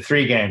factor,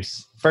 3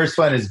 games. First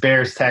one is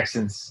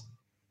Bears-Texans.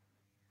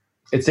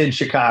 It's in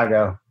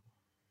Chicago.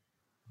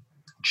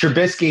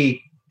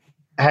 Trubisky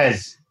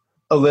has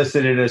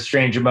elicited a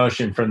strange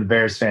emotion from the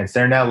Bears fans.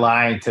 They're now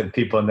lying to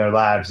people in their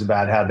lives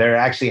about how they're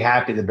actually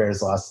happy the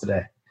Bears lost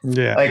today.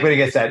 Yeah. Like when he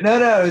gets that,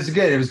 no, it was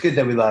good. It was good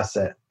that we lost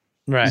that.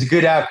 Right. It was a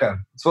good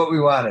outcome. It's what we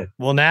wanted.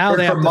 Well, now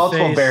they have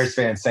multiple Bears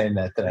fans saying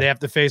that today. They have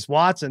to face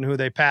Watson, who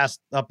they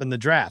passed up in the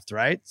draft,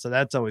 right? So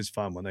that's always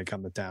fun when they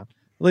come to town.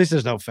 At least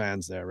there's no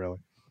fans there, really.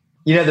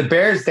 The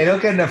Bears, they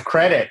don't get enough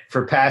credit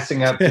for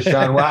passing up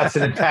Deshaun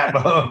Watson and Pat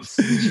Mahomes.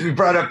 It should be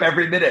brought up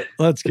every minute.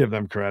 Let's give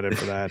them credit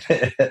for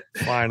that.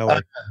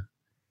 Finally.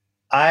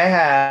 I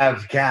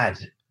have, God.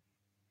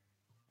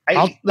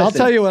 I'll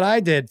tell you what I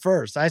did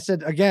first. I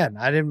said, again,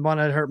 I didn't want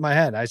to hurt my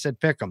head. I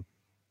said, pick them.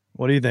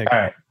 What do you think? All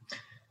right.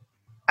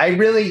 I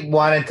really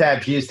wanted to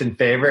have Houston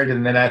favored,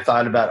 and then I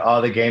thought about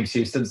all the games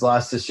Houston's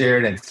lost this year,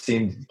 and it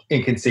seemed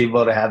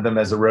inconceivable to have them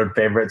as a road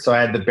favorite. So I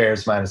had the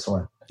Bears minus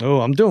 1.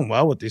 Oh, I'm doing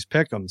well with these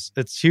pick'ems.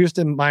 It's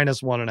Houston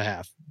minus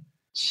 1.5.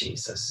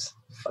 Jesus,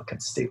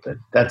 fucking stupid.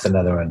 That's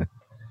another one.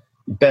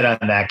 You bet on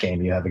that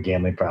game, you have a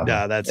gambling problem.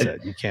 No, that's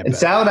it. You can't. And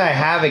Sal and I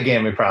have a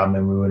gambling problem,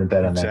 and we wouldn't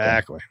bet on that game.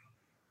 Exactly.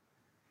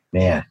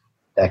 Man,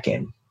 that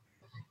game.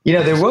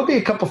 There will be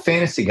a couple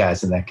fantasy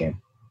guys in that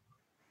game.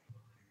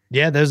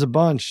 Yeah, there's a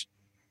bunch.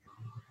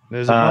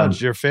 There's a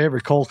bunch. Your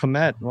favorite, Cole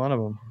Kmet, one of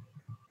them.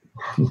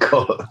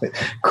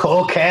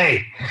 Cole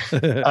K.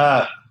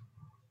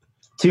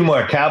 2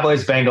 more.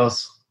 Cowboys,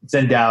 Bengals. It's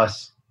in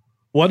Dallas.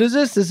 What is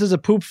this? This is a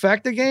poop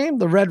fecta game?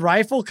 The Red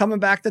Rifle coming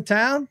back to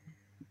town?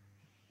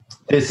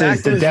 This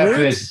is the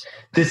definite.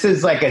 This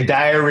is like a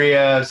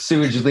diarrhea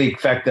sewage leak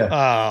fecta.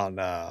 Oh,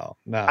 no.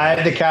 I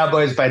had the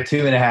Cowboys by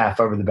 2.5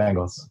 over the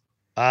Bengals.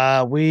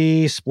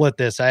 We split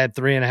this. I had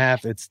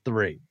 3.5. It's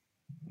 3.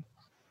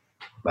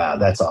 Wow,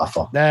 that's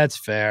awful. That's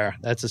fair.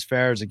 That's as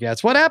fair as it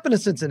gets. What happened to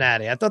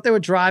Cincinnati? I thought they were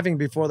driving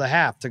before the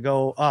half to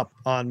go up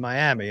on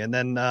Miami, and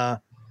then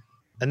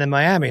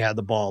Miami had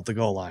the ball at the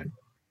goal line.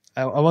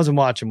 I wasn't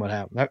watching what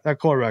happened. That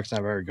quarterback's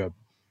not very good.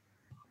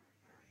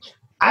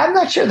 I'm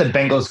not sure the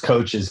Bengals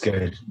coach is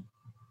good.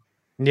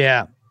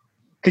 Yeah.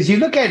 Because you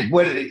look at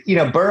what,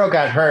 Burrow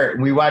got hurt,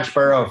 and we watched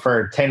Burrow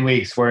for 10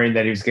 weeks worrying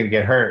that he was going to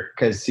get hurt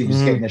because he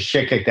was getting the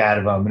shit kicked out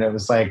of him. And it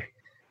was like,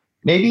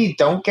 maybe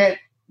don't get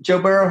Joe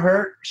Burrow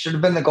hurt. Should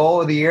have been the goal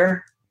of the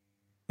year.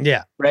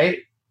 Yeah. Right?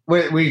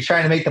 Were you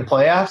trying to make the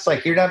playoffs?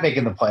 Like, you're not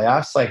making the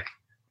playoffs. Like,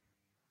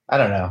 I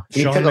don't know.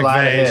 He took a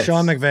lot of hits.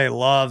 Sean McVay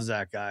loves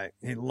that guy.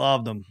 He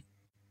loved him.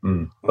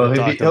 Well,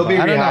 he'll be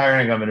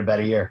rehiring him in about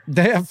a year.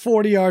 They have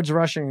 40 yards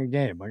rushing a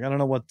game. Like, I don't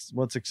know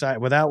what's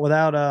exciting. Without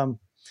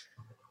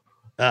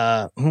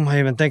who am I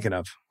even thinking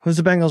of? Who's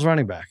the Bengals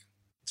running back?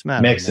 It's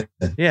Matt. Mixon.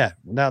 Yeah,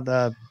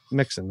 without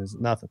Mixon, there's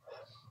nothing.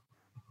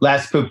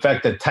 Last poop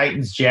fact: the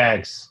Titans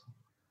Jags.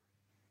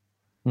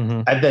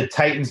 I had the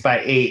Titans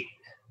by 8.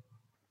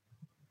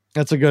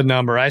 That's a good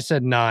number. I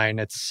said 9.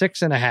 It's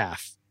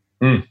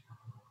 6.5.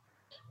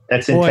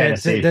 That's in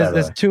Tennessee.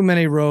 There's too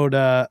many road.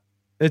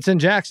 It's in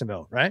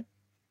Jacksonville, right?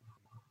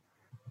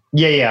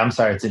 Yeah. I'm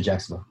sorry, it's in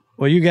Jacksonville.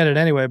 Well, you get it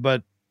anyway,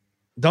 but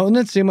doesn't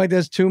it seem like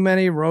there's too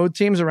many road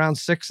teams around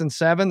 6 and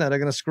 7 that are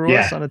going to screw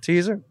us on a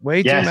teaser?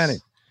 Way too many.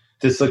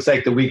 This looks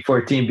like the week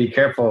 14. Be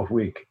careful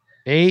week.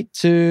 9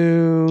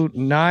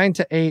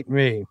 to 8.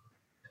 Me.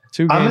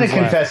 2 games I'm going to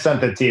left. confess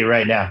something to you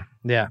right now.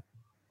 Yeah.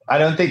 I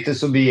don't think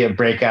this will be a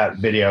breakout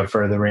video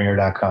for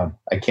theringer.com.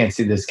 I can't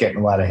see this getting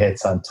a lot of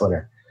hits on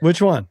Twitter.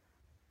 Which one?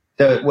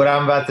 What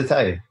I'm about to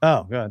tell you.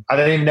 Oh, good. I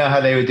don't even know how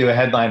they would do a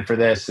headline for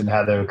this and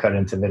how they would cut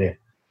into video.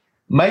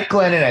 Mike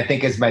Glennon, I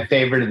think, is my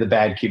favorite of the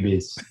bad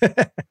QBs.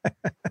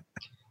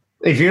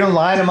 If you don't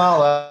line them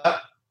all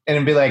up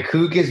and be like,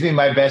 who gives me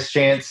my best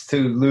chance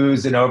to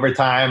lose in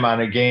overtime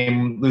on a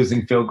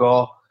game-losing field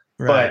goal?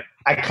 Right. But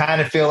I kind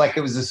of feel like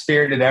it was a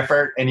spirited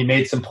effort, and he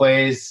made some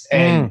plays,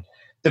 and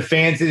the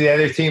fans of the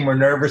other team were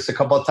nervous a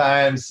couple of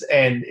times,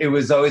 and it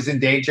was always in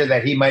danger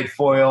that he might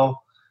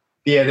foil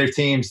the other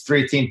team's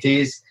 3-team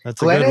tease.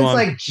 Glennon's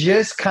like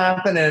just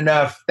confident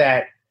enough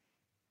that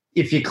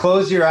if you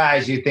close your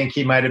eyes, you think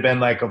he might have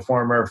been like a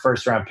former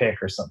first-round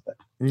pick or something.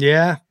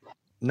 Yeah,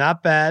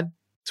 not bad.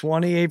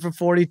 28 for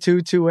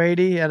 42,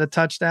 280, had a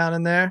touchdown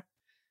in there.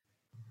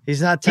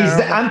 He's not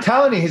terrible. I'm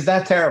telling you, he's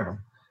not terrible.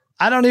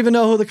 I don't even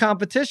know who the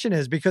competition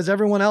is because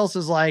everyone else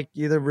is like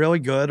either really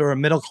good or a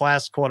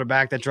middle-class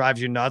quarterback that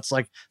drives you nuts,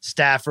 like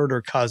Stafford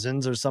or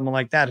Cousins or someone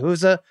like that.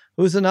 Who's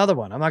another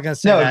one? I'm not going to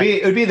say that.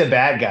 It would be the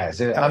bad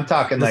guys. I'm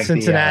talking the like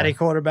Cincinnati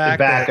quarterback,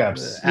 the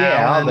backups.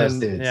 All those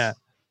dudes. Yeah.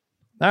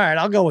 All right,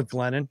 I'll go with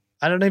Glennon.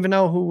 I don't even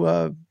know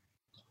who.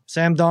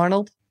 Sam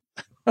Darnold.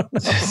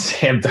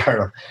 Sam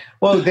Darnold.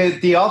 Well,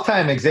 the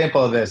all-time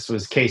example of this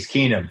was Case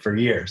Keenum for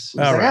years.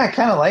 I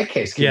kind of like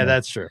Case Keenum. Yeah,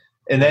 that's true.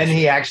 And then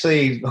he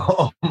actually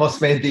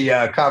almost made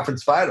the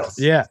conference finals.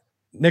 Yeah.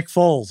 Nick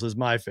Foles is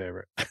my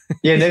favorite.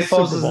 Yeah, Nick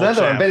Foles is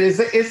another one. But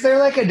is there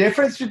like a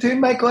difference between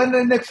Mike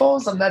Glennon and Nick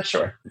Foles? I'm not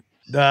sure.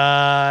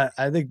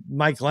 I think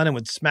Mike Glennon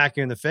would smack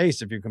you in the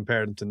face if you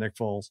compared him to Nick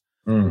Foles.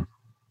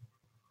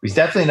 He's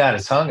definitely not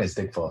as hung as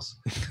Nick Foles.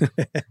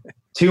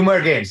 2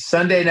 more games.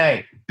 Sunday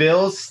night,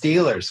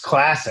 Bills-Steelers,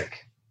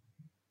 classic.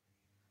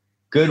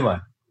 Good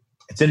one.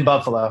 It's in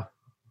Buffalo.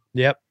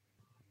 Yep.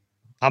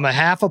 I'm a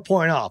half a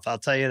point off. I'll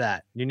tell you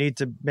that. You need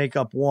to make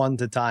up 1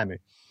 to tie me.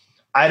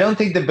 I don't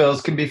think the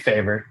Bills can be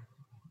favored,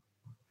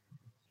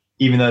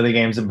 even though the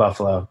game's in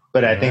Buffalo.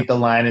 But I think the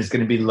line is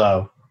going to be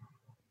low.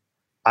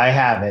 I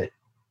have it.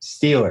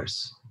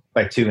 Steelers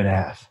by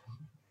 2.5.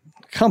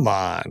 Come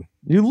on.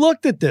 You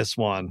looked at this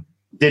one.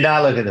 Did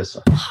not look at this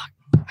one.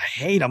 I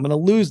hate I'm going to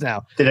lose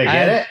now. Did I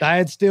get it? I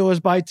had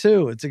Steelers by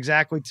 2. It's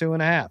exactly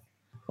 2.5.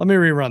 Let me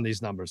rerun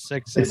these numbers.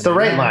 6, 7, it's the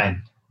right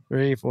line.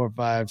 3, 4,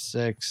 5,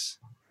 6.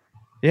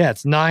 Yeah,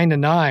 it's 9 to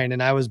 9,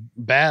 and I was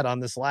bad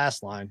on this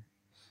last line.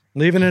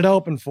 Leaving it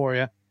open for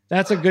you.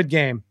 That's a good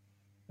game.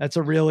 That's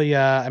a really, you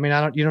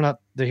don't have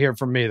to hear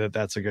from me that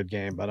that's a good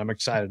game, but I'm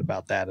excited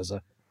about that as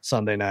a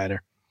Sunday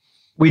nighter.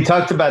 We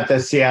talked about the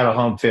Seattle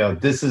home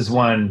field. This is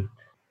one,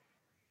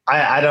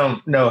 I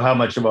don't know how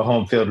much of a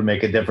home field would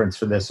make a difference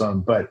for this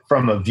one, but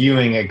from a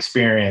viewing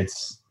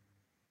experience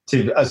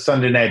to a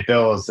Sunday night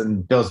Bills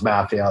and Bills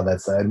Mafia, all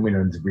that side, we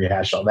don't need to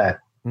rehash all that.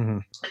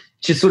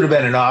 Just would have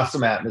been an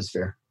awesome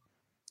atmosphere.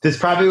 This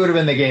probably would have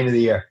been the game of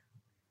the year.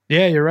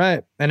 Yeah, you're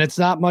right. And it's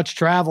not much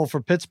travel for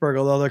Pittsburgh,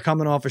 although they're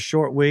coming off a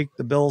short week.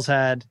 The Bills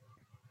had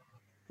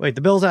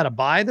a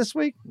bye this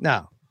week?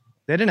 No,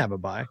 they didn't have a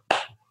bye.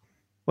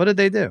 What did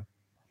they do?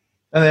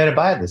 Oh, they had a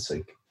bye this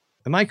week.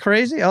 Am I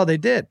crazy? Oh, they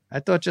did. I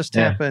thought just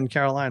Tampa and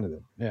Carolina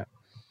did. Yeah.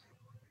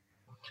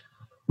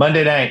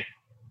 Monday night,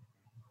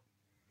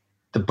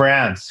 the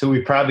Browns, who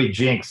we probably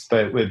jinxed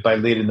by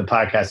leading the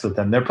podcast with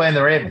them, they're playing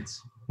the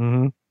Ravens.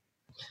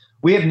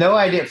 We have no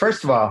idea.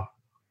 First of all,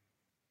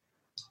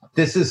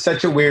 this is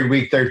such a weird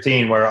week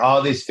 13 where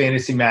all these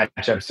fantasy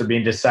matchups are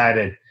being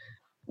decided.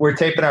 We're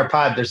taping our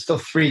pod. There's still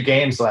 3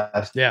 games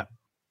left. Yeah.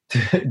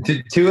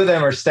 2 of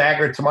them are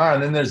staggered tomorrow,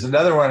 and then there's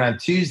another one on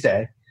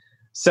Tuesday.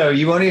 So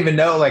you won't even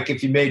know like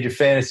if you made your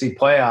fantasy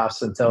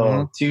playoffs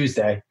until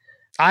Tuesday.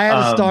 I had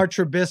to start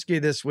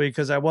Trubisky this week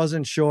because I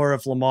wasn't sure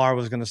if Lamar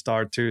was going to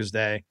start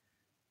Tuesday.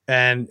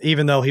 And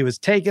even though he was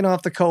taken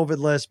off the COVID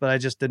list, but I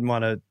just didn't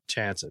want to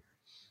chance it.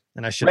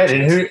 And I should. Right,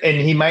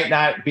 and he might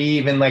not be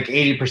even like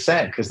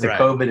 80% because the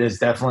COVID has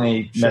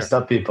definitely messed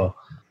up people.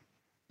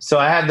 So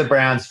I have the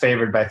Browns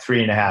favored by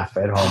 3.5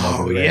 at home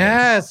over the Ravens.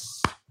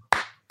 Yes.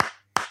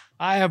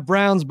 I have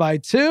Browns by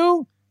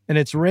 2, and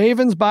it's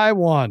Ravens by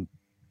 1.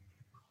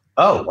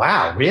 Oh,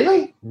 wow.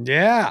 Really?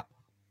 Yeah.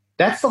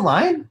 That's the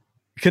line?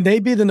 Can they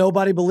be the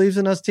nobody believes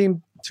in us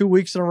team 2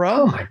 weeks in a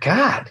row? Oh, my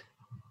God.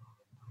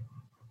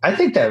 I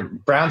think the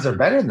Browns are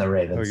better than the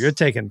Ravens. Oh, you're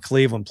taking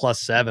Cleveland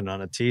 +7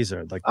 on a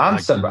teaser.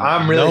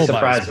 I'm really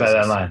surprised by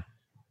that line.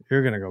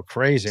 You're going to go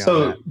crazy on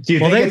that. Do you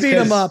think they beat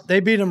them up. They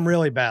beat them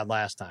really bad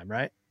last time,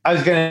 right? I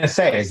was going to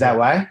say, is that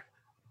why?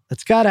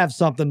 It's got to have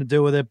something to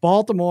do with it.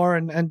 Baltimore,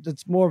 and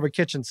it's more of a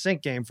kitchen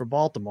sink game for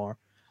Baltimore.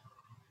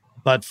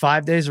 But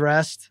 5 days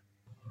rest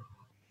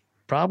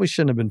probably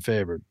shouldn't have been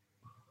favored.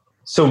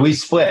 So we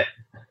split.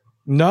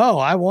 No,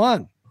 I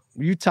won.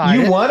 You tied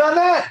it. You won on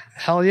that?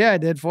 Hell yeah, I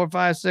did. 4,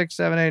 5, 6,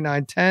 7, 8,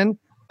 9, 10.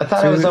 I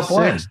thought I was up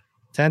 1.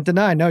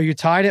 10-9. No, you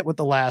tied it with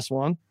the last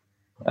one.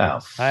 Oh,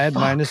 I had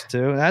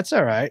 -2. That's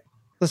all right.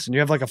 Listen, you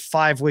have like a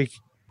 5-week.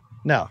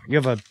 No, you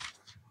have a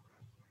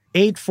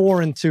 8,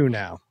 4, and 2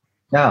 now.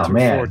 Oh,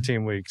 man.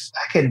 14 weeks.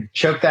 I can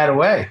choke that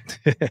away.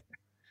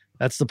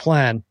 That's the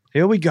plan.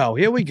 Here we go.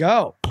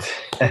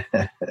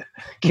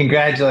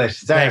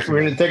 Congratulations. All right, we're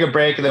going to take a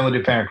break and then we'll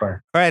do Parent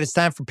Corner. All right, it's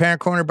time for Parent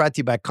Corner, brought to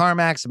you by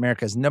CarMax,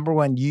 America's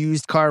 #1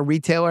 used car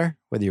retailer.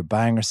 Whether you're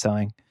buying or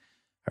selling,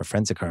 our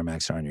friends at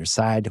CarMax are on your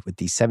side. With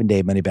the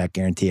 7-day money-back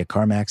guarantee at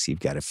CarMax, you've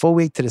got a full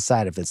week to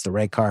decide if it's the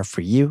right car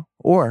for you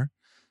or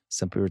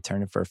simply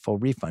return it for a full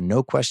refund.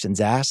 No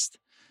questions asked.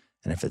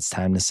 And if it's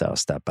time to sell,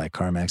 stop by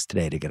CarMax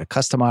today to get a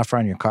custom offer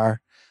on your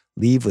car,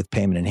 leave with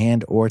payment in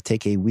hand, or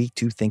take a week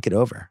to think it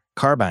over.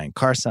 Car buying,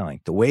 car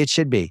selling, the way it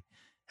should be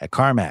at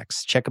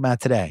CarMax. Check them out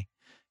today.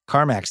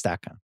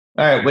 CarMax.com.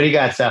 All right, what do you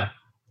got, Sal?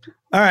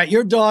 All right,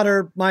 your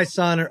daughter, my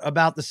son are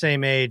about the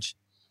same age.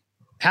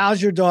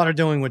 How's your daughter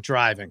doing with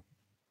driving?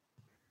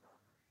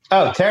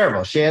 Oh,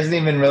 terrible. She hasn't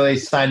even really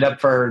signed up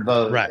for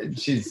the... Right.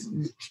 She's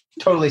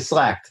totally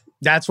slacked.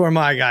 That's where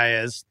my guy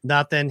is.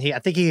 Nothing. I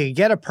think he could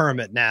get a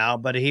permit now,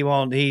 but he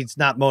won't. He's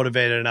not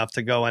motivated enough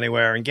to go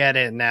anywhere and get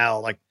it now.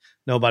 Like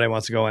nobody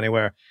wants to go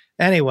anywhere.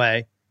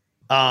 Anyway,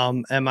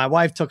 and my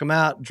wife took him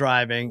out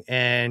driving,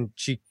 and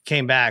she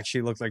came back.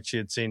 She looked like she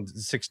had seen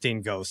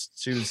 16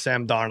 ghosts. She was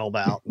Sam Darnold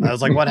out. And I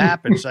was like, "What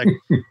happened?" She's like,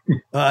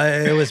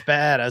 "It was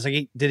bad." I was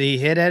like, "Did he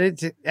hit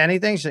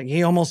anything?" She's like,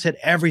 "He almost hit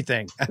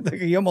everything. I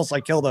think he almost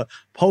like killed a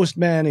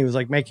postman. He was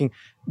like making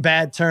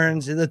bad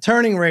turns. The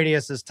turning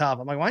radius is tough."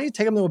 I'm like, "Why don't you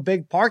take him to a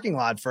big parking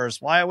lot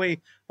first? Why are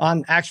we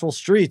on actual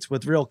streets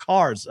with real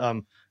cars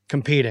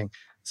competing?"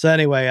 So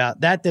anyway,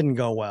 that didn't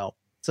go well.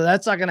 So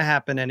that's not going to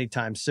happen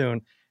anytime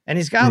soon. And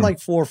he's got like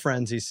 4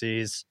 friends he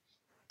sees.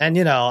 And,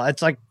 you know,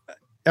 it's like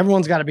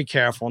everyone's got to be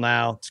careful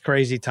now. It's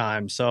crazy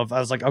time. So if I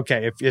was like,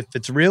 okay, if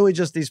it's really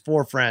just these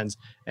 4 friends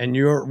and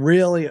you're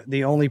really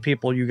the only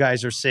people you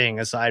guys are seeing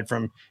aside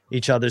from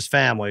each other's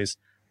families,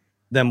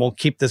 then we'll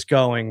keep this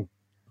going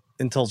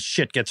until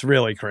shit gets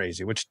really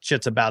crazy, which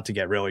shit's about to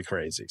get really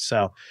crazy.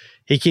 So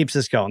he keeps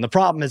this going. The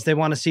problem is they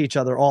want to see each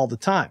other all the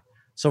time.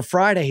 So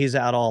Friday he's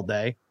out all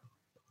day.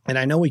 And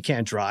I know he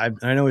can't drive.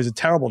 And I know he's a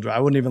terrible driver.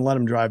 I wouldn't even let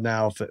him drive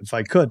now if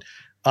I could.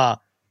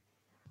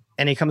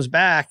 And he comes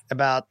back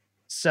about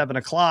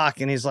 7:00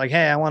 and he's like,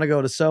 "Hey, I want to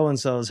go to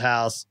so-and-so's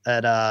house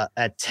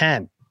at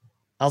 10.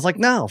 I was like,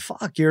 "No,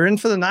 fuck, you're in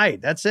for the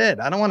night. That's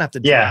it. I don't want to have to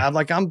drive."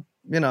 Like I'm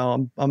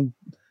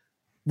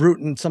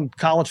rooting some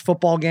college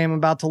football game I'm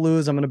about to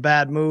lose. I'm in a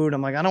bad mood.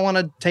 I'm like, I don't want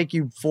to take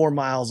you 4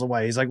 miles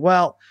away. He's like,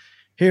 "Well,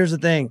 here's the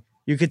thing.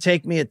 You could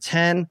take me at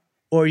 10.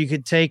 Or you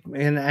could take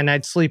me and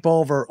I'd sleep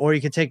over, or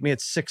you could take me at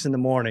 6 in the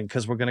morning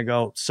because we're going to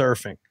go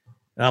surfing."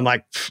 And I'm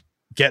like,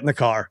 "Get in the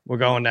car. We're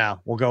going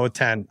now. We'll go at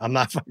 10. I'm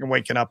not fucking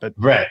waking up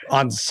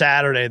on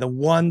Saturday. The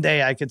one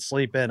day I could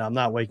sleep in, I'm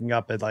not waking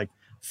up at like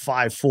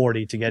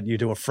 5:40 to get you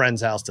to a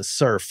friend's house to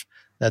surf.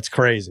 That's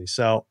crazy."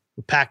 So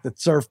we pack the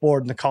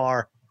surfboard in the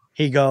car.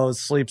 He goes,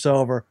 sleeps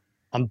over.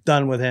 I'm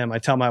done with him. I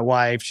tell my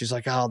wife, she's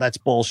like, "Oh, that's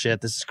bullshit.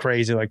 This is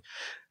crazy." Like,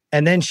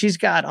 and then she's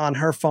got on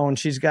her phone,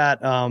 she's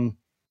got,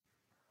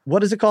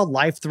 what is it called?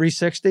 Life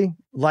 360?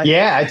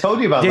 Yeah, I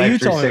told you about Life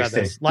 360. You told me about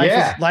this.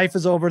 Life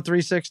is over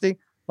 360.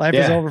 Life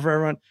is over for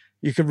everyone.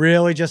 You could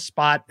really just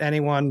spot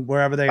anyone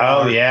wherever they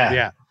are. Oh, yeah.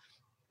 Yeah.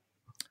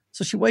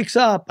 So she wakes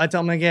up. I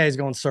tell him, yeah, he's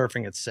going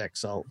surfing at 6.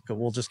 So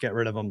we'll just get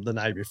rid of him the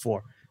night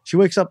before. She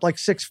wakes up like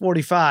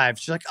 6:45.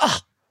 She's like, "Oh,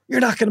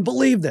 you're not going to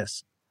believe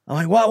this." I'm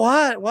like,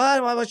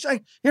 What? She's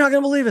like, "You're not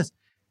going to believe this.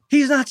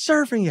 He's not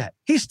surfing yet.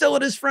 He's still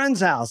at his friend's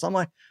house." I'm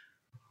like,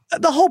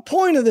 the whole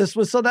point of this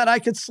was so that I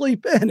could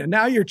sleep in. And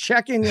now you're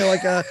checking, you're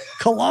like a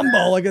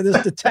Columbo, like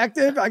this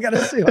detective. I got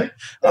to see, like,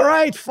 all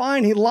right,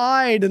 fine. He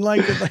lied. And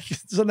like,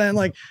 so then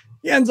like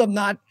he ends up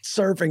not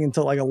surfing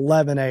until like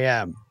 11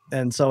 a.m.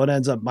 And so it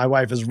ends up, my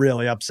wife is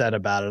really upset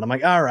about it. I'm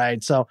like, all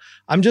right. So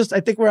I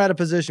think we're at a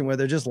position where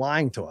they're just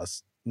lying to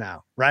us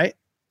now, right?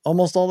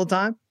 Almost all the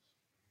time.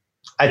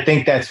 I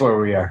think that's where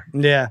we are.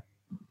 Yeah.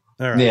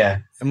 All right. Yeah.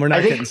 And we're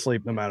not getting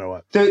sleep no matter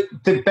what.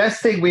 The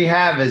best thing we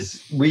have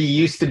is we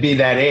used to be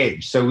that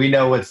age. So we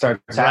know what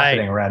starts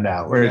happening around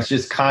now, where it's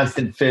just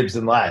constant fibs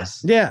and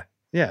lies. Yeah.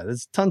 Yeah.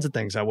 There's tons of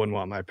things I wouldn't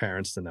want my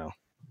parents to know.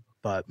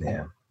 But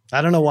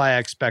I don't know why I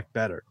expect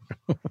better.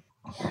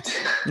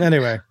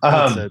 Anyway,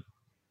 that's it.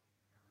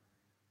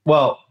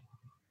 Well,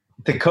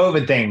 the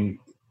COVID thing,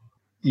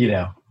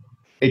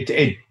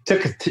 it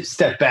took a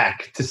step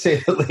back, to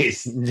say the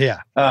least. Yeah.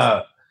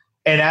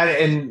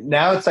 And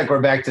now it's like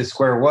we're back to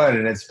square one,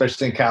 and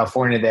especially in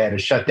California, they had a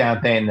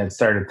shutdown thing that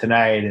started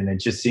tonight, and it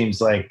just seems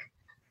like,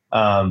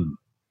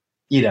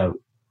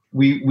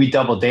 we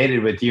double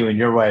dated with you and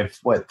your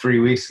wife 3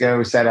 weeks ago.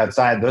 We sat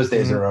outside; those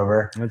days are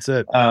over. That's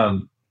it.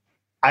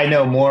 I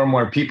know more and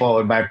more people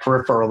in my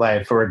peripheral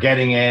life who are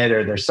getting it,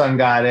 or their son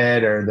got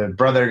it, or their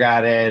brother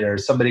got it, or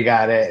somebody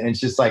got it, and it's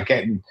just like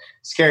getting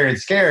scared and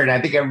scared. And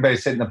I think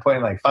everybody's sitting at the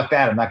point like, "Fuck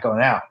that! I'm not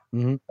going out. I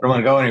don't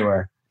want to go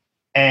anywhere."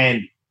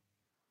 And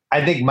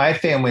I think my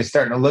family's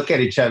starting to look at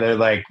each other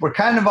like we're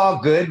kind of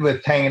all good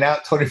with hanging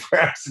out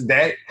 24 hours a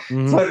day.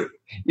 But,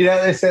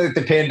 they say that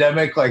the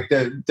pandemic, like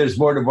there's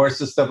more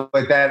divorces, stuff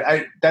like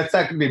that. That's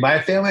not going to be my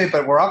family,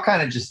 but we're all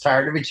kind of just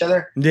tired of each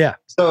other. Yeah.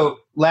 So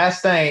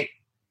last night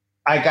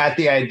I got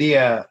the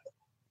idea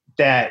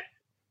that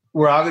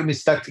we're all going to be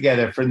stuck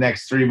together for the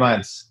next 3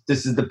 months.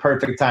 This is the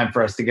perfect time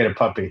for us to get a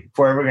puppy. If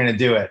we're ever going to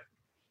do it,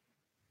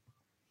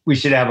 we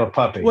should have a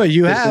puppy. Well, what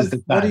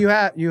do you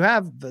have? You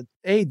have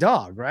a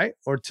dog, right?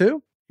 Or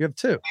two? You have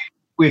two.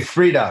 We have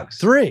 3 dogs.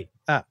 3.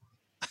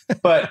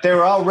 But they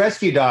were all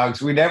rescue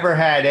dogs. We never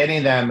had any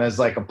of them as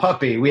like a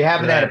puppy. We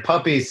haven't had a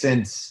puppy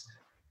since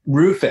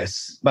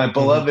Rufus, my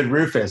beloved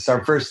Rufus.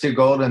 Our first 2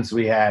 Goldens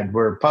we had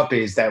were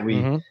puppies that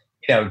we,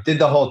 did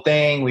the whole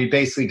thing. We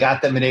basically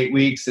got them in 8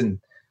 weeks. And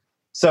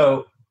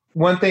so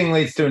one thing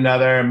leads to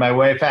another. And my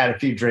wife had a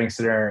few drinks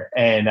in her,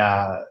 and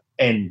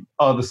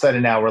all of a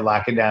sudden now we're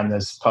locking down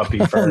this puppy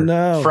for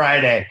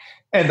Friday.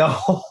 And the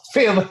whole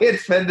family,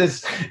 it's been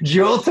this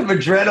jolt of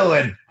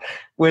adrenaline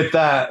with,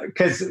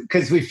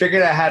 cause we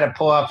figured out how to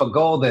pull off a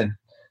golden,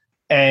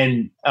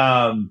 and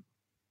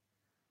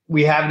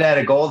we haven't had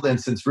a golden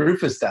since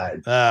Rufus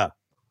died.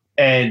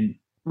 And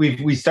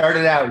we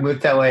started out,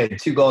 moved to LA, had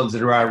 2 goldens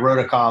in a row. I wrote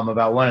a column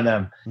about one of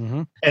them.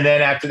 And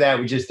then after that,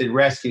 we just did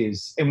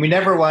rescues, and we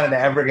never wanted to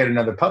ever get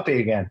another puppy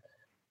again.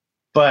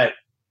 But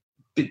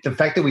the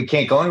fact that we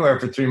can't go anywhere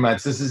for 3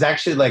 months, this is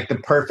actually like the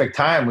perfect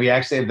time. We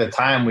actually have the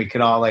time we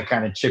can all like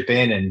kind of chip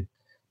in and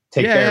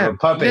take care of a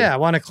puppy. Yeah, I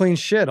want to clean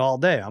shit all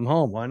day. I'm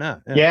home. Why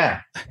not?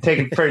 Yeah.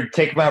 Take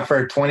them out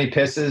for 20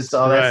 pisses,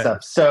 all that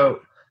stuff.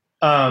 So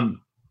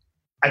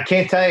I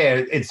can't tell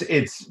you,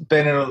 it's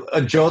been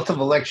a jolt of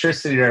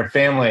electricity to our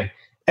family.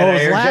 And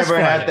I urge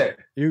everyone out there.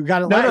 You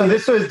got it. No,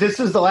 this was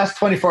the last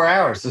 24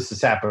 hours this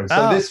has happened.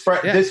 So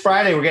this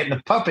Friday we're getting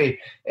the puppy,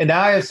 and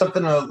now I have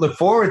something to look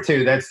forward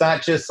to. That's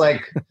not just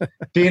like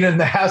being in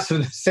the house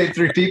with the same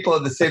 3 people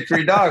and the same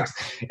 3 dogs.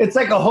 It's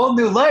like a whole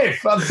new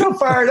life. I'm so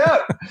fired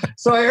up.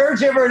 So I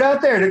urge everyone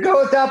out there to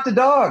go adopt a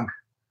dog.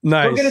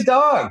 Nice. Go get a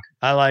dog.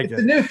 I like it.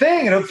 It's a new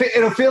thing.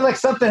 It'll feel like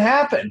something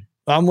happened.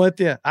 I'm with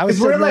you.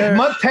 We're like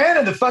month 10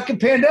 of the fucking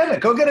pandemic.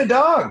 Go get a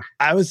dog.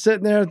 I was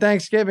sitting there at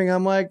Thanksgiving.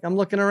 I'm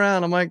looking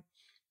around. I'm like,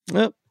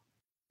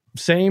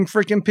 same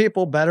freaking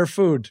people, better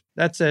food.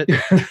 That's it.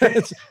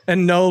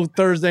 And no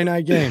Thursday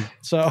night game.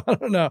 So I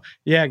don't know.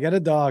 Yeah, get a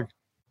dog.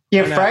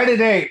 Yeah, Friday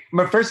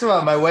night. First of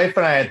all, my wife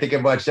and I think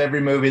I've watched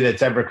every movie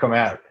that's ever come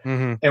out.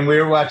 And we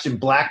were watching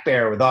Black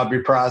Bear with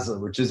Aubrey Plaza,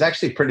 which is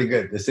actually pretty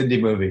good, this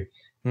indie movie.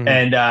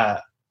 And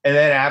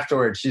then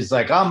afterwards, she's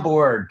like, I'm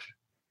bored.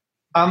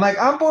 I'm like,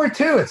 I'm bored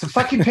too. It's a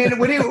fucking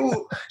pandemic.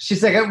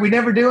 She's like, we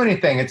never do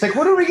anything. It's like,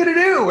 what are we going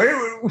to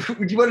do?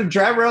 Do you want to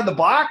drive around the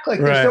block? Like,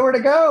 there's nowhere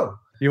to go.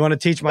 You want to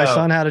teach my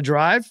son how to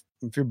drive?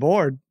 If you're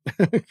bored.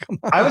 Come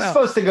on I was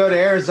supposed to go to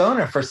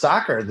Arizona for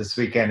soccer this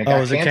weekend. It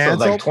got canceled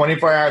like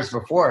 24 hours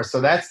before. So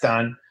that's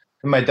done.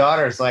 And my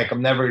daughter's like,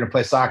 I'm never going to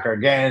play soccer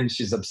again.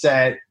 She's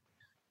upset.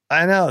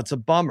 I know, it's a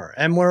bummer.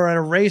 And we're in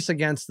a race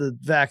against the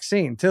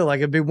vaccine too.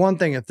 Like, it'd be one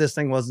thing if this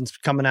thing wasn't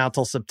coming out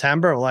till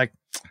September. Like,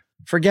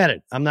 forget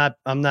it. I'm not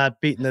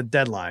beating the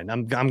deadline.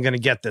 I'm going to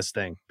get this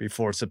thing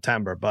before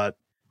September, but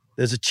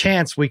there's a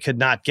chance we could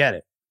not get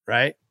it,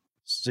 right?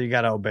 So you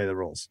got to obey the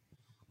rules.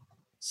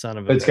 Son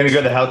of a bitch. It's going to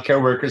go to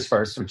healthcare workers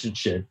first, which it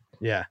should.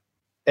 Yeah.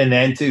 And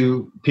then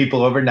to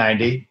people over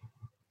 90.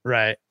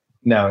 Right.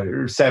 No,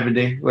 or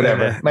 70,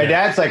 whatever. My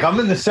dad's like, I'm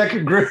in the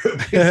second group.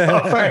 He's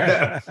all fired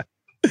up.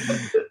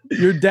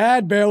 Your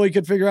dad barely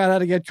could figure out how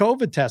to get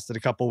COVID tested a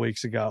couple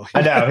weeks ago.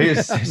 I know. He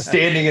was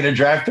standing in a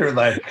drive-thru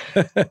like...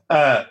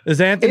 Is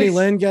Anthony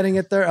Lynn getting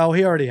it there? Oh,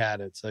 he already had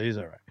it, so he's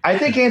all right. I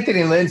think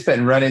Anthony Lynn's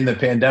been running the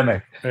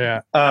pandemic. Yeah.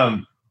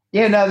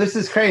 No, this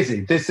is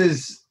crazy. This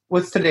is...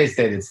 What's today's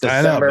date? It's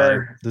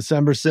December...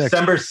 December 6th.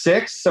 December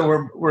 6th,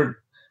 so we're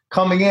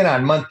coming in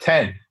on month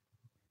 10.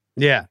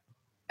 Yeah.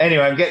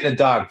 Anyway, I'm getting a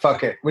dog.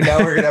 Fuck it. Now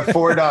we're going to have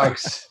 4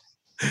 dogs.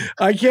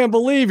 I can't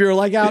believe you're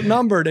like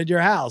outnumbered at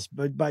your house,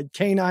 but by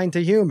canine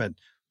to human.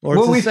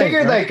 Well, we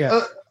figured like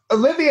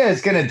Olivia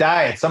is going to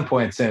die at some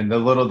point soon, the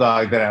little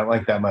dog that I don't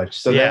like that much.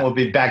 So then we'll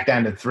be back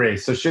down to 3.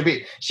 So she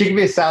can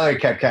be a salary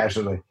cap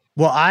casualty.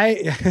 Well,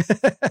 I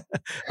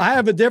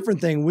have a different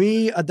thing.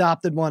 We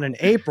adopted one in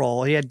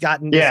April. He had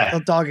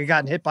the dog had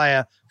gotten hit by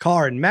a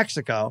car in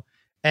Mexico,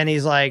 and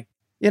he's like,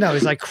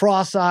 he's like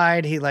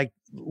cross-eyed. He like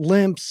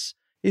limps.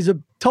 He's a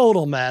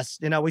total mess.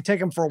 We take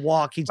him for a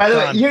walk. By the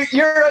way,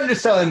 you're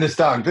underselling this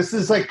dog. This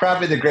is like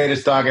probably the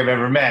greatest dog I've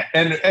ever met.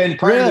 And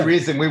part of the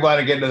reason we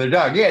want to get another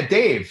dog. Yeah,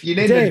 Dave. You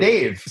named him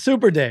Dave.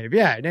 Super Dave.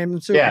 Yeah, I named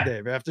him Super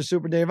Dave after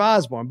Super Dave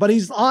Osborne. But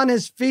he's on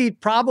his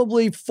feet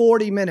probably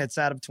 40 minutes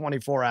out of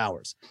 24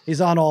 hours. He's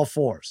on all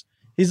fours.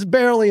 He's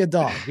barely a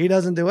dog. He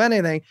doesn't do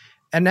anything.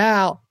 And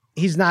now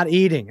he's not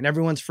eating and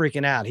everyone's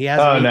freaking out. He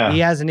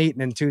hasn't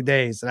eaten in 2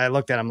 days. And I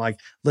looked at him like,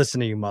 listen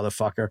to you,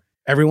 motherfucker.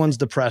 Everyone's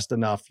depressed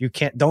enough.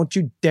 Don't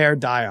you dare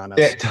die on us.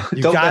 Yeah,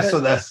 don't mess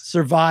with us.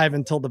 Survive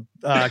until the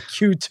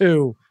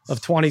Q2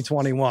 of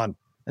 2021.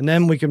 And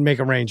then we can make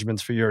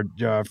arrangements for your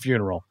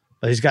funeral.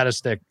 But he's got to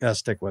stick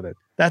with it.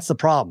 That's the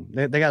problem.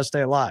 They got to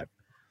stay alive.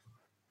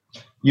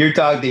 Your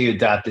dog that you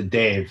adopted,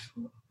 Dave,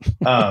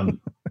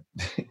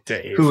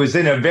 who was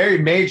in a very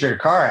major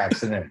car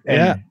accident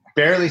and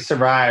barely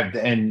survived.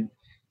 And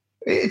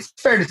it's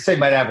fair to say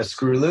might have a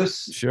screw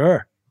loose.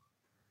 Sure.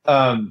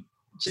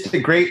 Just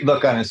a great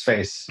look on his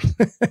face.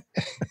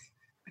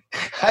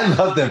 I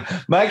love them.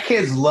 My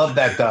kids love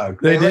that dog.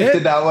 They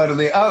did not want to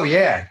leave. Oh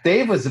yeah,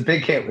 Dave was a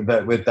big hit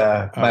with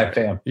my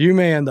fam. You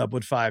may end up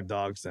with 5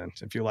 dogs then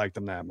if you like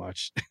them that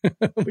much.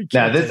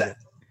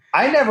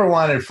 I never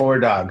wanted 4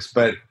 dogs,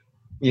 but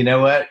you know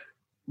what?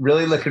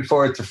 Really looking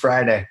forward to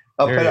Friday.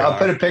 I'll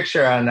put a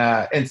picture on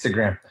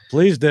Instagram.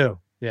 Please do.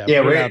 Yeah.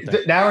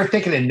 Now we're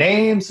thinking of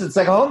names. It's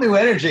like a whole new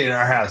energy in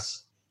our house.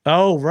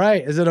 Oh,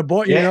 right. Is it a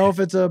boy? You know if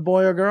it's a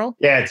boy or girl?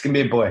 Yeah, it's going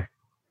to be a boy.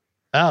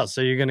 Oh,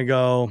 so you're going to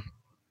go,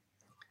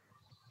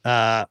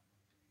 wow,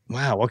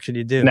 what can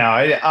you do? No,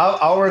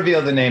 I'll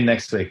reveal the name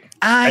next week.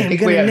 I'm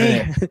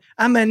going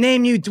to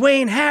name you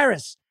Dwayne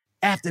Harris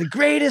after the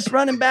greatest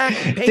running back.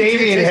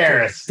 Damian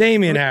Harris.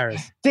 Damian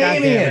Harris.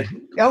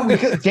 Damian. Oh,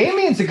 because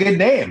Damian's a good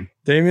name.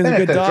 Damian's a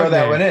good dog throw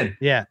that name. one in.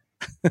 Yeah.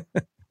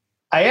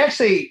 I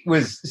actually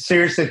was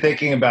seriously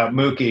thinking about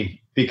Mookie,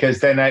 because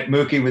then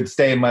Mookie would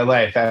stay in my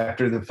life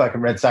after the fucking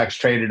Red Sox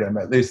traded him.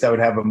 At least I would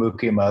have a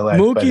Mookie in my life.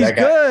 Mookie's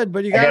good,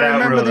 but you got to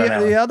remember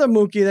the other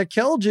Mookie that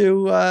killed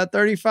you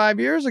 35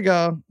 years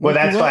ago. Well,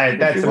 that's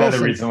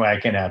another reason why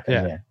it can happen.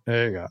 Yeah.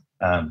 There you go.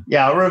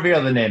 I'll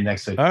reveal the name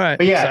next week. All right.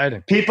 But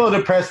exciting. People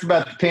depressed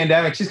about the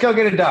pandemic, just go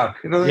get a dog.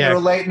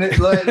 It'll lighten up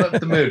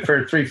the mood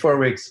for 3-4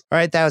 weeks. All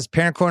right. That was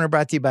Parent Corner,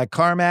 brought to you by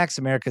CarMax,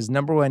 America's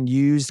 #1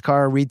 used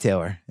car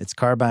retailer. It's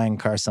car buying,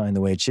 car selling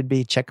the way it should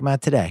be. Check them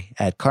out today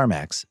at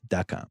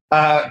CarMax.com.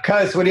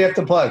 Cuz, what do you have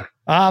to plug?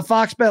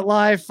 Fox Bet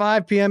Live,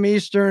 5 p.m.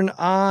 Eastern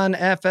on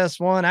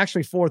FS1.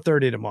 Actually,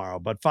 4:30 tomorrow,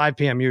 but 5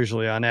 p.m.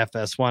 usually on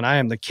FS1. I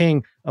am the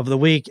king of the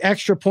week.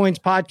 Extra Points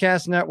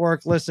Podcast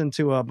Network. Listen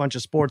to a bunch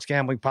of sports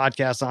gambling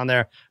podcasts on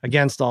there.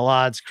 Against All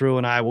Odds crew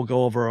and I will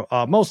go over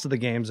most of the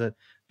games that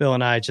Bill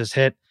and I just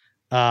hit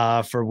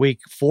for week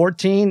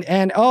 14.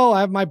 And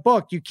I have my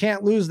book. You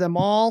Can't Lose Them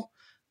All.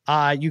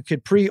 You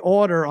could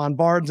pre-order on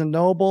Barnes and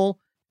Noble.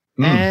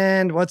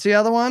 And what's the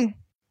other one?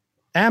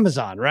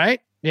 Amazon, right?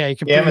 Yeah, you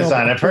can.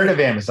 Amazon. I've heard of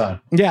Amazon.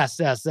 Yes,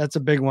 that's a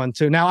big one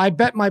too. Now, I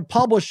bet my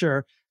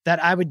publisher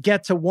that I would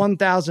get to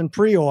 1,000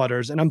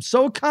 pre-orders, and I'm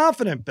so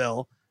confident,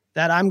 Bill,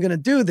 that I'm going to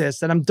do this,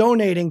 that I'm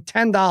donating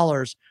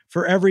 $10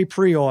 for every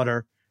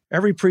pre-order,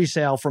 every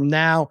pre-sale from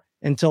now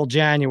until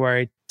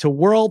January to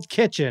World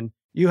Kitchen.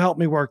 You help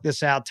me work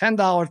this out.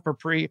 $10 per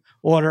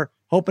pre-order,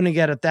 hoping to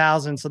get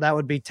 1,000, so that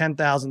would be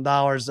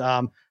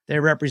 $10,000. They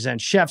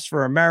represent Chefs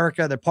for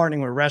America. They're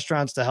partnering with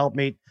restaurants to help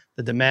meet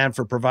the demand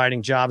for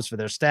providing jobs for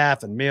their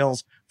staff and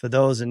meals for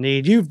those in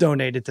need. You've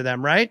donated to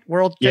them, right?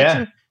 World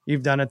Kitchen?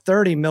 You've done it.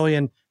 30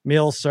 million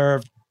meals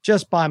served.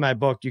 Just buy my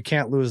book. You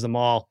Can't Lose Them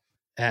All.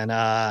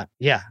 And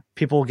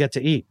people will get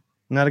to eat.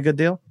 Isn't that a good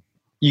deal?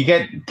 You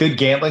get good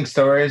gambling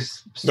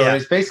stories. Yeah.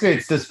 Basically,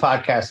 it's this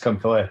podcast come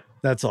to life.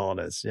 That's all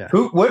it is. Yeah.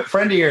 What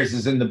friend of yours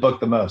is in the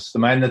book the most?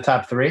 Am I in the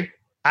top 3?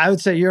 I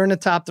would say you're in the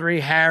top 3,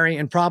 Harry,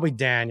 and probably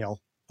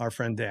Daniel, our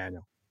friend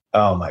Daniel.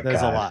 Oh my God.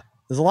 There's a lot.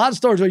 There's a lot of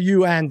stories where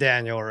you and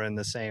Daniel are in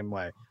the same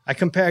way. I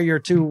compare your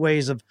 2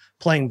 ways of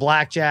playing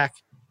blackjack.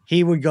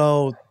 He'll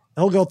go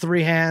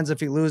 3 hands.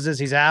 If he loses,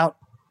 he's out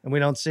and we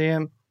don't see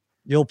him.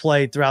 You'll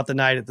play throughout the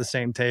night at the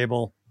same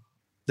table.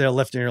 They're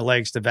lifting your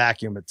legs to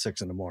vacuum at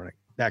 6 a.m,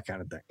 that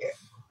kind of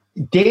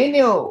thing.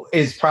 Daniel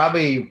is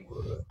probably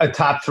a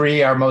top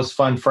 3, our most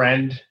fun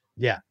friend.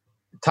 Yeah.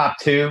 Top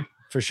 2.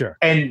 For sure.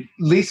 And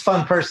least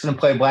fun person to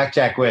play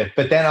blackjack with,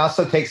 but then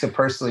also takes it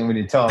personally when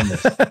you tell him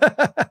this.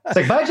 It's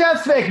like, my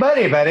job's to make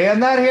money, buddy. I'm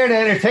not here to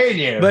entertain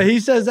you. But he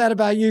says that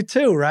about you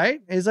too,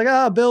 right? He's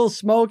like, Bill's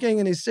smoking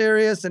and he's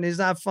serious and he's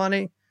not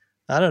funny.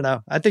 I don't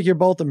know. I think you're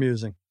both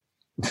amusing.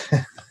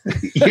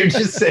 You're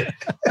just sick.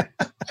 I'm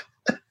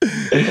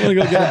going to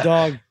go get a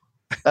dog.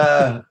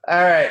 All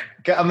right.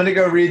 I'm going to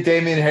go read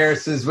Damian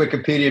Harris's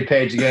Wikipedia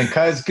page again.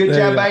 Cuz, good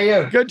job by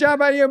you. Good job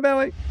by you,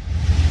 Billy.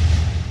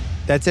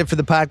 That's it for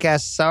the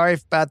podcast. Sorry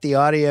about the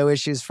audio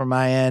issues from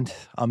my end.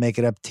 I'll make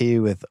it up to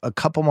you with a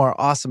couple more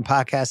awesome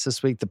podcasts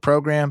this week. The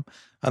program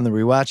on the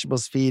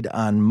Rewatchables feed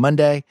on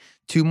Monday.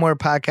 2 more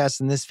podcasts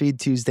in this feed,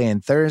 Tuesday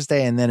and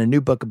Thursday, and then a new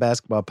Book of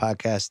Basketball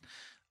podcast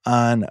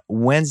on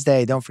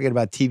Wednesday. Don't forget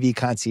about TV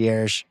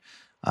Concierge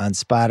on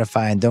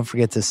Spotify. And don't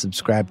forget to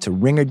subscribe to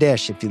Ringer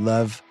Dish if you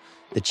love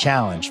the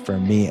challenge for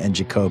me and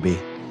Jacoby.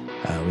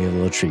 We have a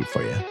little treat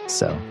for you.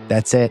 So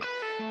that's it.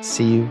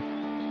 See you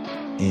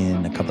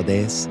in a couple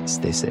days.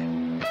 Stay safe.